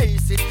him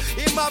erase it,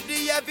 him have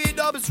the heavy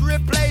dubs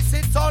replace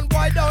it. Son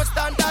boy don't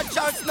stand a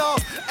chance now,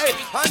 hey,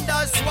 and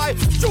that's why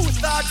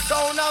choose that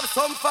sound of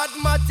some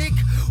fatmatic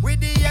with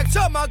the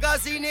extra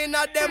magazine in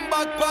a them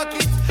back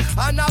pocket,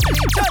 and a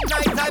bleach at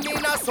night time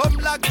in a some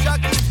black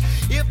jacket.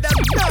 If them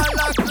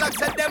not lock,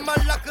 say them a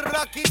lock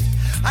rocket,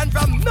 and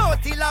from now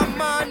till a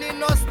morning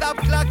no stop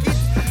clock it.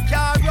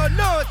 Can't run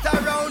out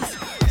around,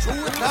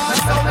 shoot that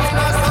sound in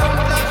a sound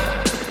clash.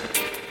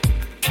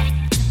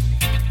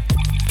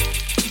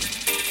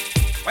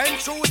 When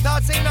true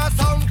thoughts in a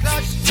sound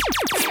clash,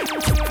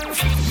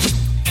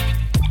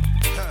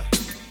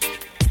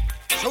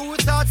 true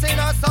thoughts in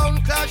a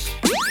sound clash,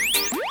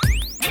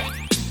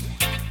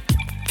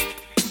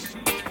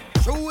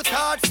 true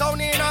thoughts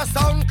sound in a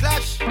sound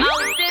clash. Out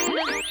in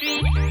the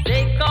street,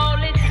 they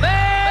call it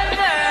murder.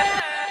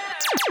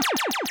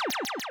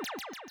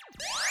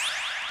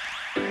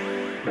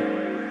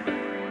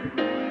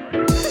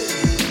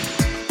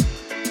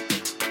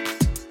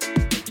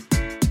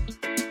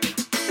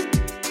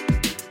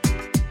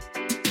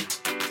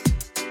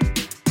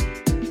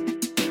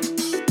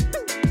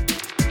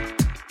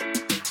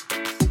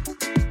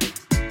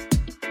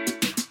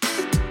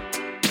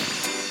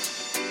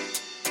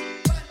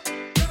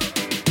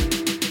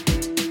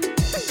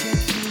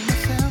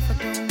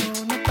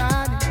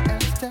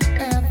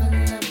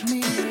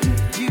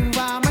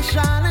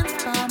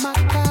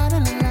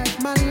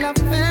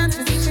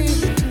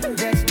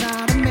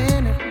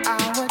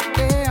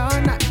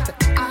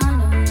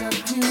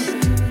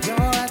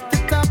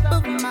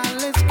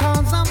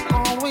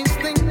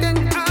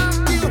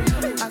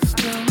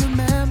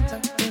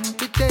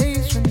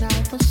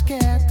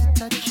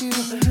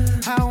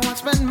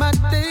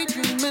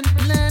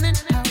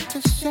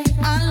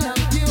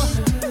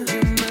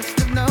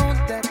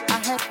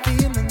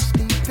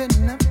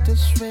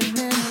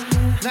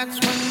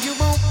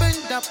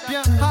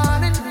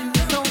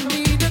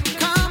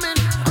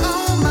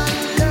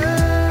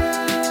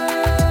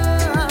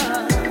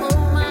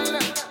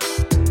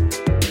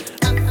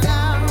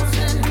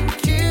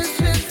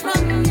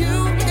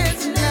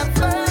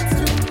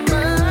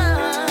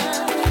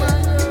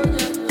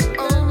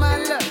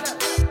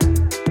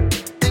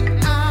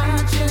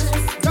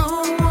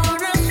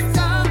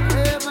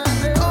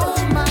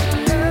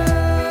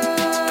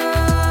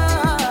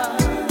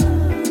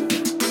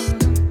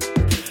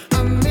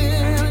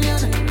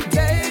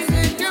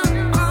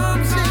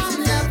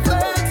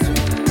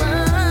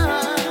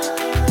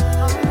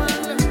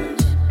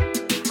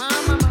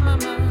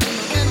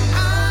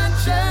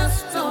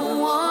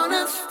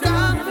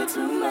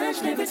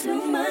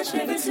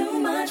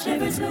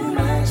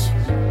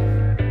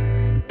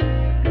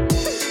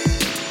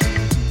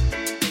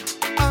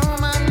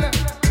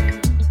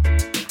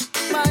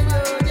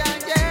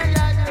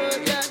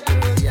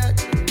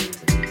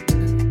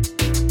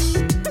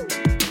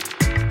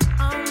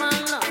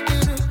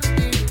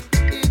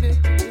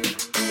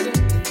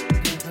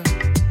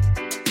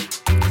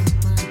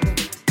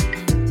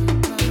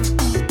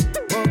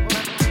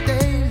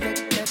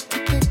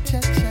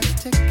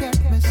 To get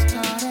me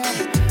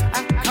started, I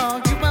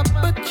called you up,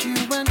 but you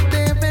weren't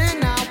there,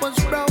 and I was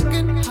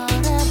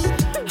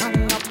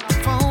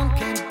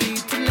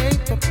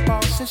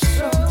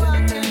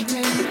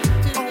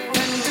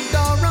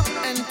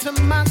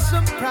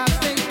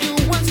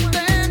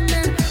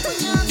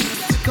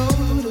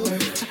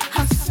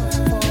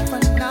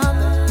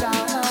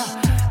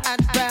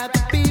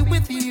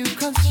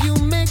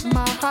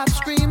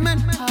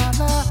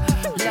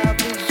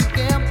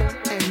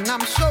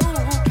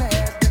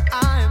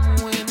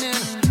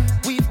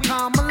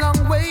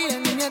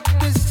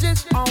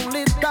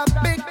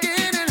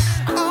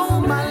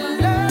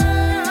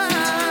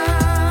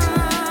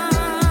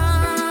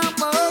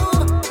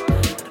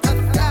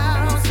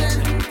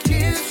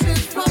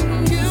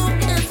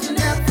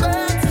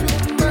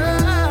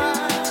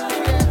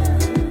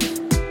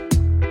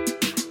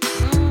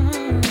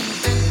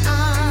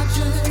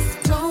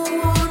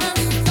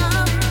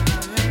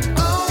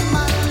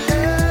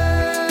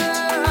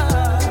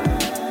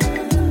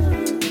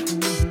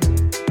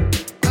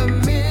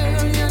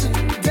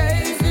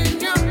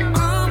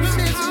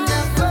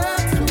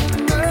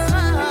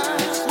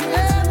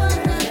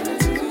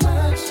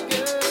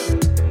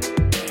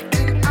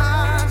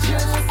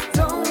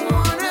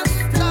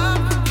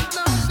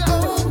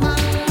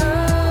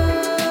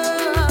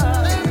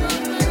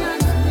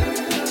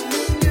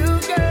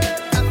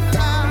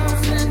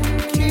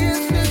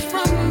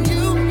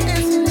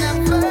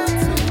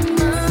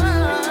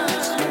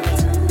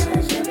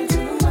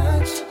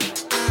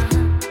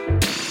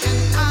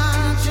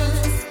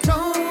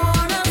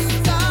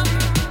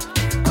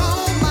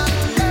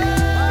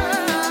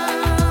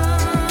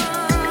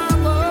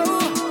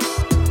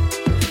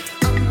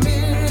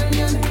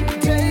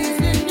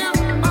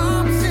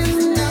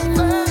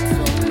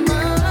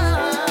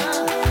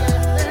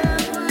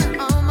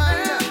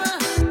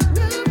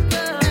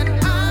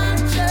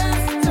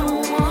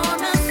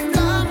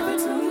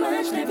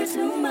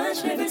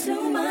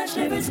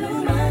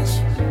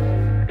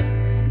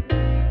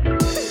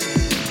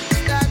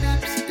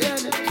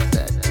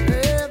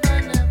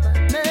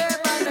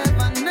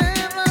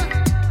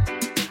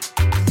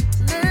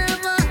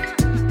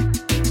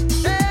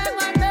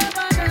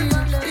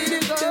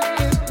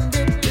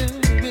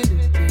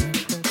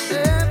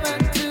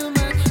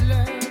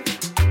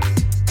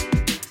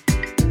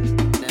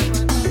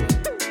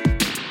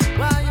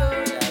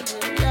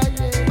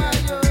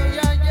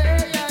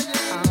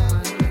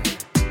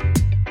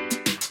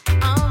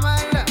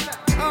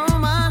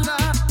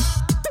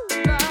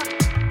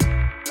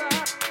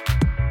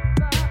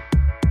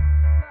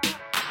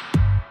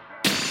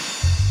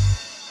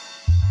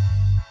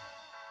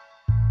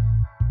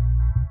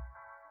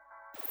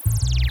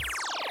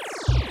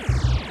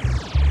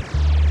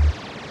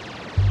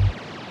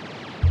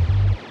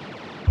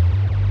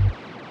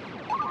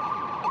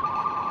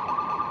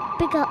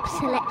Big up,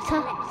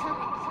 Selector.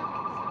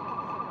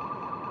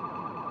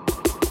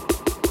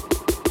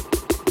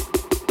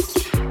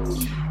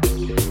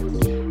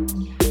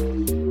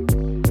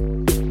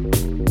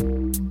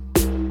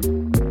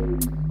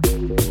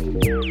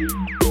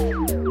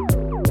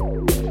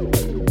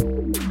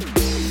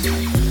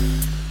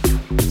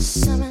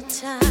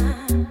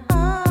 Summertime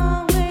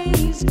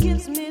always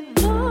gives me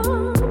the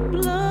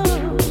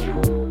blues.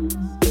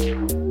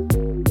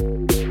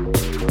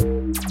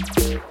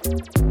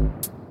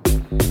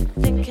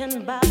 Thinking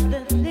about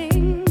the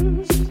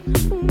things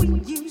we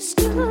used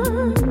to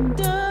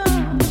do.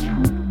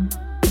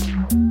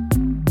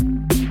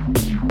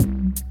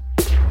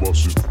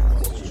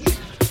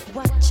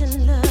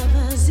 Watching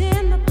lovers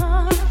in the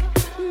park,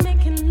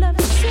 making love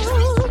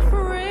so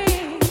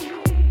free.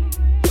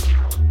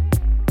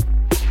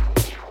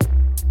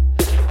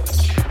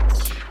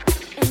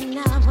 And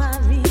now I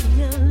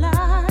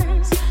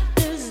realize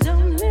there's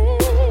only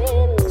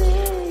me.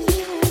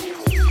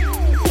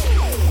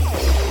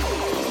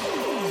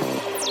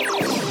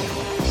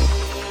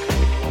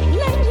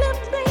 Lately,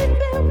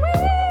 baby,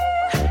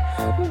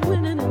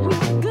 when and we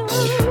go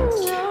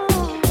wrong.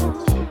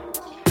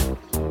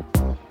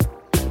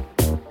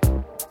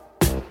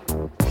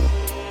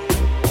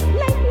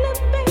 Lately,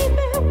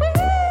 baby,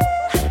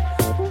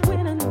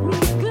 when and we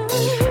go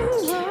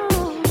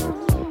wrong.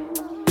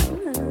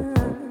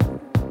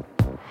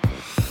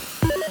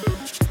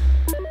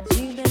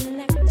 You've been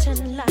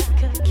acting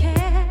like a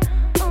cat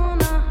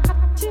on a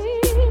hot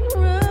tin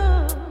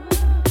roof.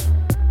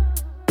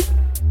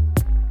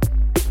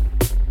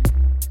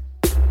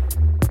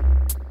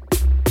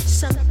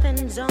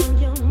 Something's on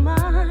your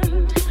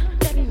mind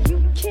that you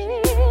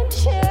can't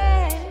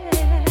share.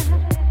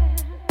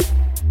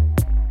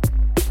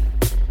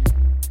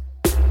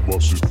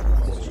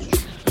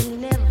 You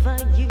never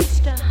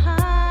used to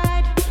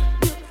hide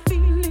your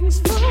feelings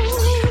from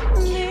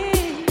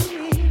me.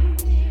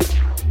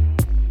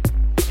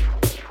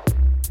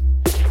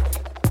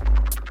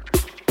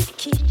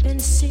 Keeping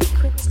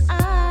secrets I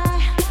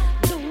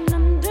don't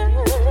understand.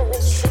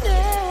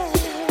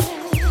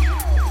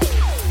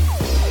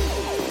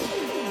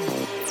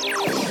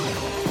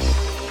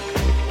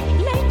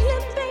 Lately,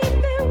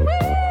 baby,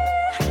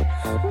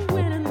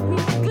 when we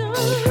go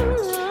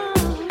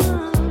wrong.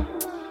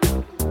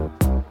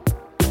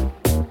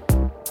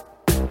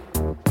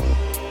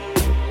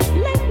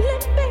 Lately,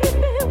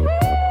 baby,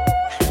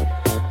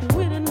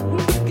 when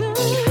we go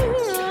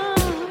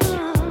wrong.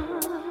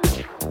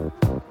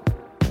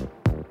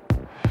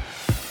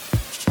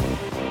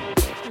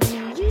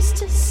 Used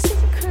to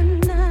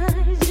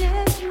synchronize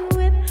it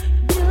with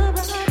your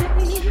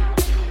body.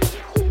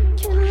 You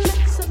can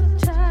let some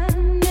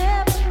time,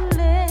 never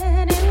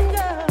let it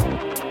go.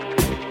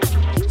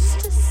 Used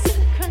to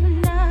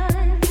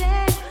synchronize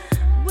it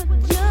with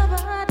your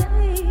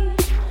body,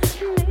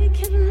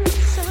 making it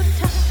so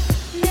tight,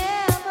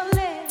 never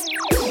let it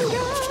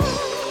go.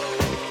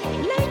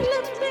 Lately,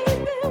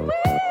 baby,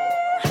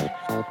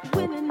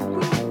 when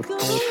we go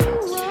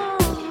wrong.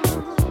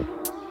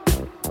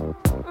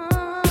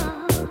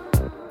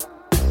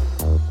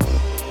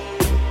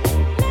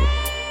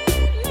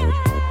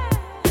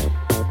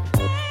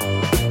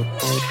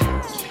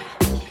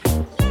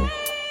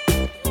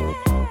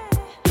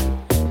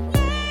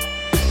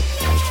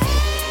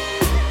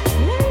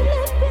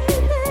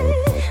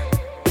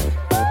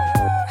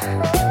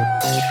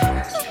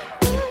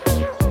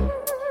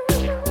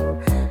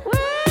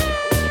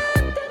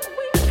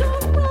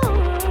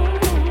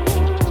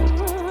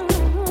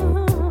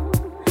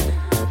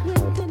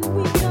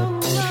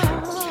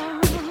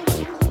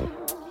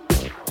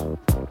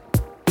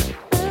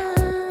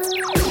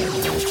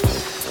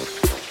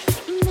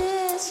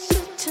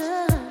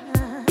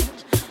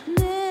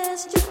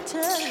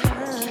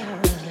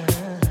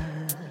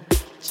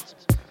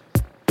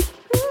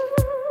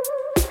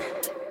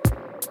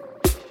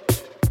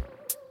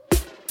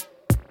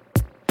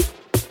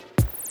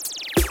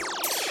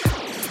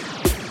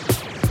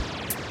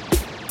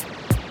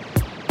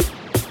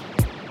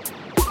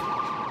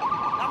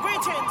 Now,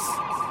 greetings.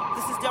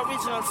 This is the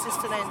original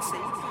Sister Nancy,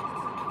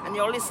 and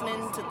you're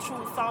listening to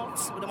True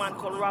Thoughts with a man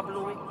called Rob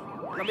Louis.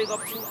 And I big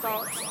up True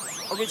Thoughts.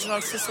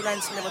 Original Sister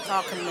Nancy, never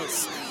talking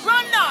miss.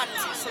 Run that!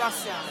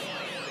 Selassie.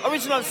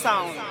 Original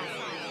sound.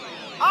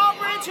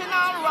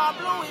 Original Rob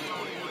Louis.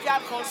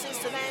 Got called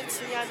Sister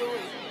Nancy, I do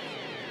it.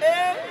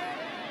 Eh?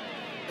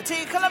 The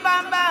tinkle of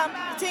bam bam,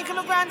 the tinkle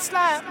of grand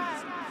slam.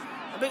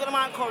 I big up a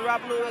man called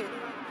Rob Louis.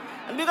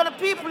 And big up the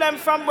people them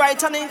from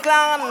Brighton,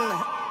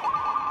 England.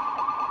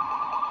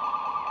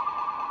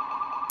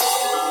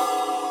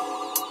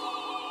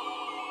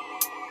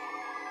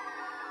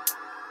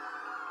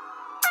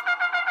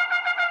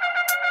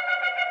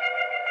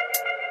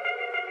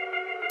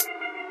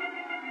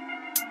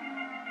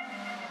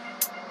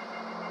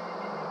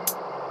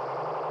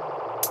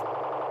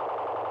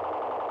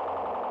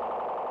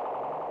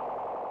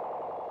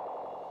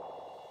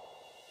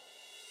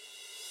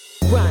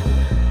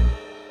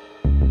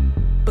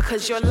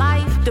 Because your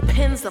life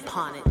depends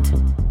upon it.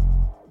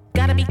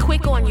 Gotta be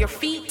quick on your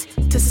feet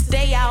to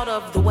stay out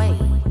of the way.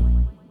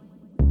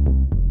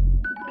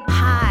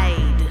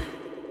 Hide,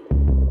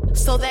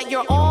 so that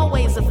you're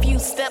always a few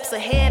steps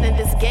ahead in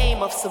this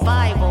game of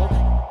survival.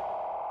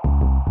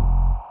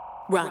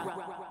 Run.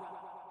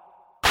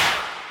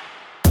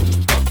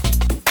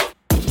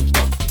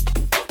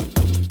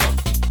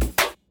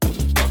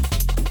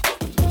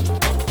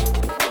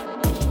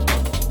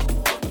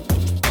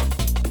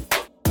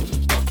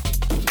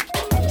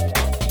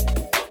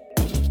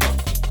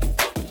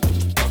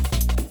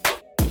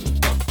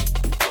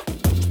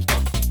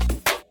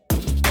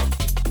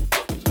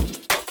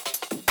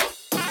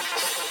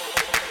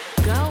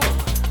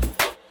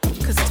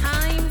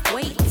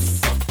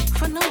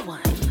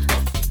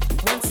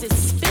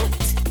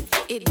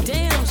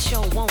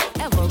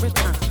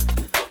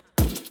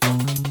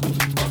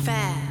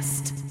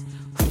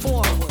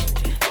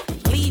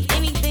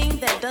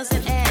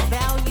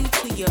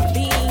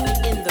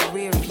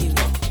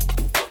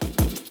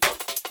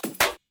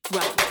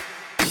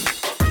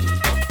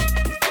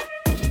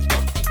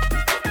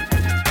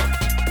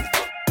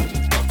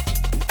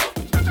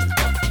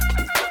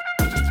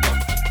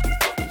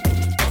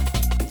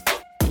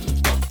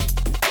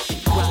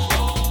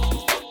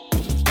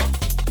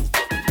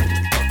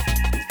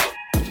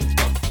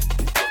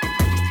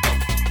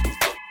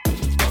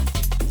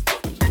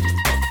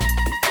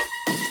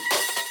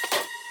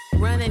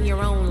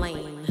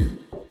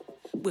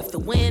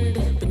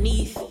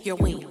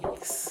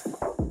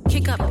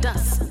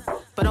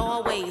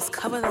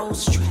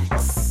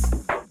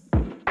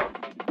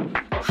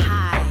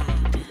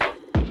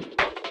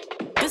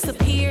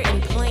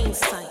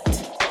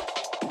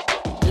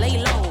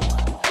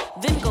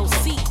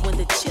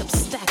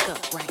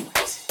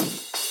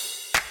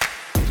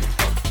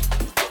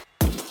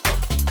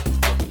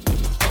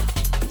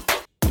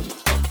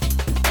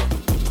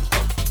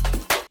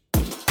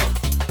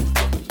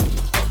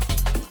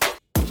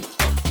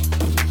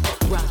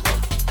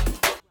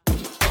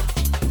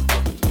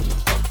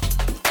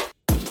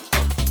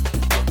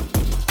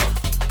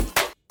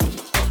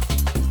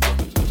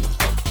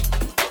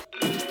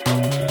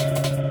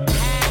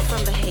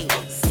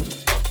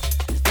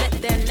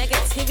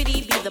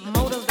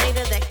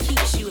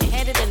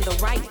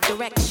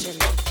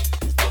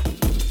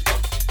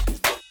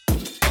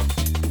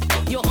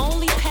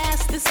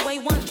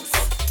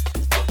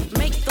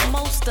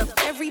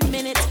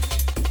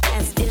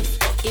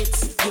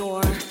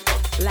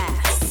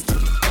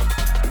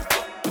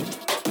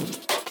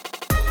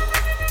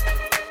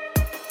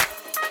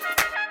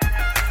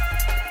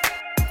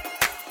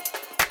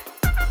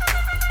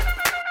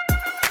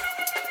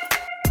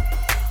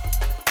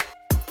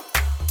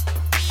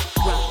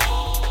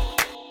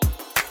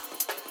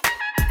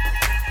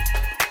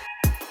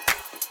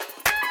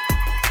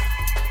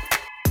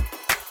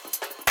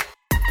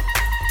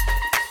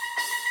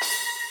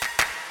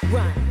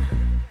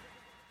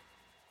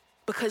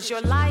 Because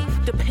your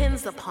life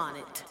depends upon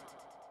it.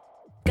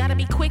 Gotta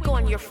be quick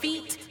on your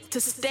feet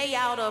to stay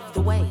out of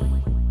the way.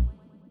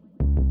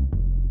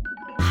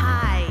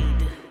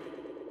 Hide,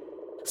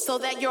 so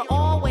that you're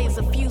always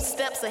a few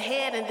steps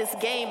ahead in this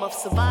game of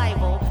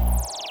survival.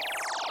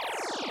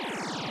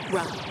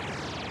 Run.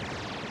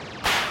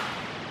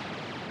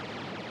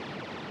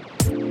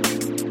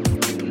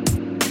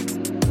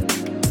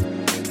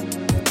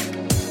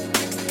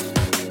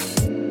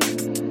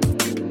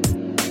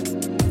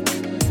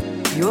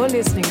 You're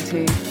listening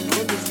to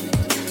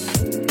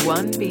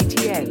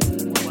 1BTA.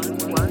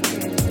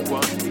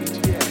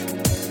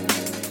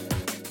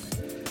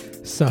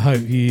 So I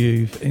hope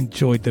you've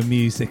enjoyed the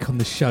music on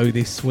the show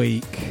this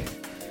week.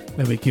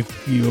 Let me give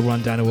you a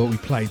rundown of what we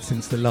played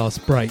since the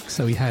last break.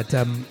 So we had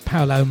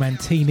Paolo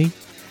Mantini,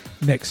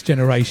 Next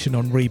Generation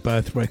on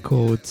Rebirth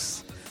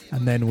Records.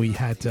 And then we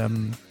had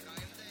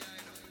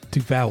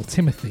Duval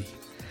Timothy,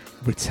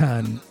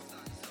 Return,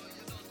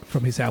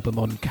 from his album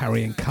on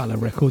Carrying Colour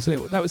Records.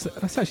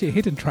 That's actually a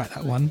hidden track,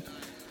 that one.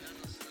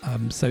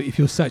 So if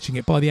you're searching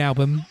it, buy the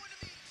album,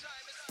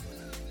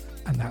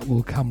 and that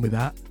will come with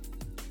that.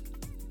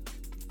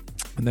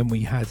 And then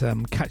we had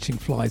Catching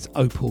Flies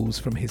Opals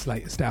from his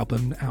latest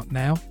album out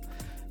now,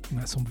 and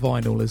that's on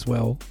vinyl as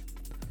well.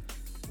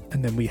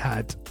 And then we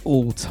had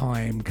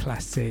all-time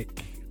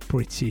classic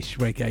British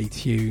reggae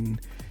tune,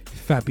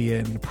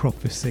 Fabian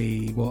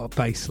Prophecy. What a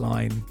bass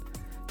line.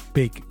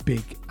 Big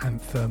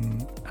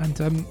anthem, and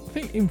I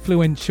think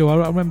influential.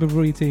 I remember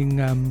reading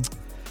an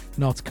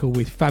article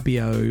with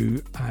Fabio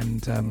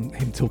and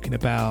him talking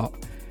about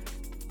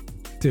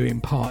doing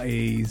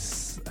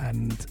parties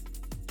and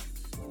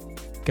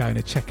going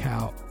to check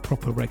out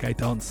proper reggae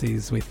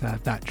dances with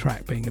that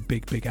track being a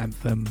big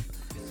anthem.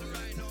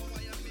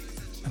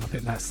 And I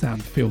think that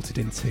sound filtered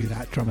into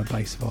that drum and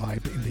bass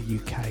vibe in the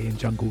UK and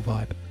jungle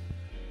vibe.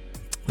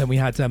 Then we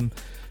had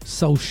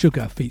Soul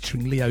Sugar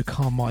featuring Leo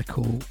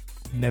Carmichael,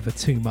 Never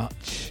Too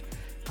Much.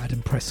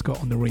 Adam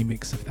Prescott on the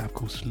remix of that, of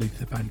course,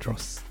 Luther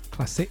Vandross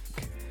classic,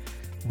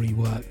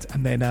 reworked.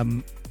 And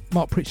then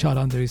Mark Pritchard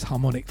under his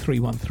Harmonic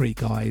 313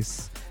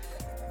 guys,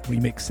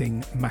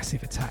 remixing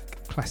Massive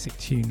Attack classic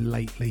tune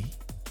Lately.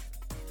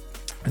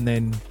 And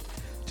then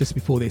just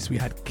before this, we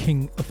had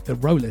King of the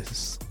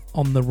Rollers,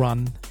 On the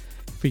Run,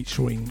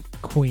 featuring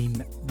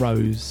Queen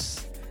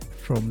Rose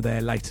from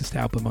their latest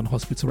album on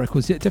Hospital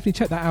Records. Yeah, definitely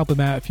check that album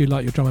out if you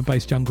like your drum and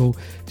bass jungle.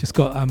 Just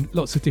got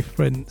lots of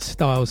different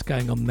styles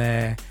going on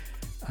there.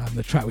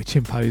 The track with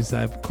Chimpo's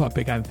quite a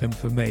big anthem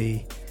for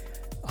me.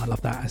 I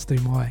love that, as do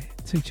my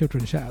two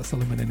children. Shout out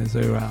Solomon and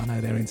Azura. I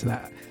know they're into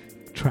that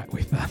track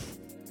with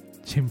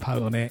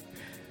Chimpo on it.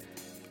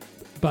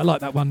 But I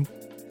like that one.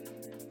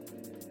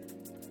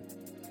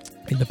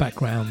 In the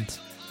background,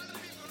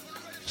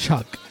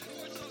 Chug,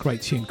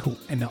 great tune called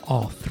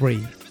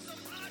NR3.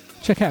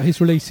 Check out his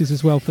releases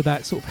as well for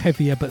that sort of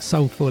heavier but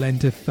soulful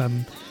end of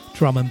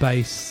drum and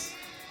bass.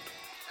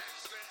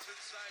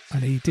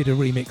 And he did a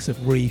remix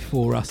of Re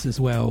for us as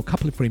well. A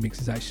couple of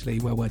remixes actually,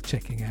 well worth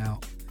checking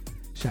out.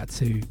 Shout out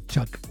to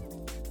Chug.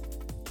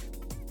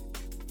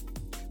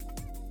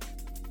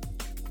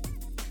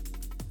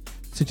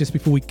 So just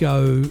before we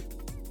go,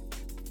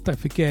 don't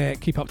forget,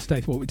 keep up to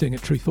date with what we're doing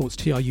at True Thoughts,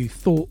 TRU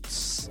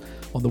Thoughts,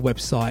 on the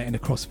website and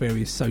across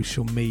various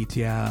social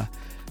media.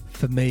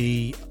 For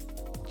me,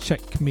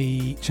 check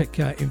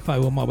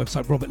info on my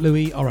website, Robert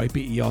Louis,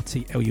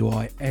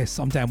 RobertLuis.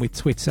 I'm down with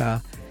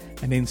Twitter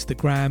and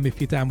Instagram if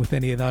you're down with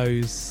any of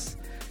those.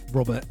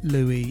 Robert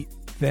Louis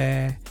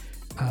there.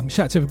 Shout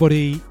out to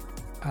everybody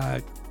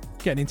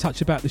getting in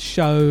touch about the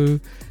show,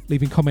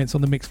 leaving comments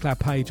on the Mixcloud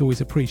page,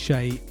 always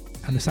appreciate,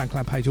 and the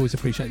SoundCloud page, always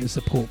appreciate the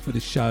support for the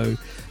show.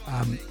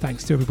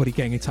 Thanks to everybody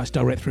getting in touch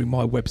direct through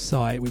my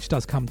website, which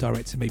does come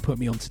direct to me, put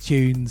me onto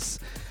tunes,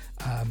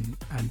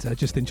 and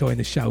just enjoying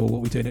the show or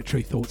what we're doing at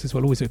True Thoughts as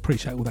well. Always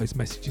appreciate all those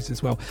messages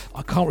as well.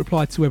 I can't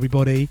reply to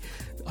everybody.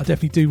 I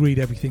definitely do read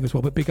everything as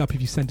well, but big up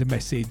if you send a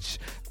message.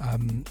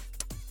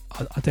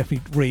 I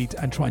definitely read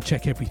and try and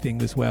check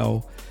everything as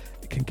well.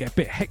 It can get a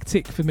bit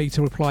hectic for me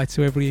to reply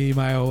to every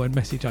email and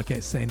message I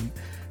get sent,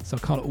 so I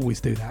can't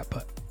always do that,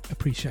 but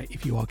appreciate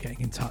if you are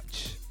getting in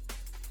touch.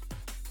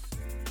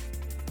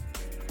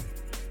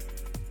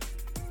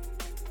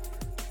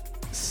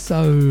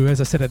 So, as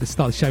I said at the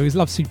start of the show, it's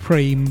Love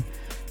Supreme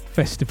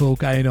Festival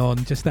going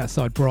on just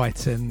outside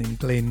Brighton in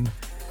Glyn.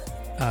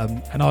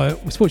 And I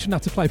was fortunate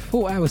enough to play a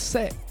 4-hour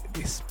set.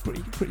 It's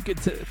pretty good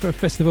for a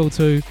festival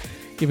to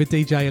give a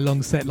DJ a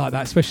long set like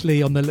that,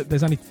 especially on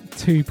there's only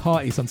 2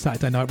 parties on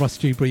Saturday night. Russ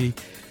Dewberry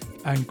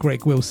and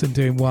Greg Wilson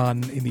doing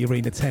one in the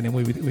Arena 10, and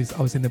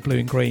I was in the blue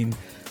and green.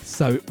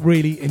 So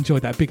really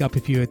enjoyed that. Big up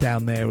if you were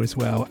down there as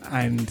well.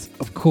 And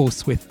of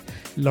course, with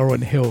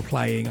Lauren Hill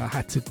playing, I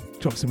had to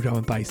drop some drum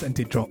and bass, and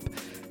did drop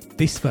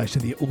this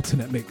version, the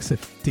alternate mix of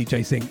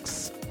DJ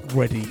Zink's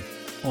Ready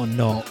or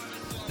Not,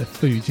 the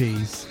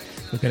Fugees.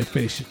 We're going to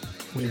finish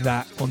with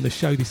that on the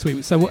show this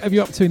week. So whatever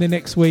you're up to in the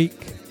next week,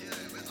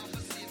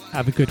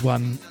 have a good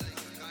one.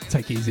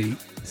 Take it easy.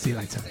 See you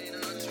later.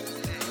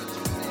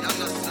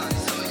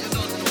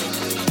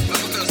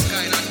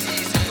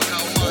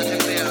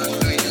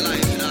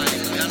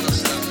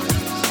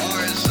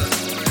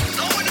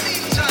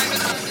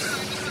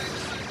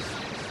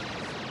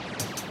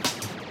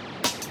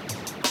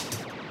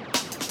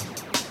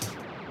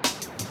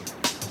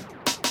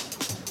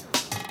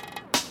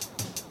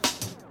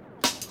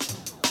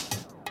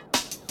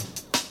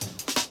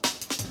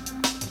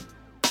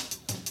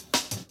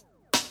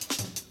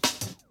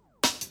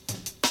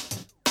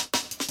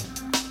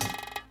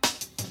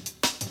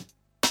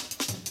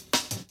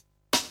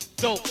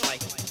 Dope like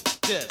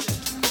this.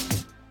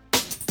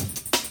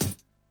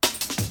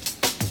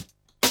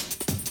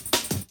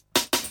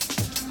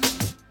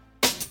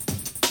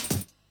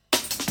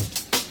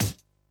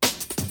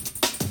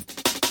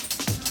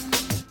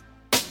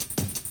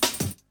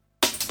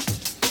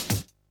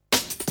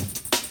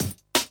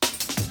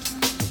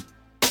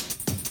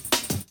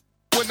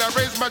 When I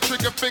raise my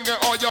trigger finger,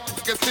 all y'all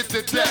niggas hit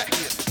the deck.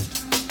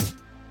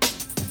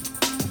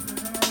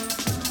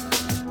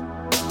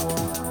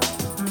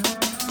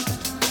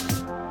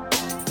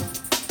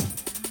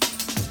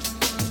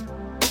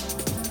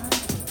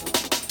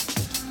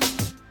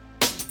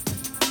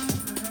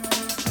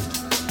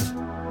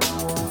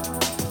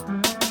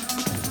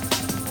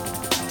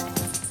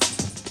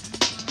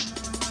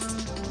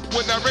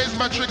 When I raise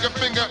my trigger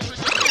finger.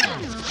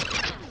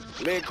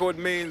 Lakewood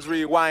means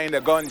rewind,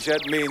 a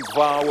gunshot means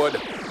forward.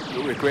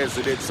 You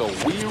requested it, so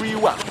we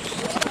rewind.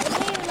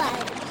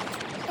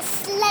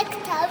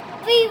 Selector,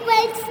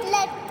 rewind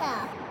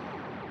selector.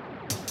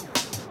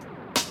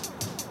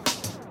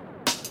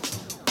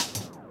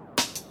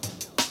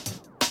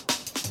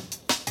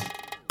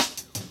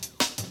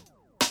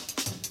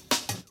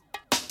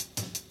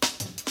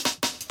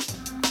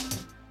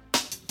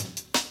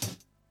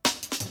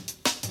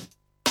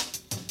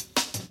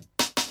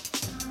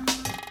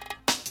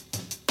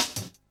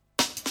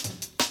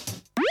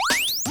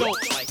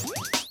 Dope like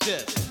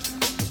this.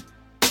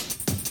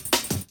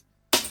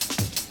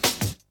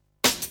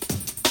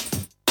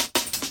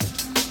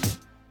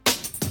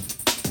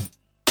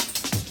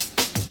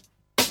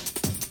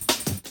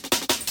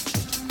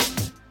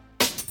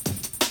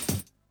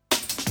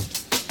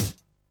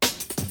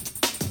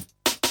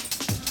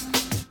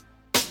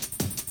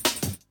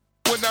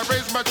 When When I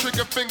raise my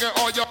trigger finger,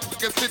 all y'all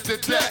niggas hit the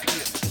deck.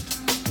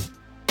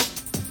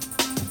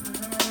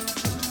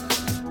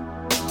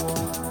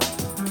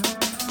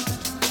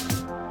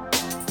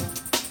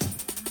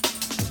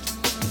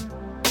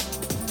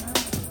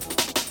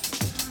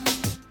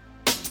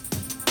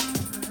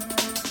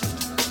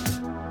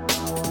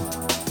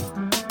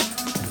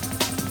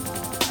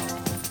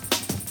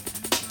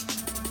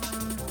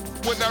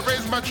 When I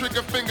raise my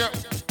trigger finger.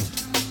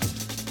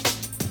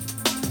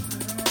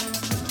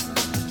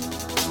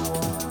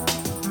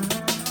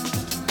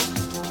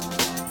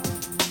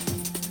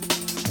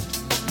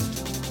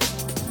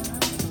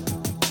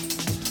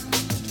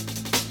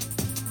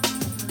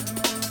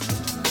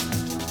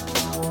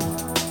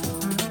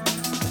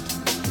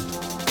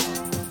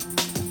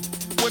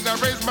 When I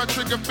raise my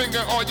trigger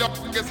finger, all y'all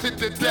niggas hit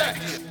the deck.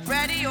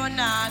 Ready or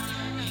not,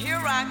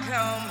 here I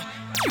come.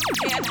 You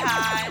can't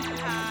hide.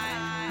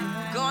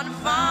 Gonna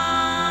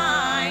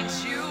find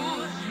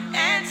you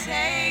and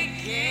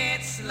take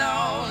it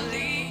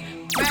slowly.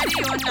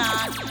 Ready or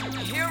not,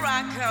 here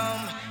I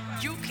come.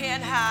 You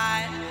can't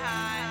hide.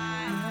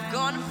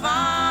 Gonna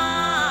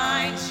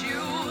find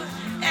you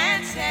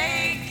and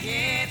take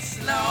it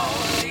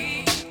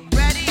slowly.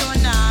 Ready or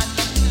not,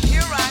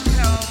 here I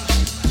come.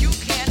 You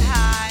can't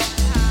hide.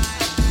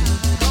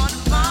 Gonna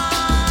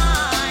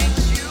find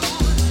you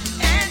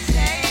and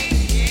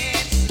take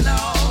it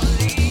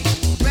slowly.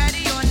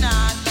 Ready or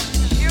not,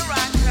 here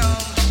I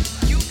come.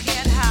 You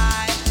can't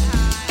hide.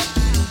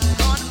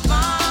 Gonna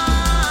find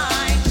you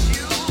and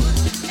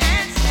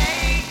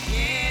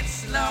take it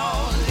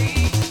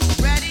slowly.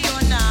 Ready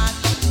or not,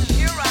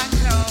 here I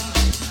come.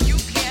 You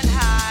can't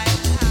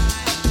hide.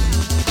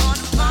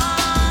 Gonna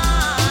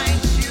find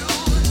you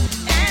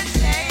and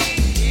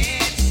take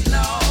it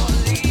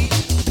slowly.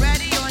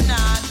 Ready or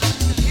not,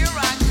 here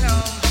I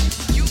come.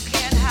 You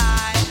can't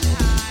hide.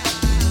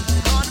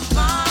 Gonna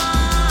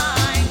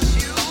find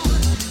you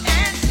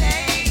and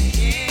take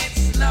it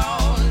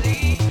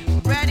slowly.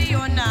 Ready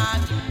or not,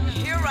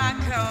 here I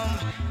come.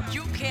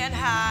 You can't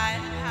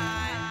hide.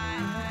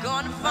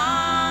 Gonna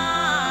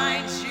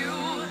find you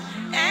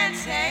and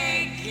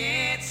take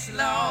it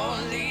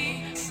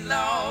slowly,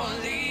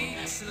 slowly,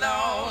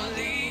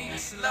 slowly,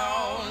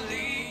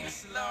 slowly,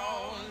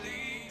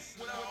 slowly.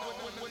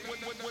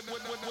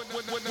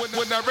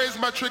 When I raise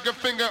my trigger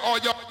finger, all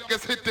y'all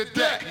niggas hit the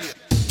deck.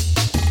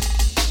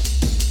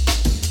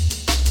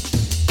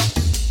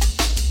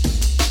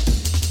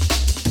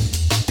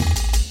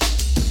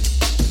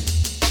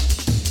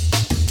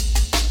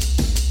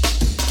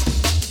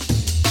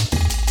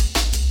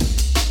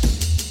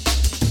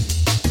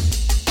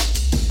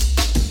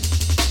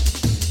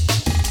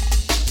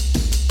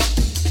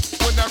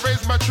 When I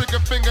raise my trigger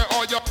finger,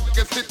 all y'all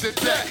niggas hit the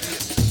deck.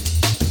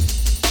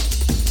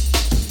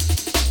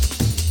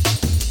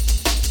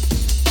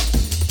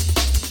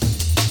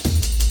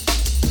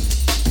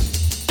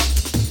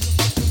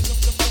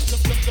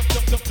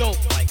 Don't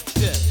like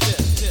this.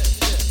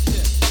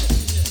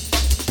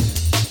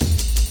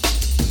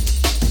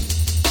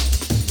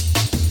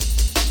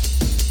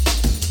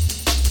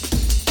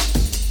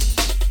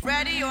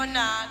 Ready or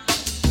not.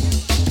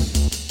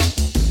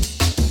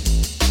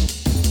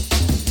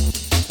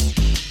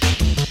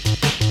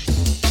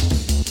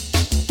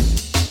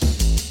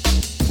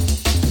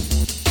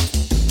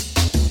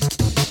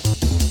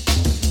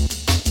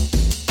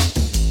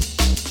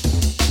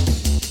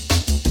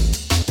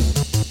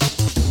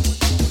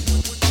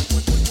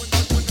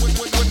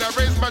 When I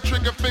raise my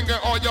trigger finger,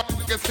 all y'all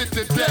niggas hit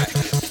the deck.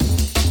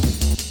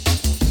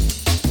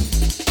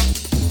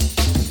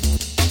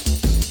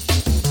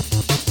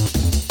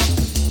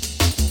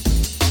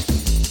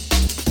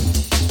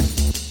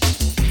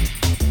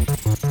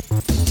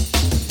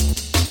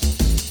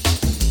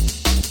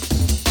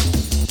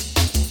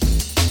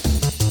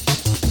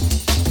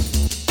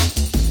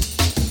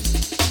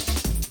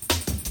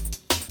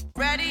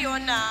 Ready or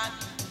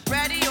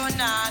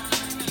not,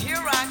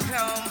 here I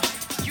come.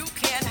 You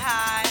can't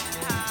hide.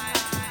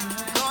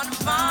 Gonna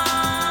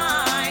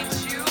find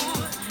you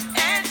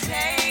and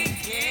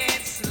take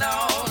it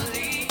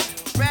slowly.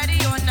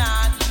 Ready or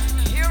not,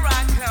 here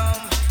I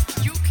come.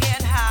 You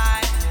can't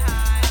hide.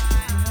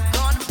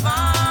 Gonna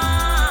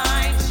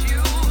find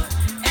you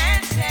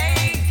and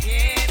take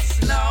it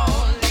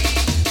slowly.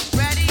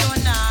 Ready or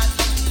not,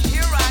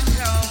 here I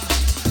come.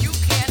 You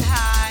can't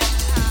hide.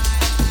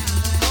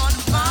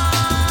 Gonna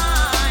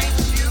find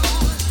you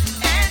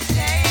and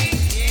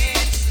take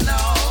it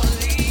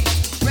slowly.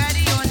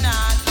 Ready or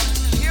not,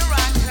 here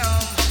I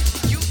come.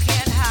 You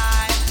can't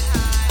hide.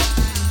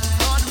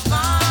 Gonna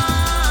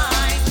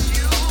find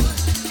you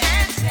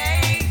and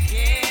take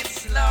it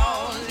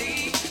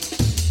slowly.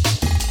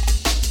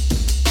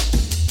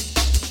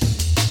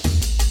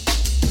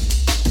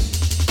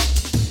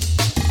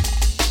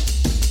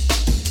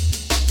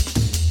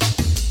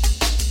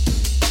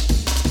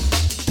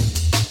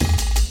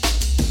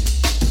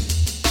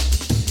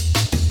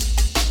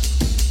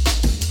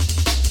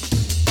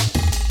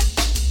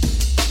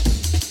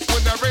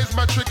 When I raise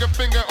my trigger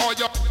finger, all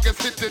y'all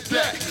niggas hit the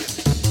deck.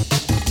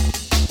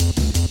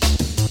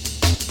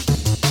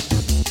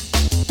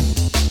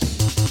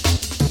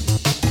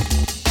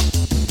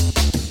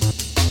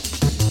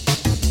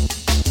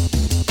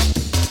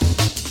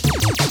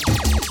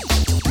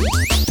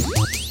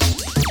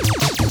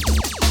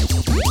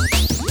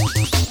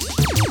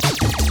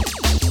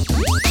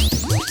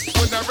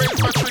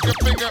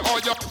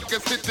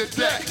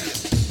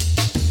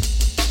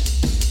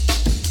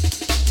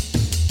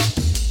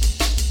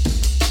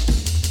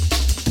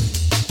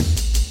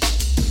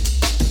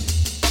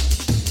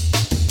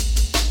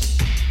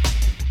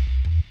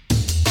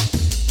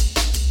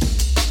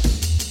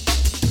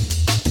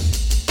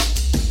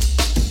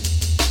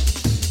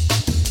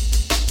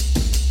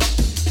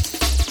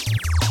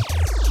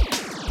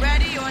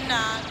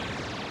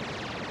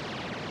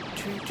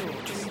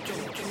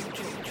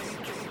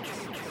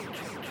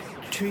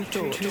 True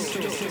Thoughts.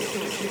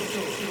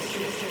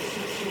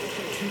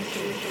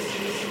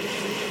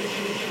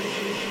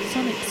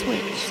 Sonic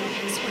Switch.